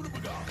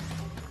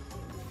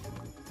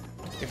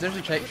 If there's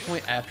a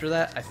checkpoint after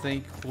that, I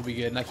think we'll be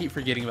good. And I keep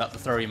forgetting about the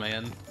throwy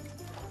man.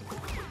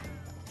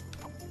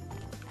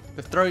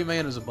 The throwy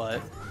man is a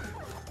butt.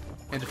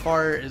 And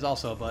Jafar is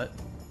also a butt.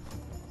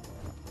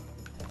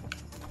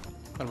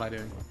 What am I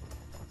doing?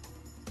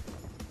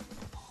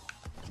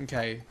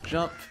 Okay,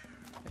 jump.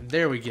 And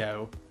there we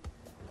go.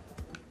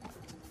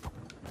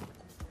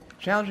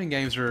 Challenging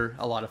games are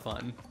a lot of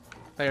fun.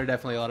 They are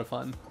definitely a lot of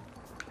fun.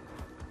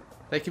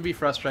 They can be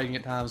frustrating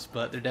at times,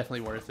 but they're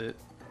definitely worth it.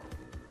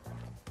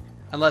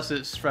 Unless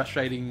it's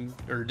frustrating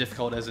or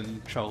difficult as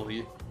in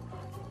Trilogy.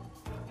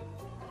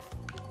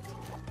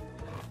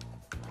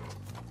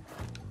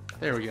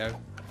 There we go.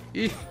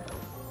 Eek.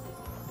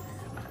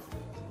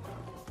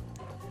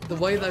 The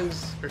way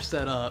those are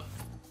set up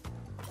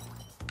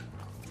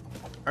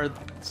are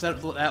set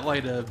up that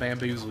way to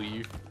bamboozle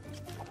you.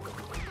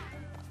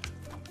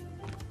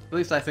 At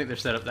least I think they're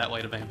set up that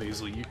way to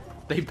bamboozle you.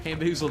 They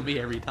bamboozle me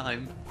every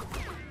time.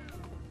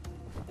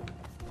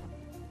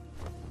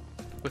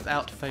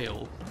 Without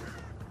fail.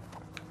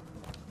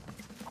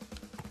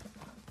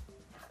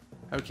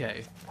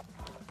 Okay.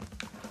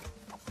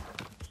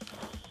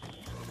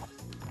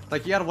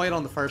 Like, you gotta wait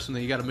on the first one,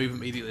 then you gotta move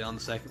immediately on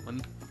the second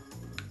one.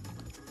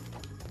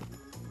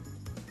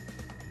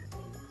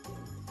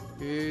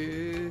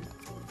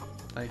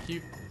 Thank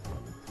you.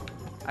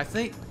 I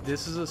think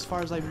this is as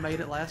far as I made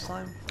it last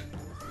time.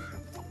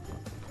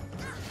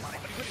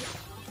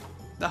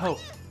 No!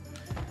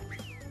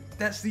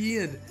 That's the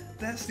end!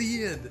 That's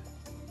the end!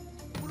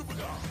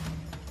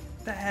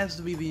 That has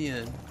to be the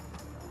end.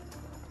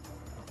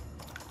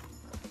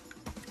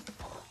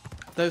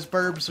 Those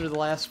burbs are the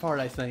last part,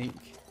 I think.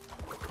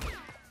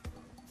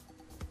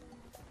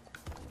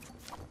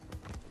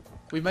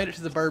 We made it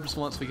to the burbs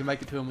once, we can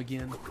make it to them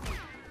again.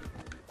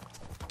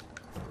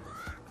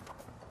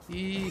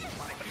 Eek.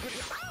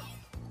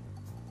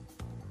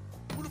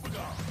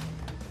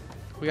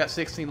 We got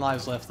 16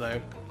 lives left, though.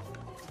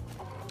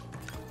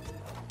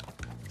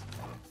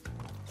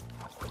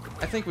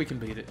 I think we can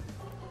beat it.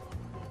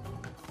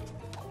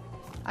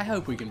 I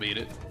hope we can beat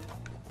it.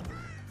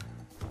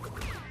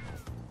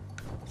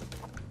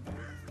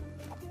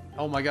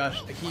 Oh my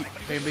gosh, I keep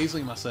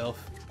bamboozling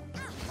myself.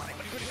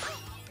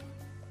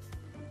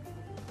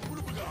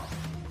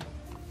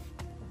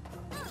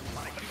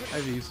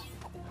 Oh jeez.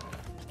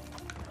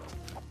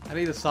 I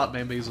need to stop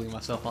bamboozling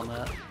myself on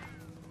that.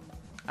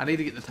 I need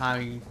to get the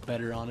timing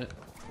better on it.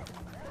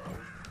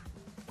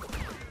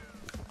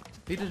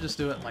 Need to just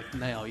do it like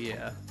now,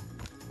 yeah.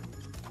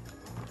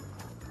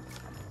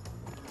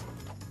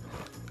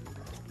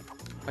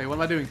 Wait, what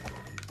am I doing?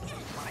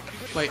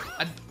 Wait,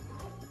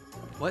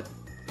 what?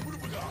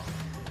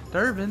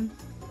 Durbin?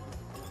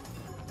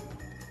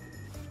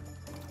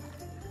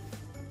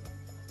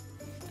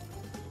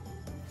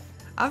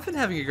 I've been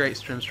having a great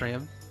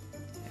stream,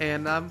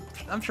 and I'm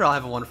sure I'll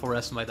have a wonderful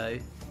rest of my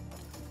day.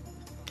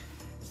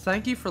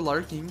 Thank you for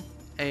lurking,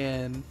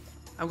 and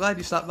I'm glad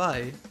you stopped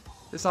by.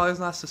 It's always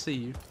nice to see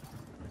you.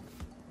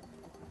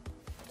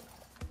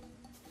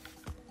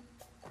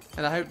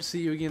 And I hope to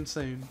see you again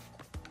soon.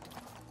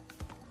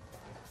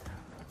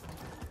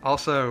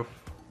 Also,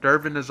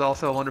 Durbin is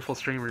also a wonderful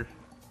streamer.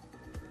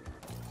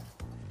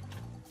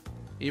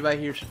 Anybody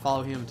here should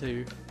follow him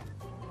too.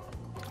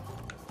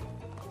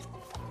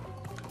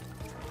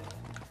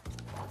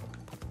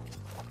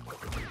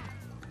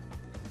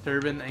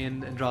 Durbin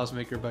and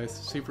Androsmic are both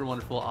super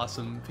wonderful,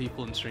 awesome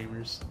people and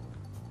streamers.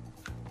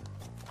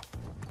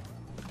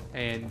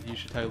 And you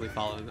should totally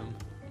follow them.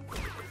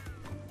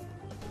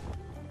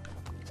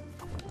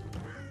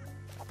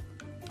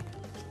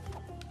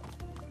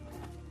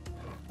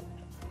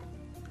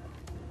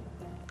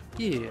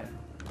 Yeah.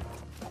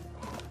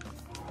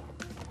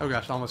 Oh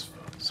gosh, I almost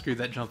screwed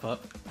that jump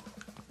up.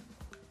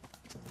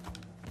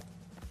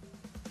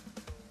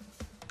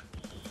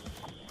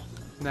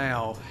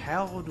 Now,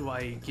 how do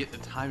I get the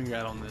timing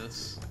right on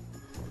this?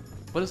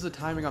 What is the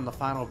timing on the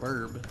final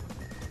burb?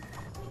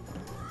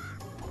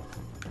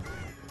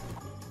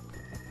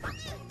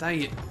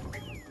 Dang it.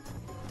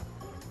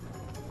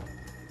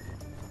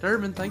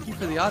 Durbin, thank you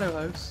for the auto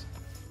host.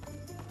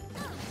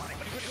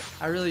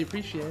 I really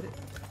appreciate it.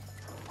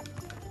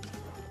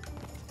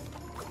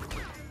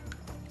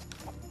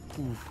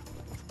 Oof.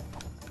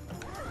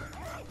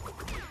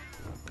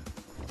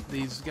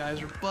 These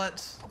guys are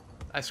butts.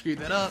 I screwed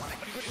that up.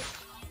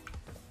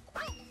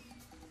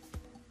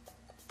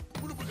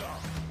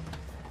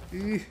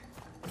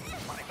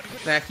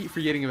 I keep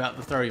forgetting about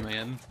the Throwy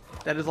Man.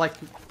 That is like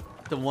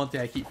the one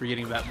thing I keep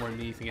forgetting about more than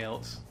anything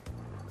else.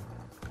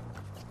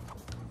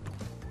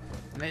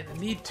 And I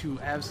need to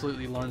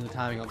absolutely learn the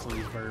timing on some of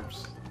these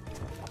verbs.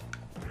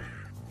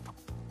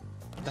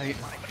 Dang it.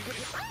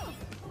 I'm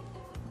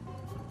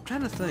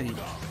trying to think.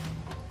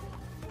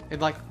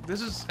 And like,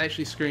 this is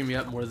actually screwing me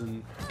up more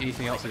than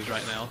anything else is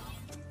right now.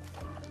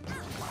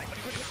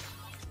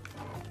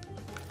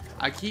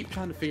 I keep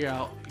trying to figure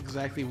out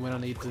exactly when I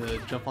need to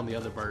jump on the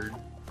other bird.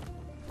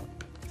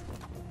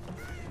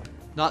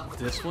 Not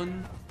this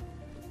one,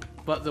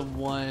 but the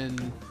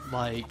one,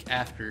 like,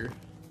 after.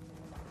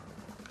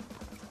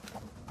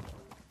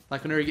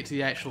 Like, whenever you get to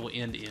the actual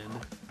end.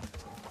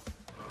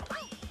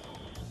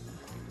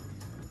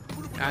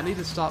 I need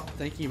to stop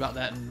thinking about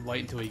that and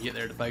wait until we get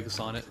there to focus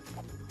on it.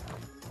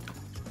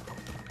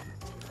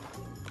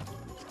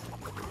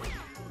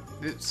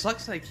 It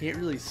sucks that I can't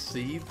really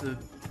see the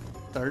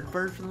third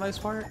bird for the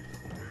most part.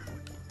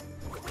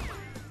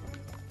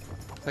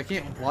 I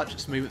can't watch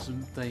its movements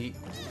and think,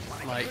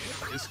 like,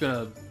 it's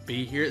gonna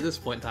be here at this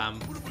point in time,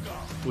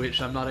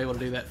 which I'm not able to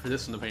do that for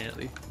this one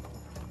apparently.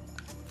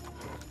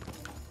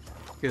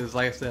 Because,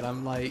 like I said,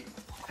 I'm like,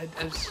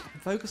 I'm just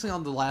focusing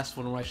on the last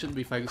one when I shouldn't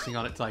be focusing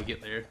on it till I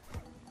get there.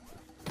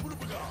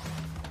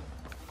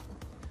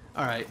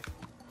 Alright.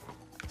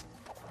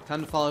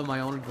 Time to follow my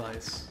own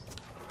advice.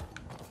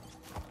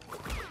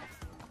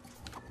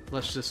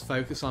 Let's just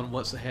focus on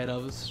what's ahead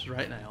of us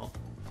right now.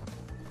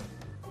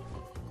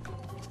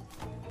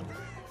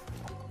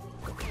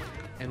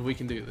 And we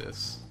can do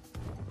this.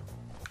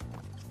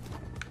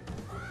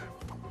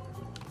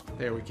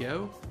 There we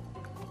go.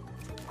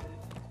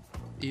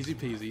 Easy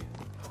peasy.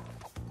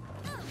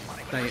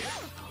 Dang it.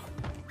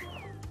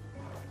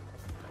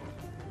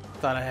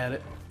 Thought I had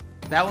it.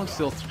 That one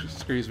still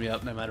screws me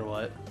up no matter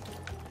what.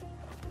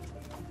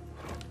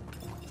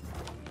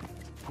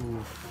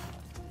 Oof.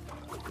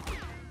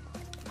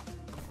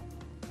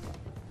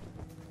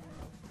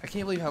 I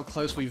can't believe how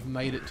close we've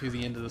made it to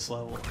the end of this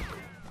level.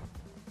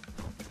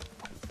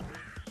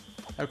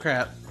 Oh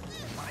crap.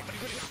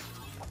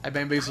 I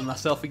bamboozled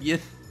myself again.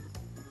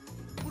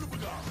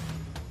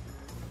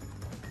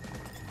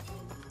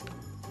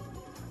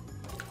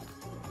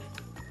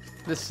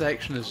 This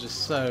section is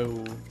just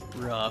so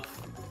rough.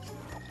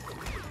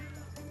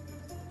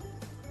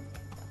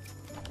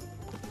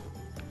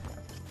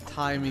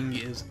 Timing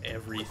is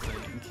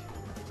everything.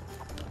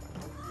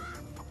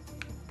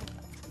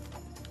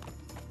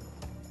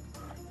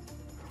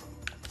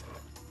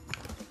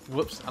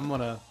 Whoops, I'm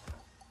gonna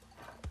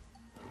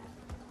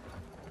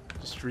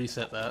just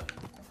reset that.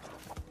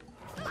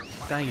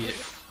 Dang it.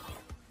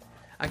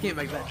 I can't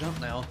make that jump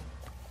now.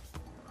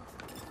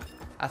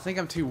 I think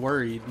I'm too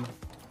worried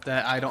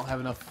that I don't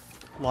have enough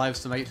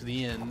lives to make it to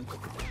the end.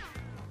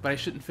 But I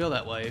shouldn't feel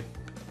that way.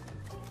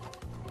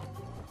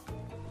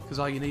 Because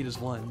all you need is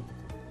one.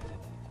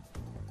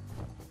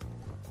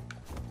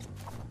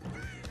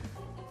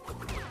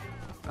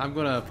 I'm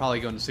gonna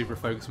probably go into super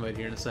focus mode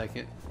here in a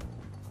second.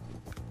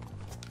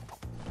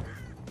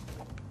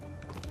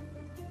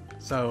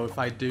 So if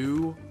I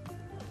do,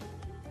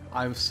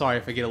 I'm sorry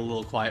if I get a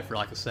little quiet for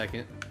like a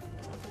second.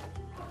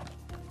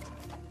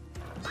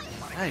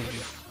 Dang.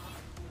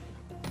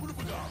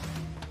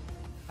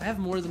 I have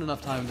more than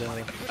enough time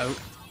to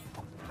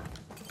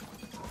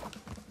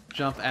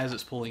jump as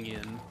it's pulling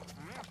in.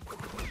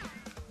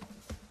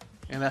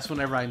 And that's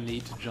whenever I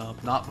need to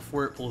jump, not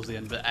before it pulls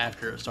in, but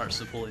after it starts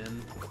to pull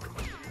in.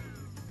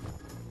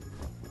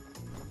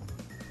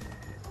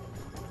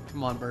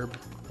 Come on, Burb.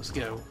 Let's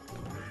go.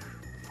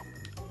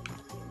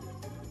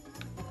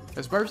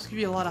 Those burbs give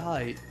you a lot of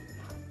height.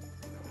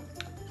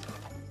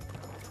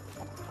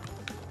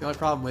 The only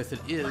problem with it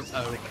is...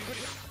 oh.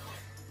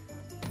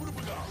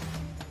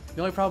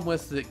 The only problem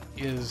with it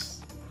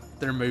is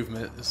their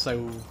movement is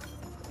so...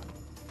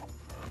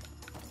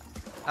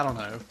 I don't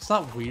know. It's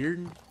not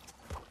weird.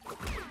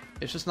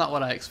 It's just not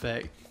what I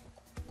expect.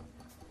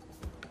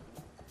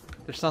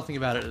 There's something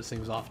about it that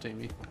seems off to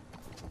me.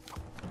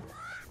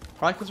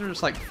 Probably because they're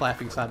just like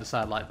flapping side to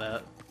side like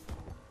that.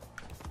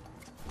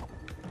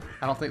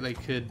 I don't think they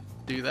could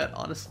do that,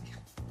 honestly.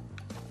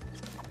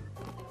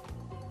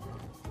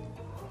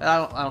 I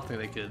don't think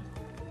they could.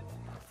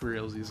 For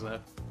realsies, though.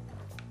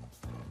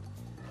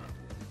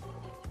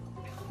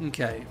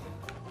 Okay.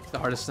 The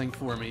hardest thing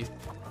for me.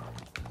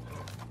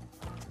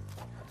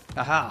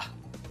 Aha!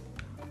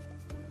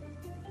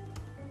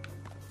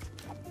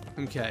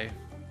 Okay.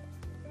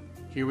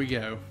 Here we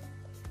go.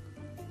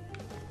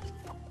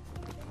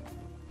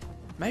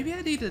 Maybe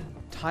I need to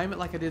time it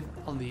like I did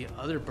on the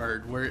other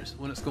bird, where it's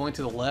when it's going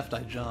to the left,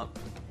 I jump.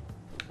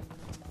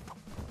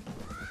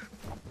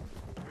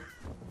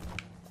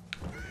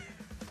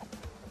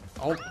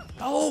 Oh!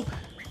 Oh!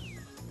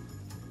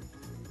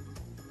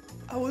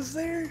 I was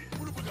there.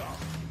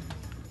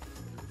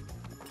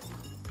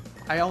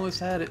 I almost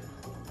had it.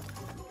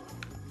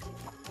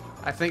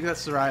 I think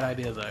that's the right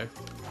idea, though.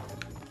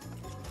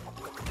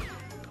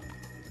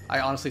 I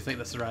honestly think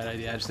that's the right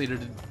idea. I just needed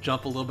to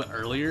jump a little bit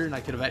earlier, and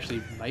I could have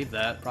actually made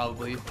that,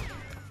 probably.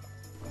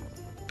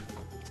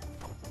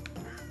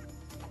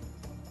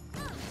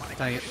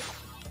 Dang it.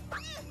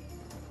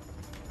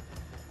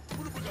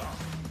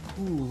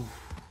 Ooh.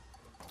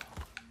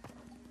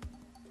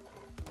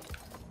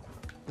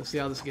 Let's see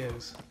how this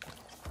goes.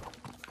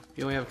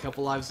 We only have a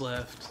couple lives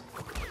left.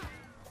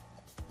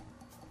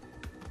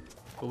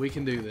 But we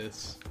can do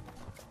this.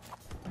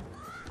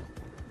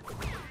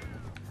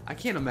 I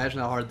can't imagine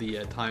how hard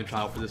the time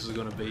trial for this is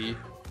going to be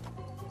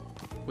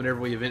whenever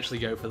we eventually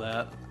go for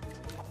that.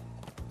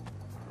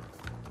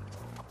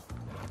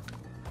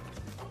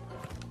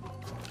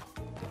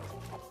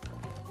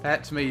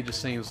 That to me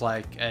just seems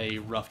like a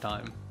rough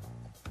time.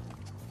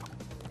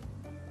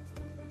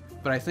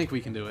 But I think we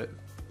can do it.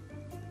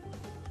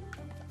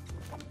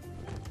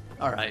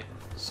 Alright,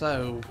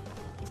 so...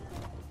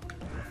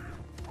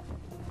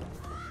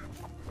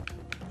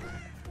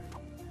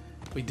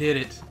 we did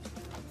it!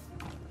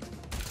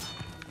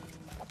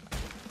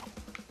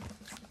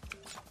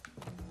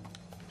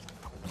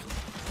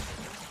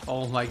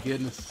 Oh my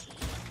goodness.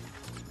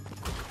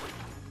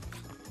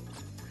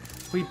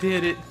 We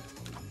did it!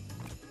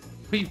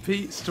 We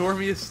beat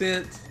Stormy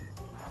Ascent!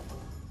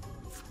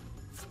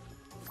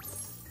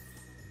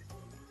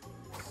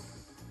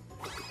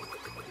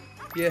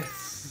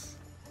 Yes!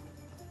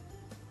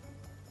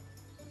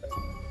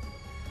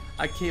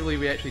 I can't believe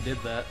we actually did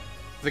that.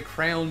 The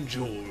Crown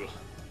Jewel.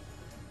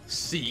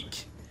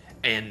 Seek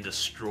and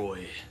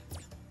destroy.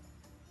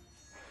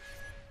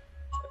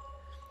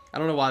 I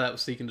don't know why that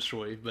was Seek and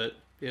Destroy, but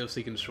it was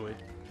Seek and Destroy.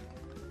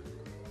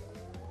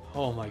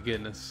 Oh my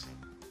goodness.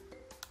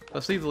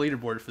 Let's see the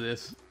leaderboard for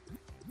this.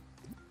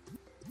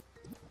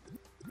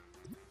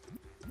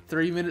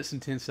 3 minutes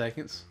and 10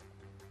 seconds.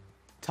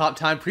 Top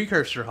time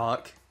Precursor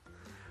Hawk.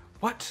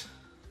 What?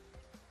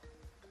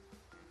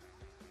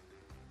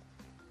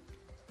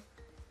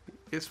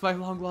 It's my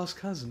long lost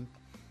cousin.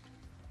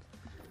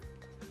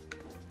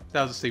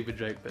 That was a stupid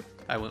joke, but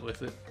I went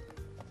with it.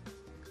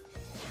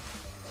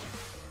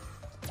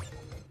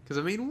 Because,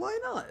 I mean, why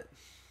not?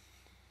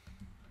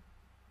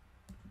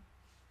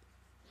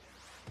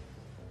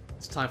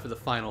 It's time for the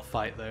final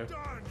fight, though.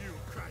 Darn you,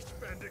 Crash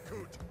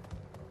Bandicoot!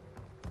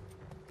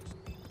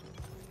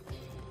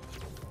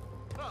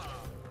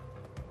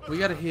 We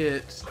gotta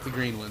hit the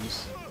green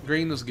ones.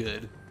 Green was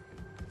good.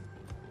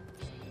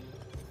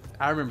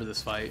 I remember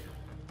this fight.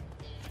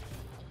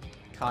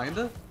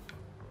 Kinda?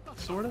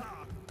 Sorta?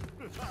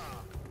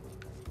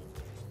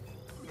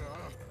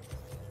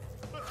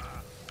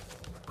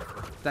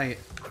 Dang it.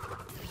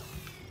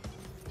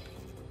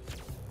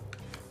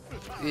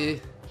 Eh.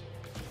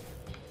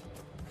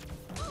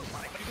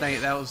 Dang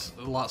it, that was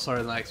a lot slower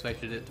than I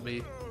expected it to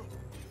be.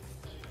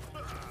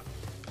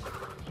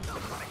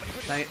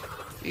 Dang it.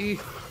 Eh.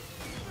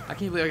 I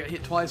can't believe I got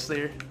hit twice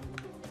there.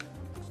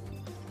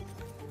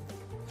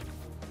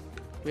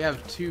 We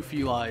have too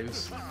few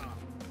lives.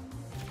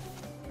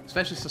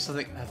 Especially since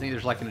I think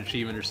there's like an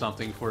achievement or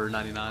something for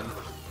 99.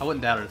 I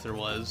wouldn't doubt it if there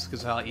was,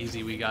 because how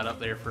easy we got up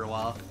there for a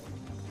while.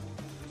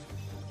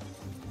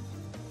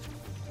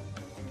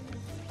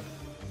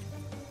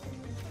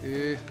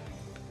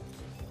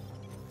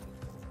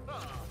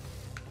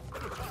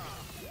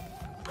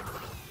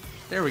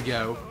 There we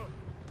go.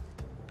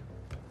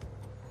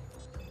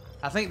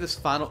 I think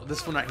this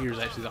one right here is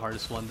actually the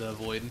hardest one to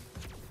avoid.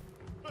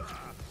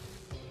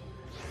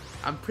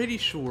 I'm pretty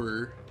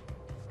sure.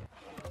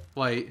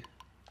 Wait.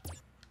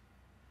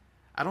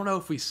 I don't know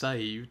if we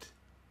saved.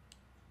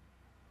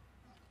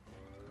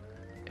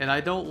 And I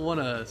don't want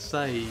to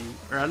save,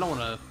 or I don't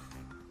want to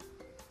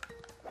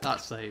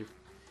not save.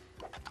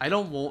 I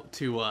don't want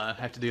to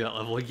have to do that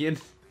level again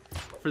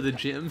for the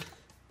gym.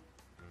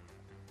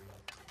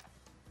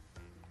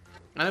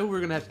 I know we're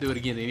going to have to do it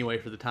again anyway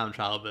for the time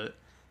trial, but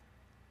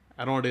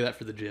I don't want to do that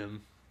for the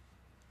gym.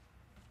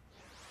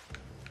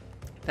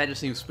 That just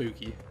seems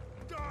spooky.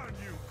 Darn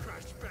you,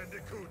 Crash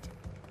Bandicoot!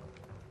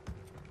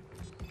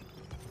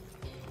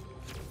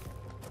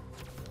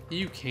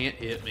 You can't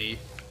hit me.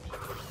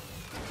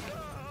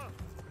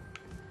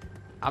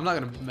 I'm not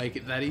going to make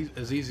it that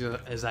as easy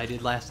as I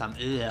did last time.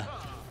 Ugh.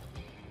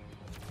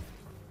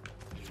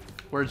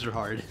 Words are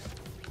hard.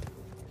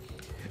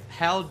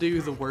 How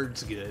do the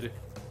words good?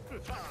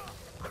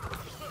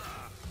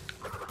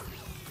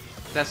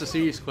 That's a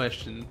serious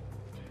question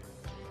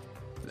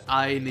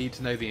I need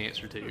to know the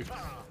answer to.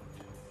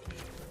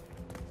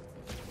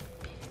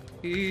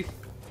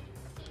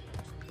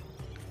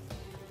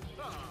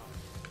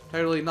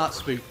 Totally not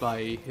spooked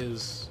by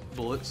his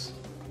bullets.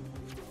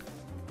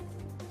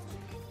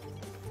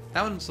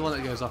 That one's the one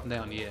that goes up and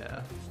down,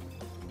 yeah.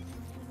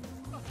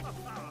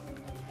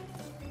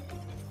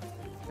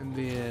 And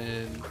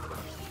then...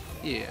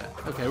 yeah,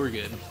 okay, we're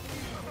good.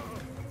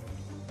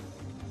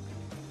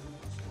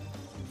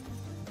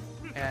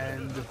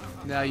 And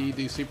now you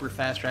do super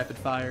fast rapid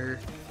fire.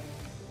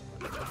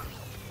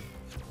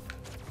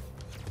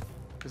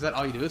 Is that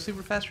all you do? Is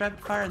super fast rapid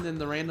fire and then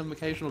the random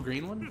occasional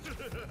green one?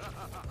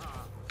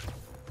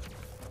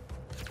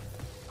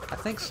 I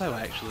think so,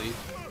 actually.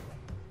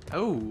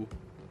 Oh.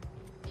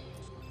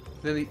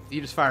 Then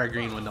you just fire a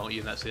green one, don't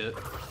you? And that's it.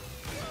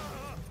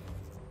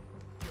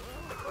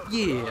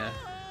 Yeah.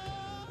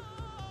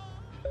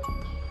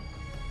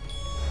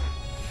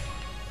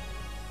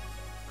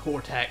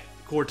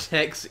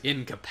 Cortex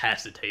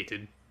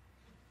incapacitated.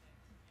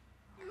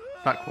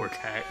 Not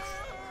Cortex.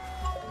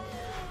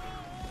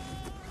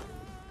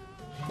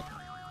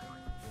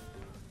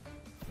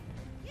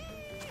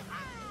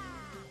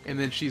 And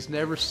then she's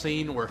never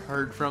seen or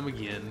heard from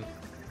again.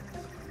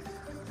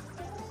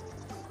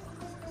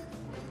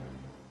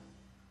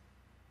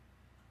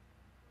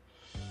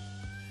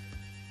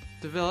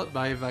 Developed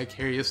by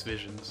Vicarious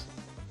Visions.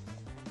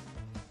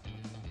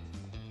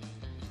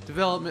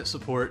 Development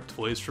support,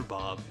 Toys for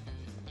Bob.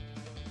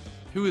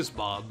 Who is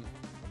Bob?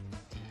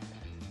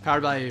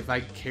 Powered by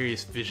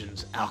Vicarious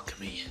Visions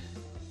Alchemy.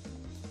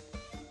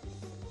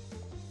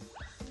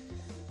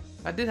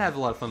 I did have a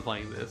lot of fun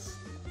playing this.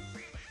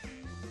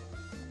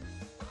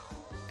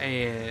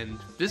 And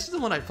this is the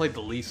one I played the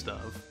least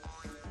of.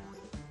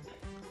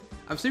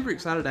 I'm super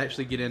excited to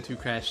actually get into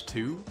Crash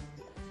 2.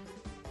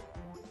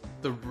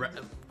 The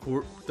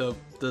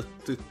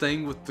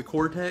thing with the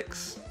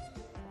Cortex.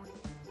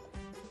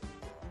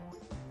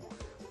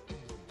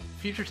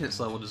 Future tense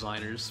level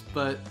designers,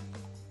 but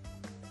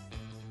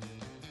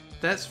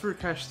that's for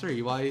Crash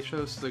 3. Why show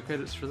us the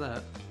credits for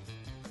that?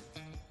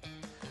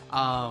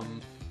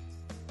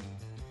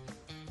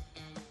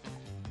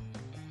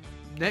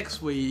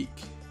 Next week,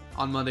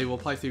 on Monday, we'll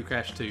play through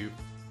Crash 2.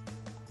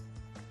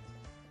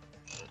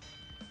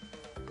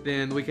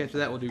 Then the week after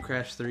that, we'll do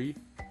Crash 3.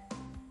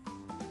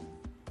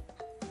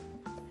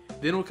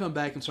 Then we'll come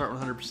back and start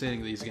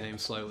 100%ing these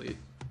games slowly.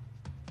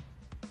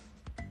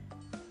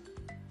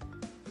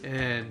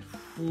 And,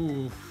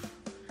 oof,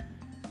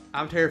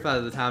 I'm terrified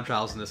of the time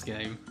trials in this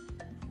game.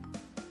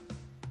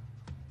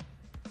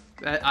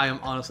 I am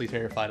honestly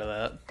terrified of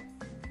that.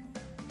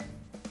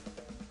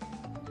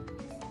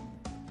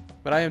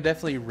 But I am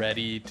definitely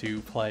ready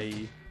to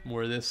play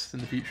more of this in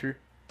the future.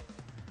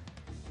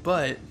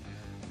 But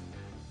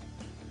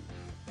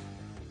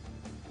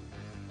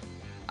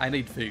I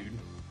need food.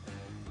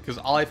 Because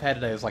all I've had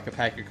today is like a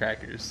pack of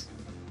crackers.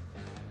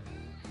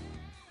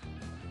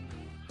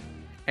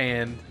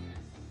 And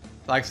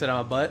like I said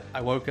on my butt, I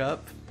woke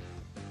up.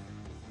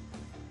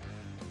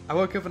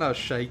 And I was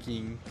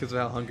shaking because of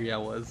how hungry I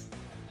was.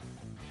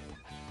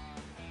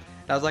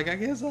 I was like, I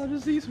guess I'll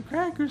just eat some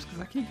crackers because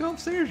I can't go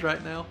upstairs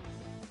right now.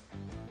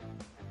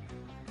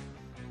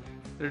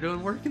 They're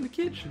doing work in the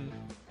kitchen.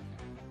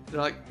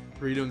 They're like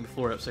redoing the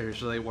floor upstairs,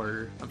 so they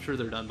were. I'm sure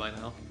they're done by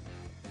now.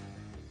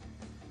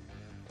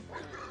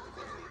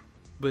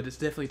 But it's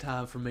definitely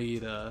time for me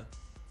to...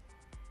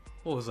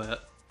 What was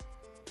that?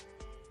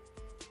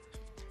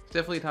 It's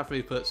definitely time for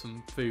me to put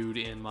some food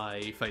in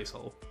my face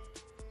hole.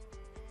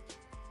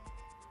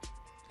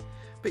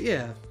 But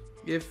yeah,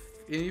 if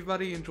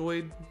anybody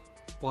enjoyed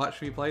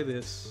watching me play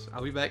this,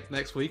 I'll be back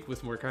next week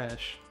with more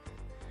Crash.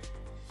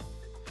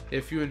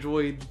 If you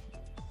enjoyed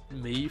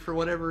me for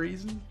whatever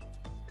reason,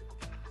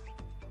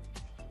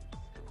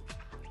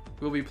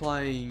 we'll be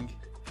playing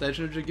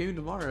Legend of Dragoon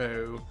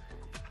tomorrow.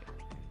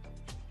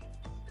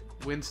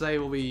 Wednesday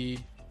we'll be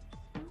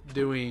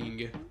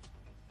doing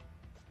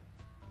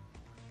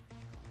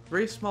a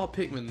very small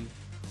Pikmin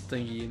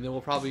thingy, and then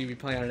we'll probably be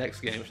playing our next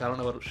game, which I don't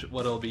know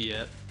what it'll be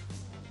yet.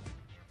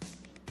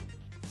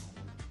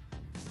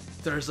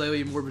 Thursday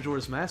will be more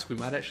Majora's Mask. We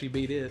might actually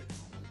beat it.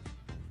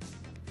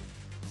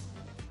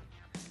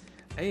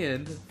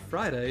 And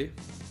Friday,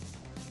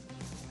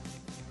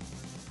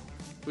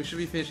 we should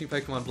be finishing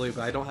Pokemon Blue,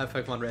 but I don't have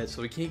Pokemon Red,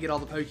 so we can't get all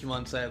the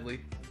Pokemon,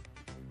 sadly.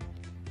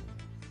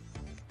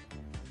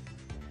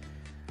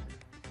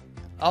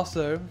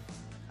 Also,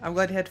 I'm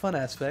glad you had fun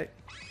aspect.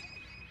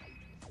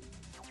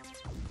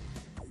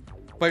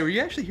 Wait, were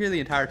you actually here the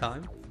entire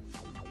time?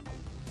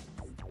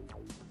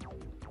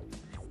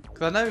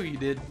 Because I know you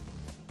did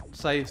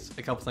say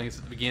a couple things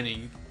at the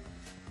beginning,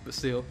 but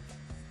still.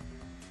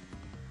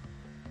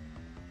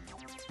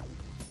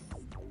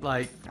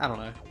 Like, I don't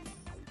know.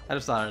 I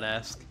just thought I'd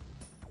ask.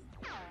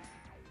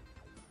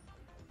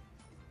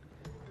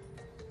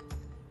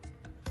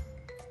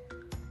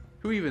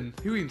 Who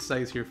even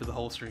stays here for the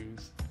whole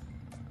streams?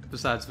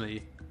 Besides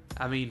me.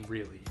 I mean,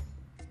 really.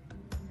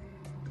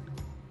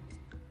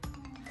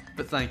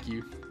 But thank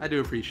you. I do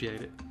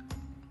appreciate it.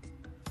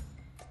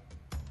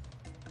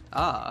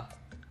 Ah.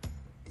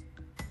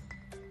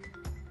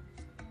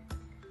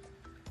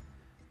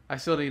 I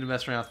still need to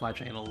mess around with my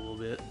channel a little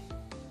bit.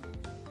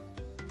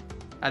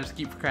 I just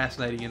keep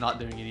procrastinating and not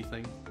doing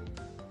anything.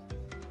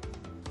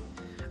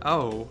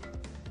 Oh.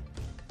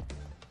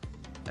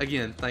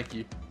 Again, thank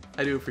you.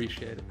 I do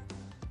appreciate it.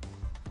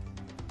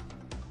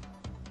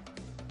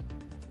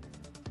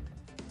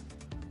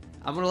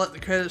 I'm gonna let the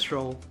credits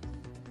roll.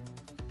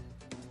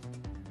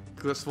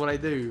 'Cause that's what I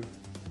do.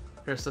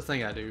 That's the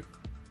thing I do.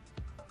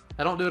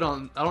 I don't do it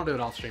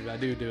off stream, but I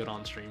do it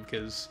on stream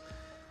because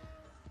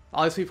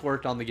All these people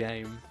worked on the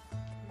game,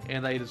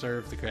 and they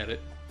deserve the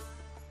credit.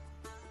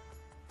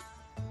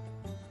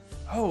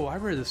 Oh, I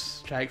remember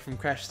this track from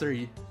Crash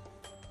 3.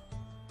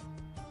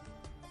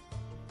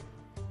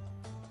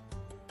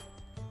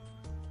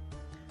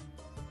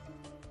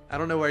 I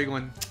don't know where you're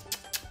going.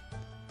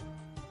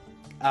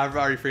 I've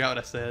already forgot what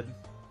I said.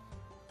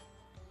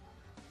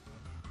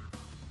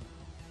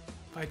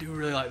 But I do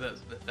really like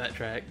that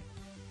track.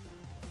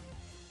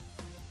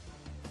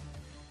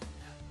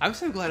 I'm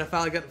so glad I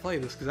finally got to play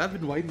this, because I've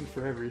been waiting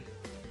forever.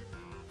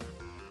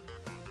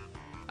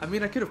 I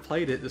mean, I could have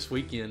played it this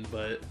weekend,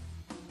 but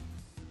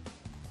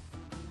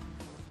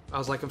I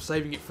was like, I'm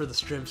saving it for the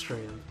stream.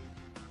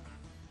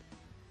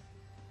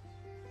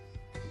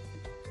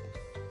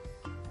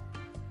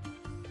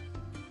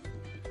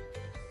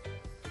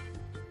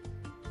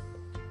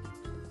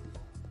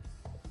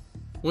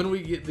 When do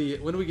we get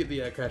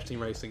the Crash Team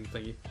Racing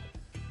thingy?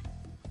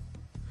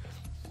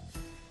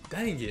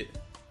 Dang it!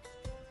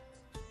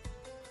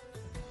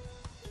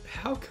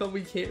 How come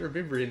we can't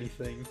remember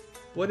anything?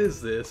 What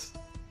is this?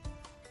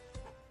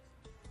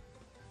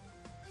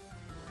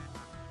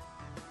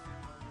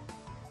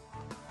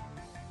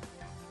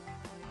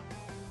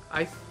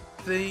 I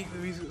think the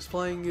music that's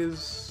playing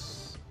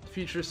is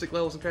futuristic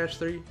levels in Crash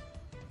 3.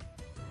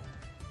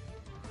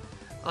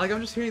 Like,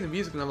 I'm just hearing the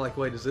music and I'm like,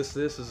 wait, is this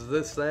this? Is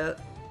this that?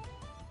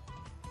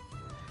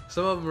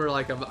 Some of them are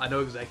like, I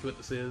know exactly what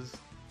this is.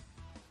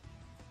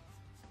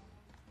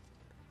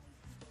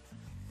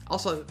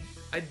 Also,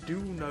 I do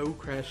know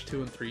Crash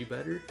 2 and 3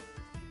 better.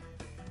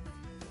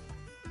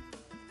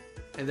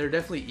 And they're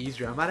definitely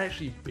easier. I might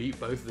actually beat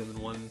both of them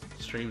in one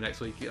stream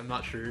next week. I'm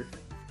not sure.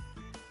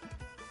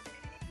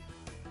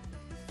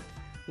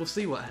 We'll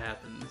see what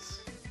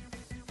happens.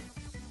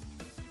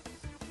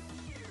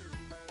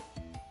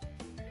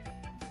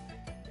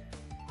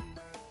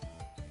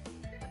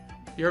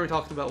 You heard me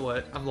talking about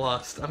what? I'm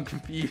lost. I'm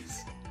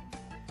confused.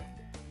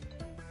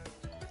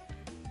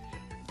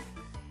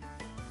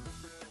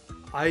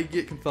 I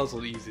get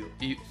confuzzled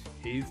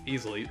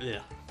easily. Yeah.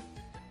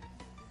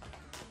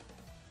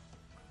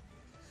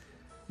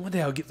 One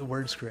day I'll get the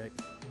words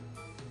correct.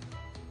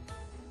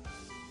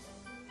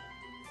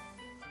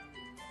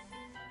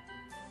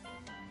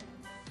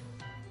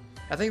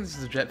 I think this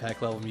is the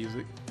jetpack level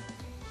music.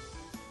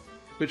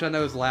 Which I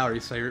know is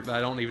Lowry's favorite, but I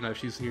don't even know if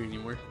she's here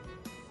anymore.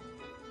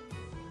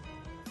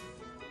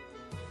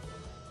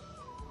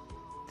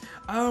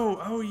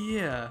 Oh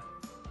yeah.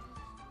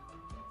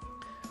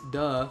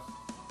 Duh.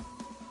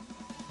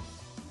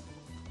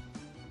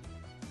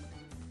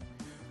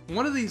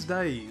 One of these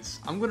days,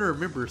 I'm gonna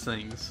remember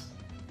things.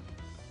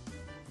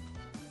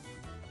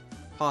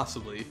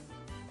 Possibly.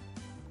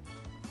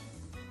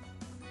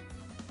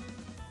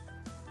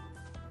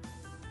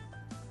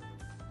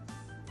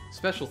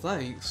 Special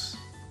thanks.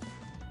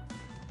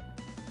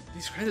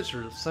 These credits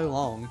are so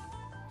long.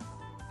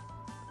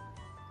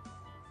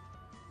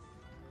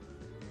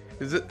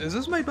 Is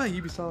this made by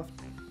Ubisoft?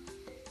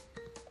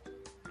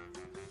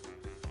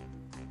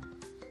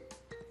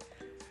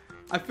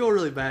 I feel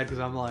really bad because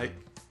I'm like,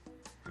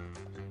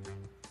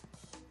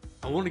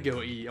 I want to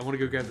go eat. I want to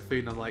go grab the food,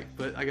 and I'm like,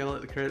 but I gotta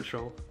let the credits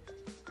roll.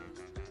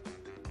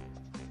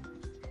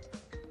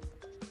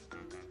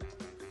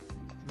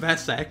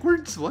 Bass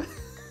backwards? What?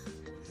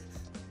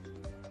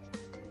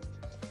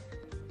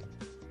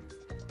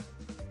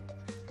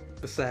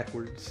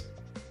 Backwards.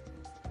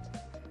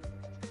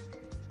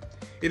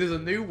 It is a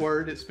new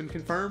word. It's been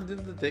confirmed in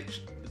the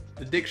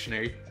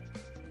dictionary.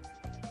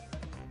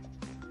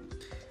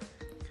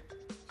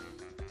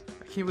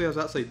 I can't believe I was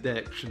about to say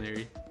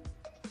dictionary.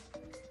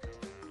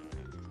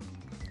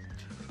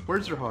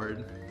 Words are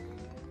hard.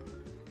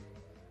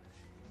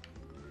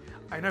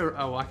 I know.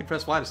 Oh, I can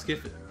press Y to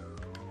skip it.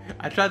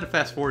 I tried to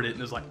fast forward it and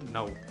it was like,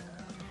 no.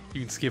 You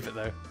can skip it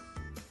though.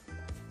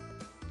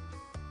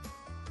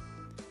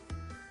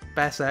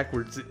 Bass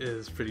backwards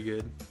is pretty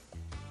good.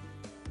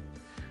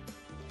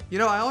 You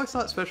know, I always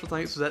thought special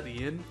thanks was at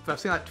the end, but I've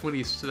seen like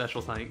 20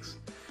 special thanks.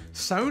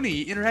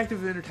 Sony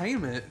Interactive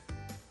Entertainment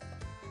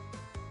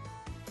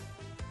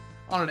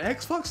on an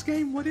Xbox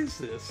game? What is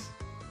this?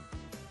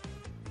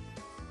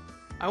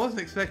 I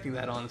wasn't expecting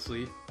that,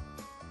 honestly.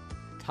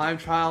 Time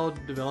trial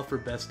developer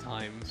best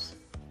times.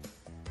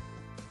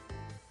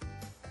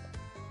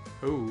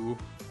 Ooh.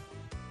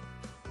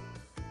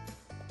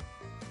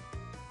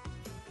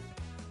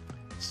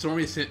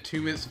 Stormy sent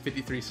 2 minutes and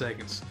 53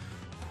 seconds.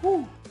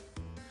 Whew.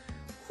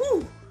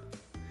 Whew.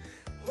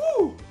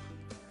 Whew.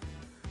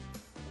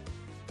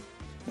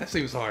 That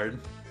seems hard.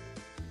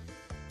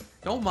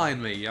 Don't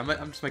mind me. I'm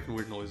just making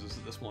weird noises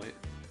at this point.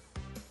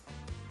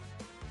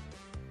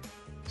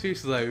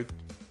 Seriously though,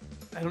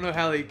 I don't know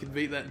how they could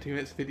beat that in 2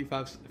 minutes,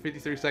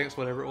 53 seconds,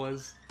 whatever it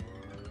was.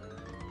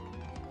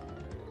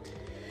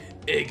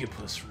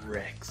 Aegipus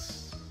Rex.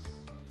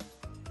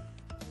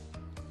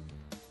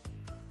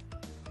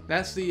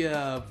 That's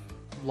the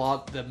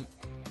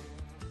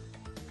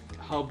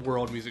hub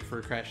world music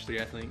for Crash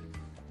 3, I think.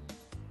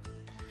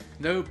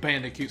 No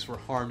bandicoots were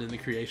harmed in the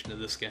creation of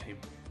this game.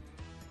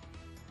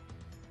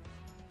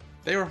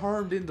 They were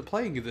harmed into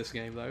playing this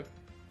game, though.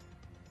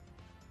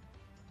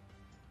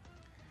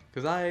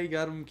 Because I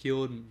got them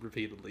killed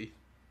repeatedly.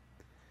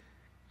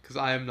 Because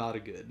I am not a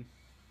good.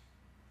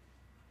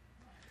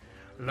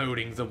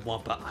 Loading the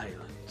Wampa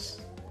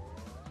Islands.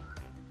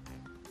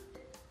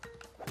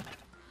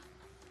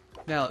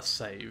 Now let's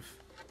save.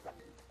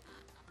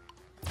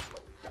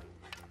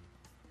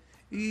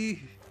 86%.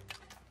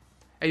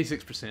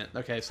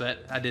 Okay, so that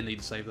I didn't need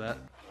to save that.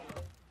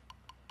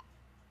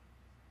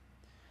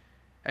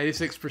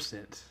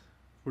 86%.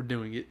 We're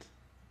doing it.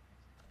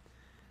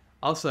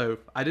 Also,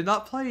 I did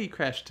not play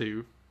Crash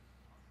 2.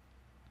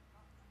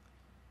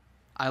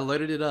 I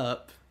loaded it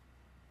up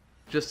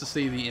just to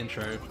see the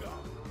intro.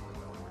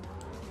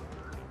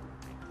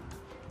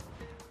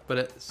 But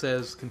it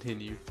says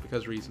continue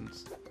because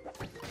reasons.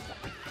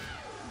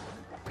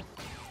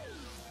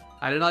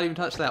 I did not even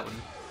touch that one.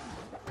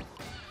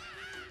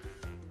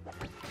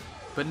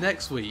 But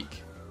next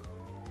week,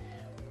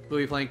 we'll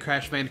be playing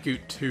Crash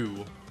Bandicoot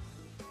 2.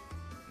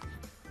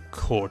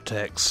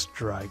 Cortex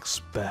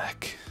Strikes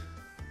Back.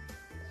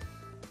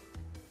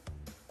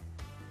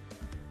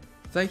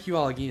 Thank you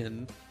all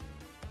again.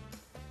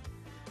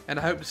 And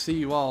I hope to see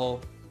you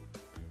all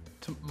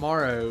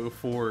tomorrow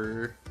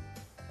for...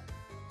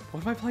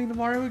 What am I playing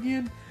tomorrow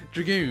again?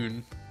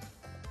 Dragoon.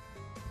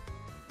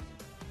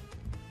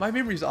 My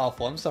memory's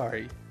awful, I'm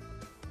sorry.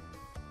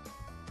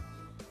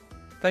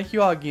 Thank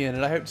you all again,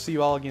 and I hope to see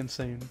you all again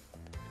soon.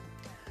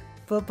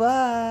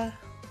 Bye-bye.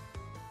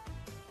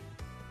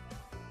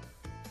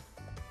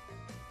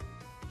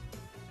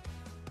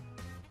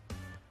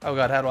 Oh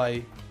god, how do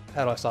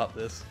I stop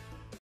this?